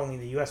point, not only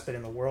in the U.S. but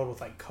in the world,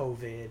 with like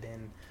COVID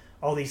and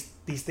all these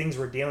things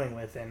we're dealing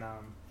with. And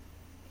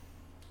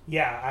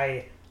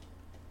I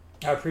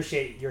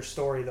appreciate your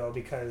story though,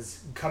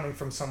 because coming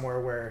from somewhere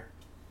where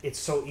it's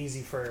so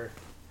easy for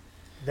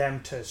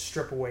them to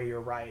strip away your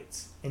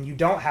rights, and you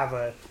don't have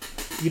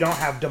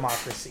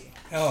democracy.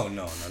 Oh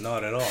no,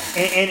 not at all.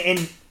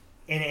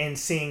 And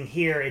seeing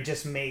here, it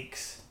just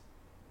makes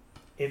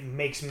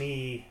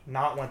me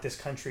not want this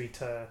country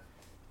to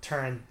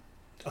turn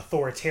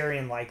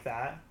authoritarian like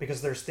that,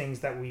 because there's things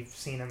that we've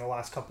seen in the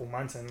last couple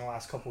months and in the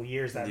last couple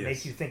years that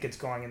make you think it's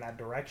going in that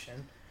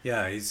direction.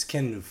 Yeah, it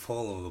can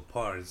follow the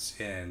parts,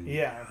 and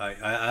yeah,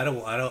 I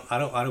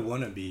don't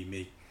want to be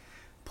make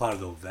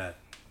part of that,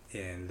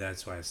 and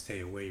that's why I stay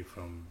away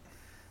from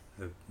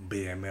the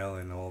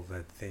BML and all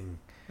that thing.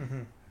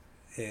 Mm-hmm.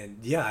 And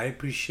yeah, I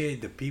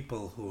appreciate the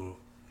people who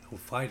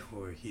fight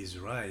for his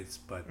rights,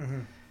 but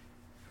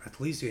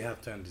at least you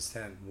have to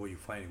understand what you're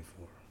fighting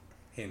for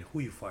and who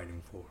you're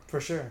fighting for.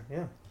 For sure,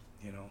 yeah.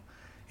 You know,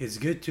 it's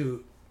good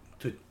to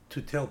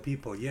tell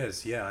people,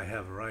 yes, I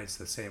have rights,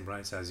 the same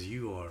rights as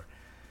you are,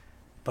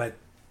 but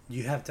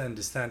you have to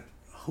understand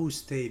who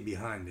stayed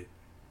behind it,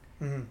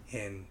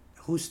 and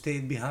who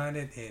stayed behind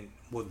it, and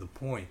what the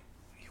point,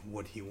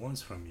 what he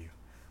wants from you.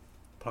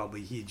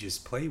 Probably he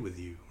just play with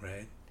you,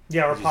 right?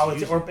 Yeah, or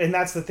politics, and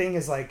that's the thing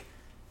is, like,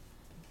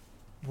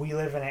 we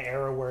live in an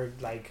era where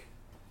like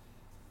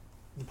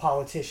the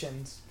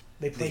politicians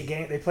they play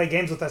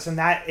games with us, and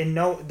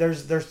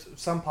there's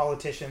some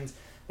politicians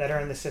that are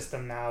in the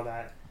system now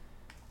that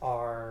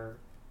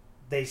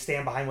they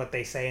stand behind what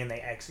they say and they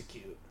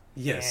execute.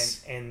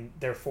 Yes, and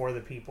they're for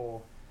the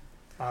people,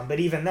 but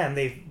even then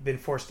they've been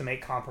forced to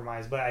make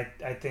compromise. But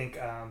I think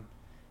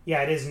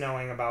it is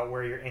knowing about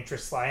where your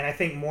interests lie, and I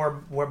think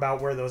more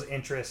about where those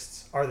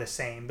interests are the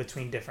same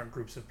between different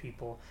groups of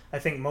people. I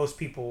think most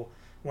people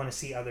want to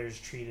see others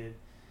treated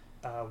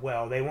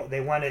well. They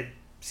want to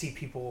see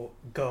people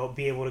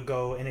be able to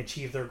go and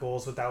achieve their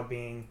goals without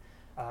being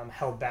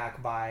held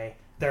back by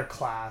their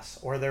class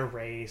or their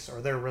race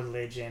or their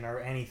religion or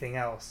anything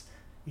else.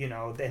 You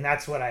know, and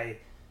that's what I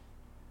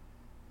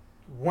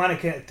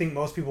think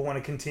most people want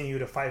to continue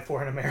to fight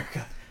for in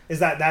America, is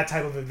that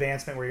type of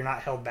advancement where you're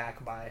not held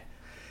back by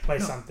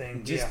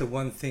something. Just the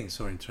one thing,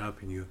 sorry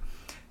interrupting you,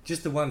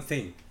 just the one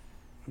thing,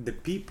 the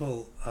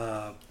people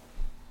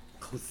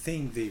who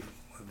think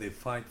they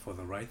fight for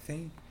the right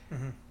thing,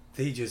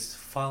 they just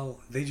follow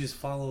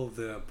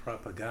the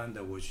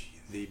propaganda which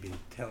they've been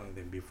telling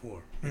them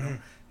before. You know,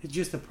 it's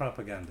just a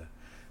propaganda.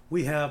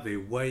 We have a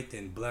white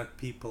and black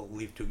people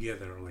live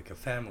together like a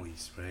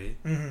families, right?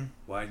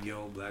 White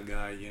girl, black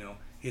guy, you know,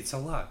 it's a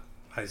lot.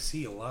 I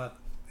see a lot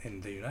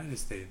in the United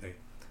States,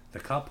 the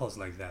couples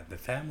like that, the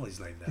families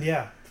like that.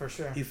 Yeah, for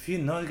sure. If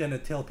you're not gonna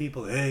tell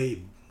people,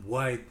 hey,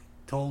 white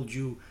told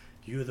you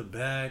you're the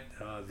bad,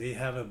 they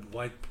have a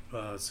white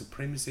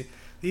supremacy.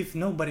 If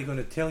nobody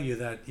gonna tell you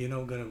that, you're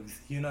not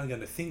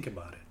gonna think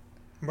about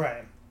it.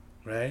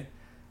 Right.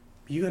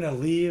 You're gonna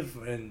live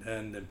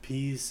in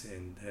peace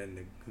and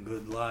a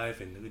good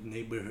life and a good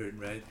neighborhood,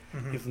 right?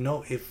 If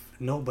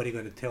nobody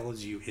gonna tell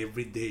you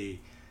every day,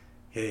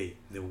 hey,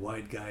 the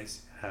white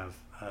guys have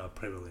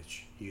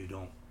privilege, you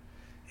don't.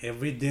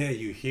 Every day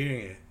you're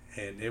hearing it,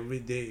 and every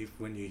day, if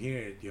when you hear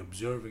it, you're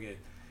observing it.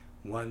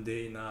 1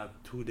 day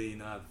not, 2 day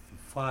not,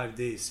 5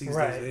 days, 6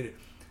 Right. days later,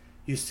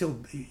 you still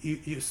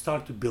you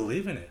start to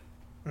believe in it.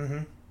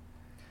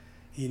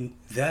 Mm-hmm.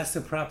 That's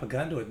the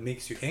propaganda that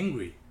makes you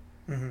angry.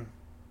 Mm-hmm.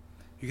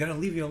 You gotta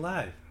live your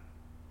life.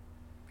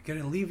 You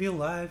gotta live your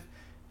life.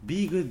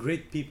 Be a good,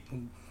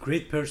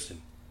 great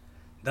person.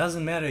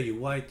 Doesn't matter you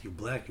white, you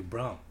black, you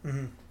brown.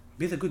 Mm-hmm.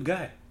 Be the good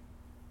guy.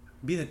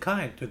 Be the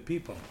kind to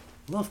people.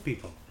 Love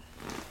people.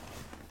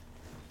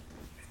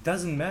 It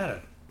doesn't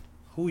matter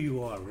who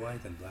you are,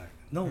 white and black.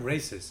 No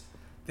races.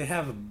 They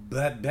have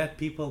bad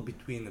people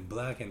between the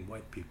black and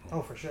white people.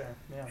 Oh, for sure.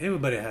 Yeah.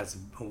 Everybody has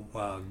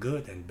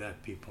good and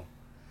bad people.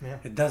 Yeah.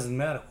 It doesn't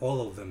matter,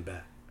 all of them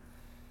bad.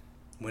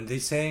 When they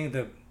saying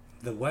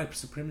the white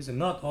supremacy,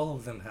 not all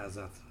of them has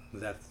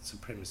that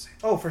supremacy.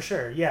 Oh, for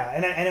sure. Yeah.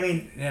 And I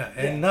mean. Yeah,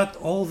 and not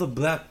all the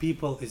black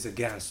people is a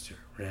gangster,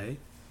 right?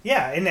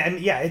 Yeah, and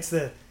yeah,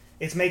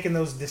 it's making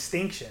those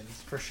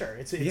distinctions for sure.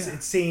 It's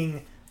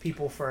seeing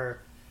people for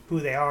who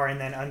they are and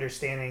then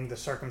understanding the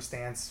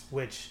circumstance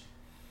which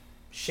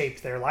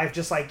shaped their life,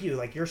 just like you,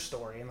 like your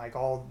story and like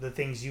all the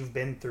things you've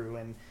been through,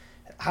 and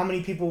how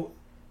many people,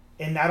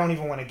 and I don't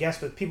even want to guess,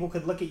 but people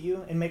could look at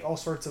you and make all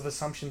sorts of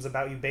assumptions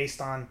about you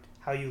based on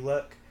how you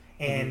look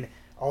and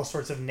all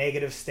sorts of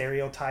negative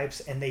stereotypes,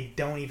 and they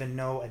don't even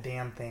know a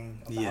damn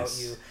thing about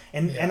you.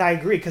 And I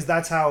agree, because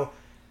that's how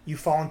you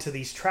fall into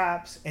these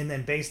traps, and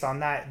then based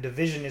on that,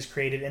 division is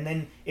created. And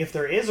then if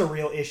there is a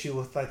real issue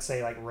with, let's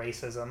say, like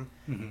racism,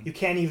 you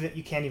can't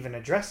even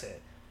address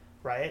it,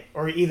 right?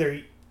 Or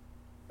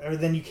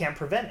then you can't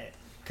prevent it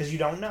because you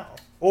don't know,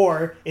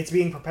 or it's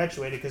being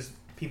perpetuated because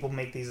people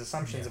make these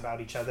assumptions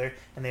about each other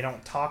and they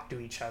don't talk to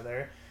each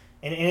other,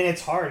 and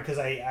it's hard because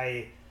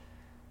I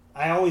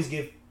always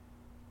give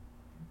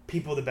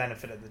people the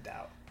benefit of the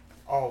doubt,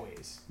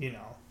 always, you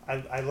know.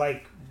 I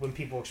like when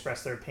people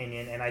express their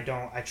opinion, and I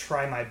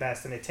try my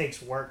best, and it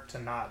takes work to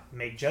not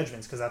make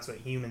judgments because that's what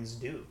humans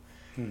do.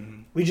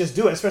 Mm-hmm. We just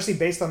do it, especially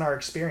based on our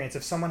experience.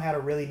 If someone had a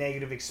really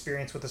negative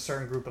experience with a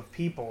certain group of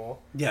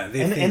people, they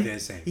think they're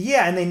same.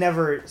 Yeah, and they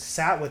never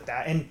sat with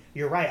that. And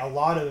you're right, a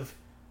lot of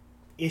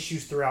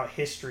issues throughout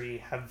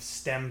history have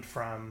stemmed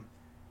from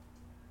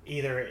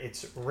either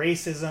it's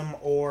racism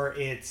or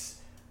it's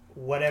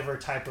whatever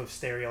type of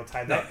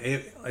stereotype.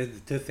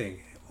 Two things,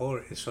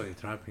 or sorry,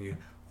 interrupting you.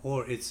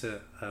 Or it's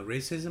a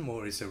racism,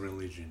 or it's a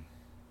religion.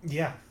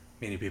 Yeah.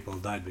 Many people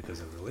died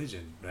because of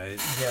religion, right?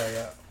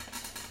 Yeah.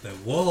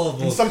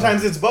 And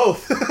sometimes it's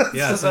both.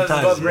 Yeah,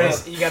 sometimes both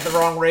race. You got the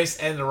wrong race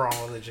and the wrong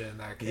religion in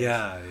that case.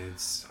 Yeah,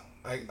 it's.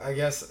 I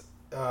guess,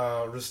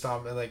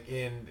 Rustam, like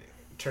in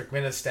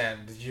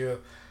Turkmenistan,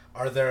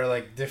 are there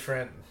like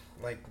different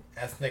like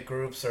ethnic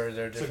groups, or are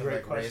there different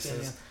like question,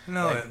 races?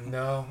 yeah.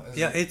 No.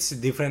 It's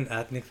different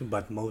ethnic,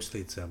 but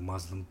mostly it's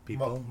Muslim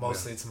people.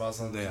 Mostly it's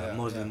Muslim.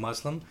 Mostly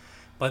Muslim.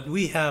 But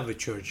we have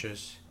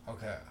churches.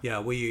 Okay.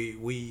 Yeah,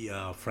 we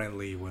are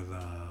friendly with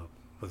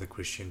the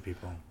Christian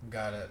people.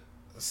 Got it.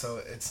 So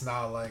it's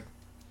not like.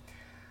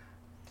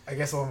 I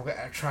guess what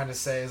I'm trying to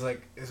say is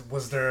like,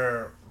 was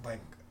there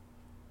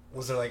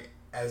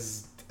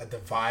as a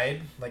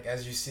divide like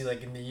as you see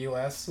like in the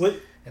U.S.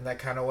 in that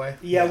kind of way?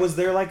 Yeah. Was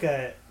there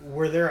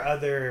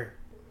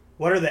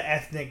what are the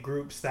ethnic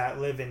groups that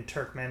live in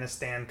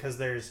Turkmenistan? Because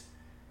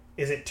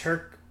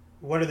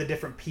what are the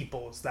different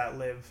peoples that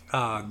live?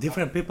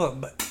 Different people,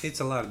 but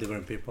it's a lot of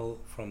different people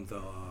from the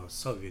former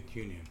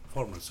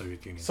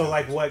Soviet Union. So,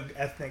 like, what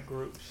ethnic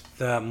groups?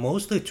 The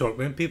mostly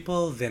Turkmen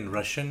people, then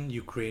Russian,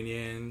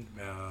 Ukrainian,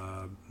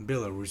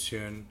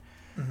 Belarusian,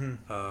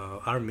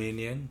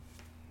 Armenian.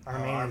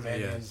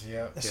 Armenians,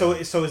 yeah.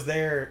 So is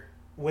there,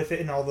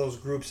 within all those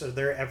groups, are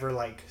there ever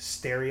like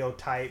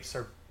stereotypes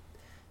or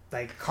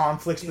like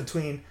conflicts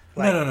between?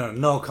 Like,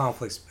 No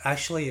conflicts.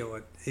 Actually,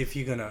 if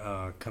you're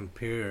gonna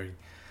compare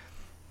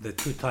the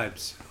two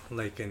types,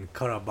 like in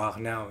Karabakh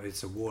now,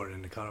 it's a war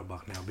in the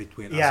Karabakh now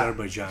between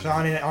Azerbaijan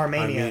and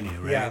Armenia,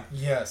 right? Yeah.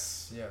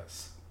 Yes.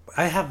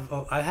 I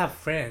have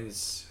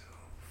friends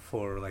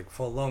for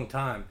a long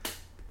time.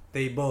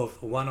 They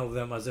both, one of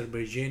them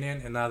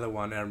Azerbaijani, another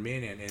one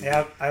Armenian,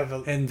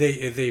 and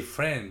they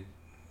friend.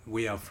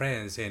 We are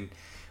friends, and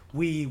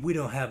we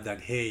don't have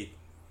that hate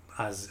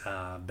as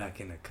back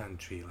in a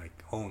country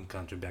like own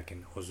country back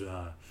in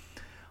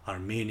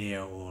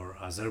Armenia or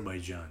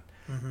Azerbaijan.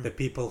 Mm-hmm. The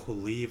people who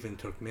live in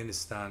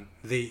Turkmenistan,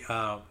 they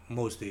are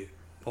mostly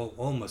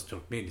almost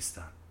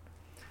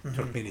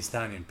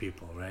Turkmenistanian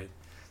people, right?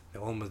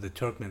 They're almost the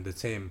Turkmen, the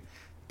same,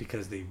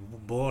 because they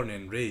born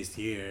and raised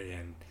here,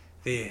 and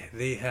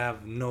they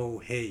have no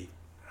hate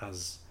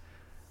as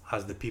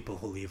the people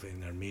who live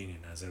in Armenia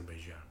and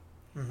Azerbaijan.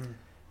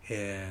 Mm-hmm.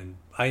 And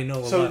I know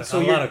a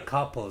lot of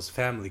couples,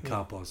 family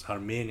couples,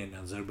 Armenian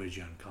and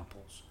Azerbaijan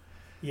couples.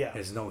 Yeah,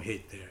 there's no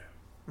hate there.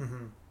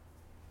 Mm-hmm.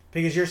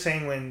 Because you're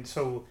saying when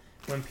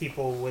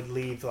people would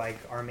leave like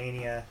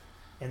Armenia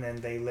and then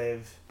they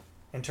live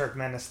in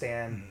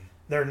Turkmenistan,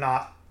 they're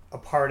not a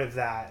part of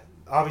that.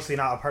 Obviously,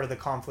 not a part of the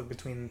conflict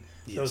between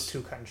those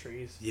two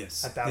countries.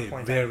 Yes, at that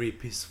point, very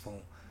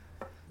peaceful.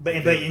 But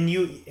in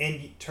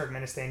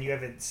Turkmenistan, you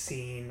haven't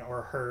seen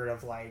or heard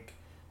of like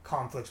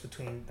conflicts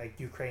between like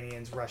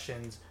Ukrainians,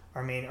 Russians,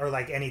 Armenian, or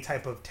like any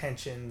type of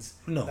tensions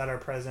that are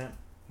present.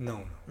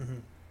 No. Mm-hmm.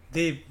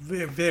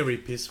 They're very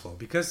peaceful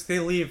because they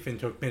live in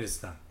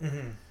Turkmenistan.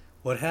 Mm-hmm.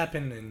 What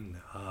happened in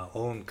our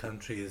own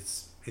country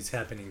is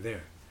happening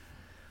there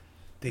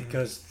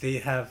because they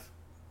have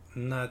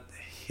not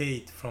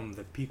hate from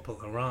the people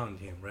around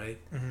him, right?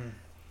 Mm-hmm.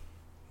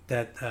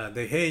 That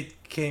the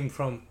hate came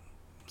from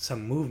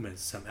some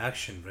movements, some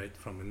action, right?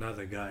 From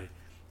another guy,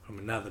 from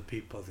another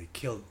people. They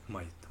killed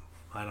my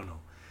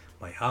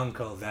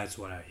uncle. That's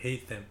why I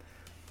hate them.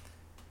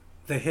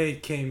 The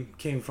hate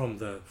came from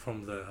the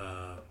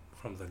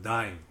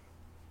dying.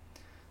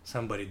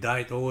 Somebody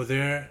died over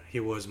there. He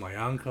was my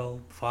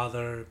uncle,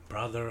 father,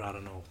 brother. I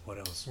don't know what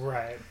else.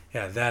 Right.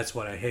 Yeah, that's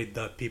what I hate.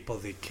 The people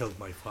they killed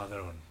my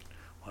father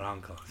or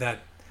uncle.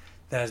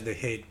 That's the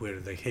hate where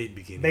the hate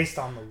begins. Based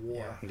on the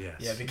war. Yeah. Yes.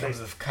 Yeah, it becomes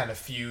a kind of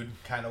feud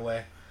kind of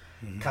way.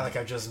 Mm-hmm. Kind of like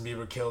how Justin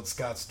Bieber killed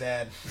Scott's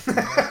dad.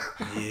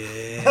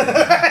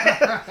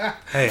 Yeah.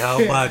 Hey,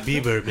 how about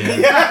Bieber,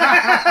 man?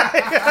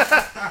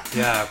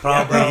 Yeah,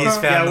 probably his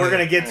family. Yeah, we're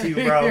gonna get to you,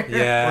 bro.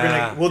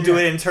 Yeah. We'll do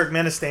it in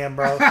Turkmenistan,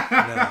 bro.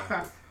 No.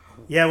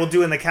 Yeah, we'll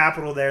do it in the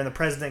capital there, and the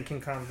president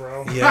can come,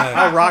 bro. Yeah.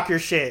 I'll rock your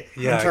shit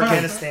in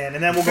Turkmenistan,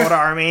 and then we'll go to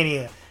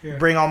Armenia. Yeah.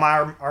 Bring all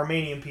my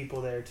Armenian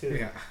people there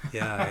too.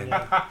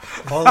 Yeah.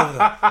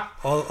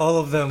 All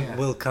of them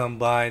will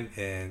combine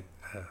and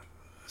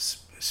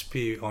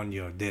spit on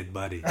your dead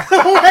body.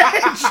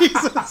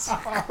 Jesus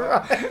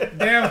Christ!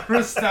 Damn,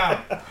 Rustam.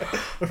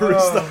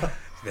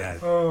 Yeah,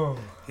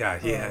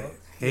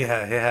 he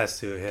has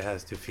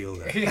to feel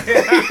that.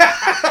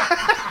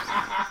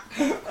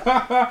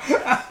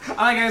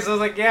 I guess I was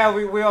like, yeah,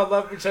 we all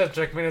love each other,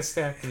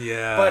 Turkmenistan.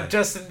 Yeah. But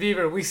Justin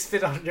Bieber, we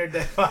spit on your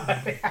dead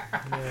body.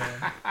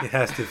 He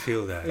has to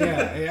feel that.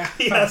 Yeah.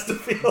 He has to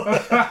feel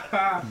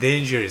that.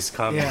 Danger is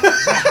coming. Yeah.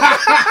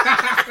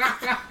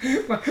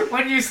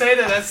 When you say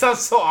that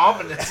sounds so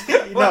ominous.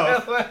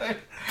 No.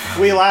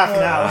 We laugh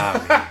now.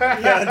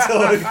 Yeah,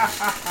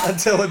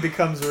 until it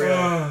becomes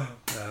real.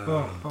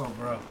 Bro.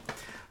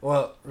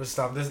 Well,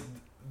 Rustam,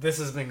 this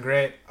has been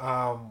great.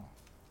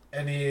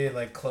 Any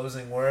like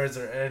closing words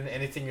or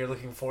anything you're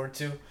looking forward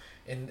to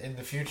in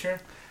the future?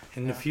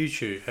 In the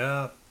future,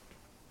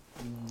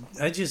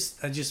 I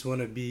just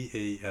want to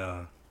be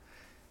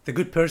the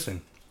good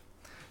person.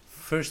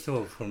 First of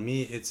all, for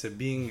me, it's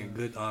being a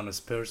good,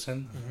 honest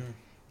person. Mm-hmm.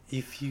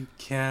 If you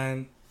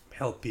can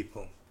help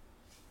people,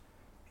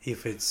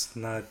 if it's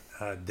not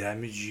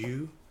damage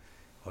you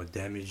or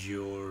damage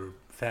your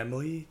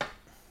family,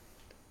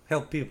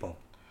 help people.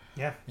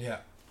 Yeah.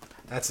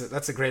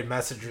 That's a great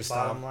message, Rustam.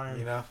 Bottom line.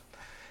 You know,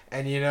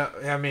 and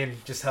I mean,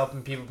 just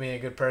helping people, being a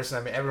good person.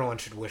 I mean, everyone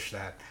should wish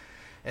that.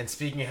 And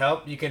speaking of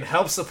help, you can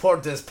help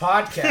support this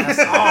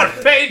podcast on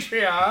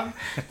Patreon.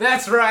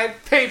 That's right,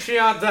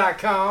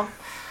 Patreon.com.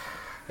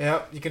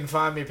 Yep, you can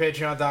find me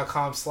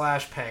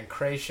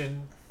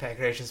Patreon.com/Pankration.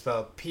 Pankration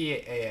spelled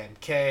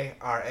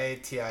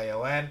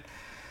Pankration.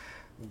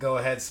 Go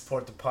ahead,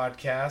 support the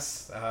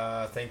podcast.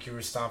 Thank you,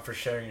 Rustam, for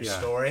sharing your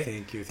story.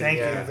 Thank you. Thank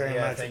you very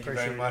much. Thank you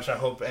very much. I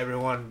hope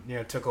everyone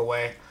took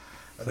away.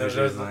 There's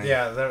a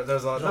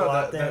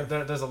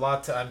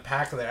lot to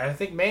unpack there. And I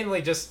think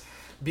mainly just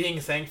being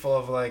thankful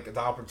of like the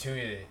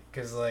opportunity,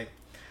 because like,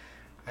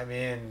 I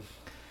mean,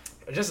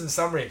 just in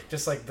summary,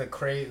 just like the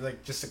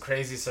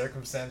crazy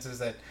circumstances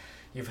that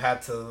you've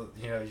had to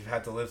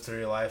live through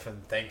your life,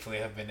 and thankfully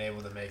have been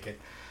able to make it.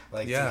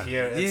 Like to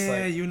hear, it's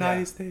like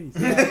United States.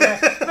 Yeah.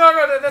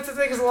 No, that's the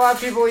thing. Is a lot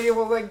of people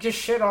will like just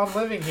shit on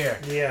living here.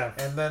 Yeah,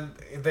 and then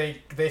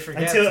they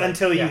forget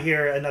until you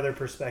hear another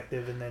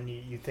perspective, and then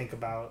you think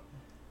about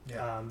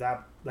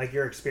that. Like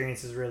your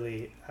experience is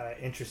really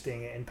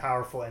interesting and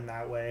powerful in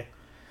that way,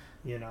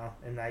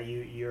 and that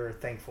you're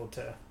thankful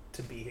to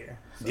be here.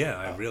 So,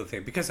 I really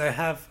think, because I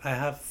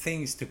have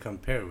things to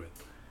compare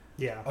with.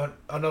 Yeah.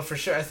 Oh no, for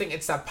sure. I think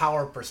it's that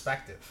power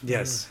perspective.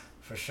 Yes. Mm-hmm.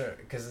 For sure,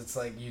 because it's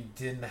like you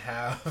didn't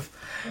have,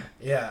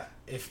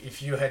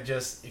 if you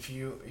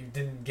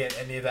didn't get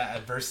any of that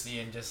adversity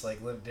and just like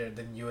lived there,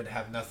 then you would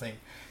have nothing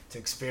to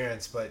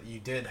experience. But you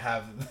did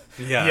have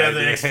the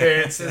other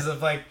experiences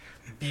of like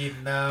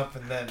beaten up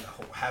and then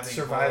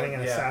surviving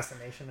an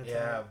assassination attempt.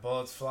 Yeah,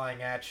 bullets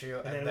flying at you,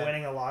 and then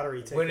winning a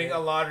lottery ticket. Winning a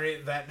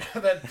lottery that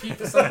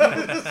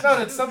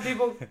some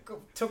people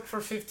took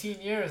for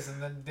 15 years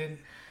and then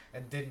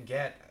didn't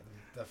get.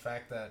 The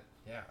fact that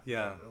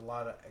a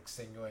lot of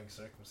extenuating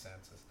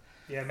circumstances.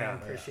 Yeah, man,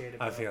 appreciate it.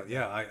 Bro.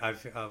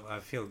 I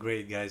feel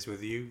great, guys,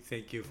 with you.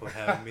 Thank you for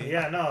having me.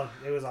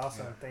 It was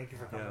awesome. Thank you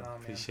for coming on,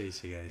 man.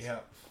 Appreciate you guys. Yeah,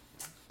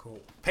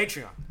 cool.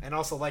 Patreon, and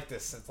also like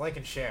this. It's like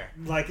and share.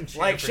 Like,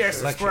 share,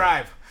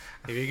 subscribe.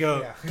 Here we go.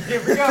 Yeah. Here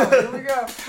we go.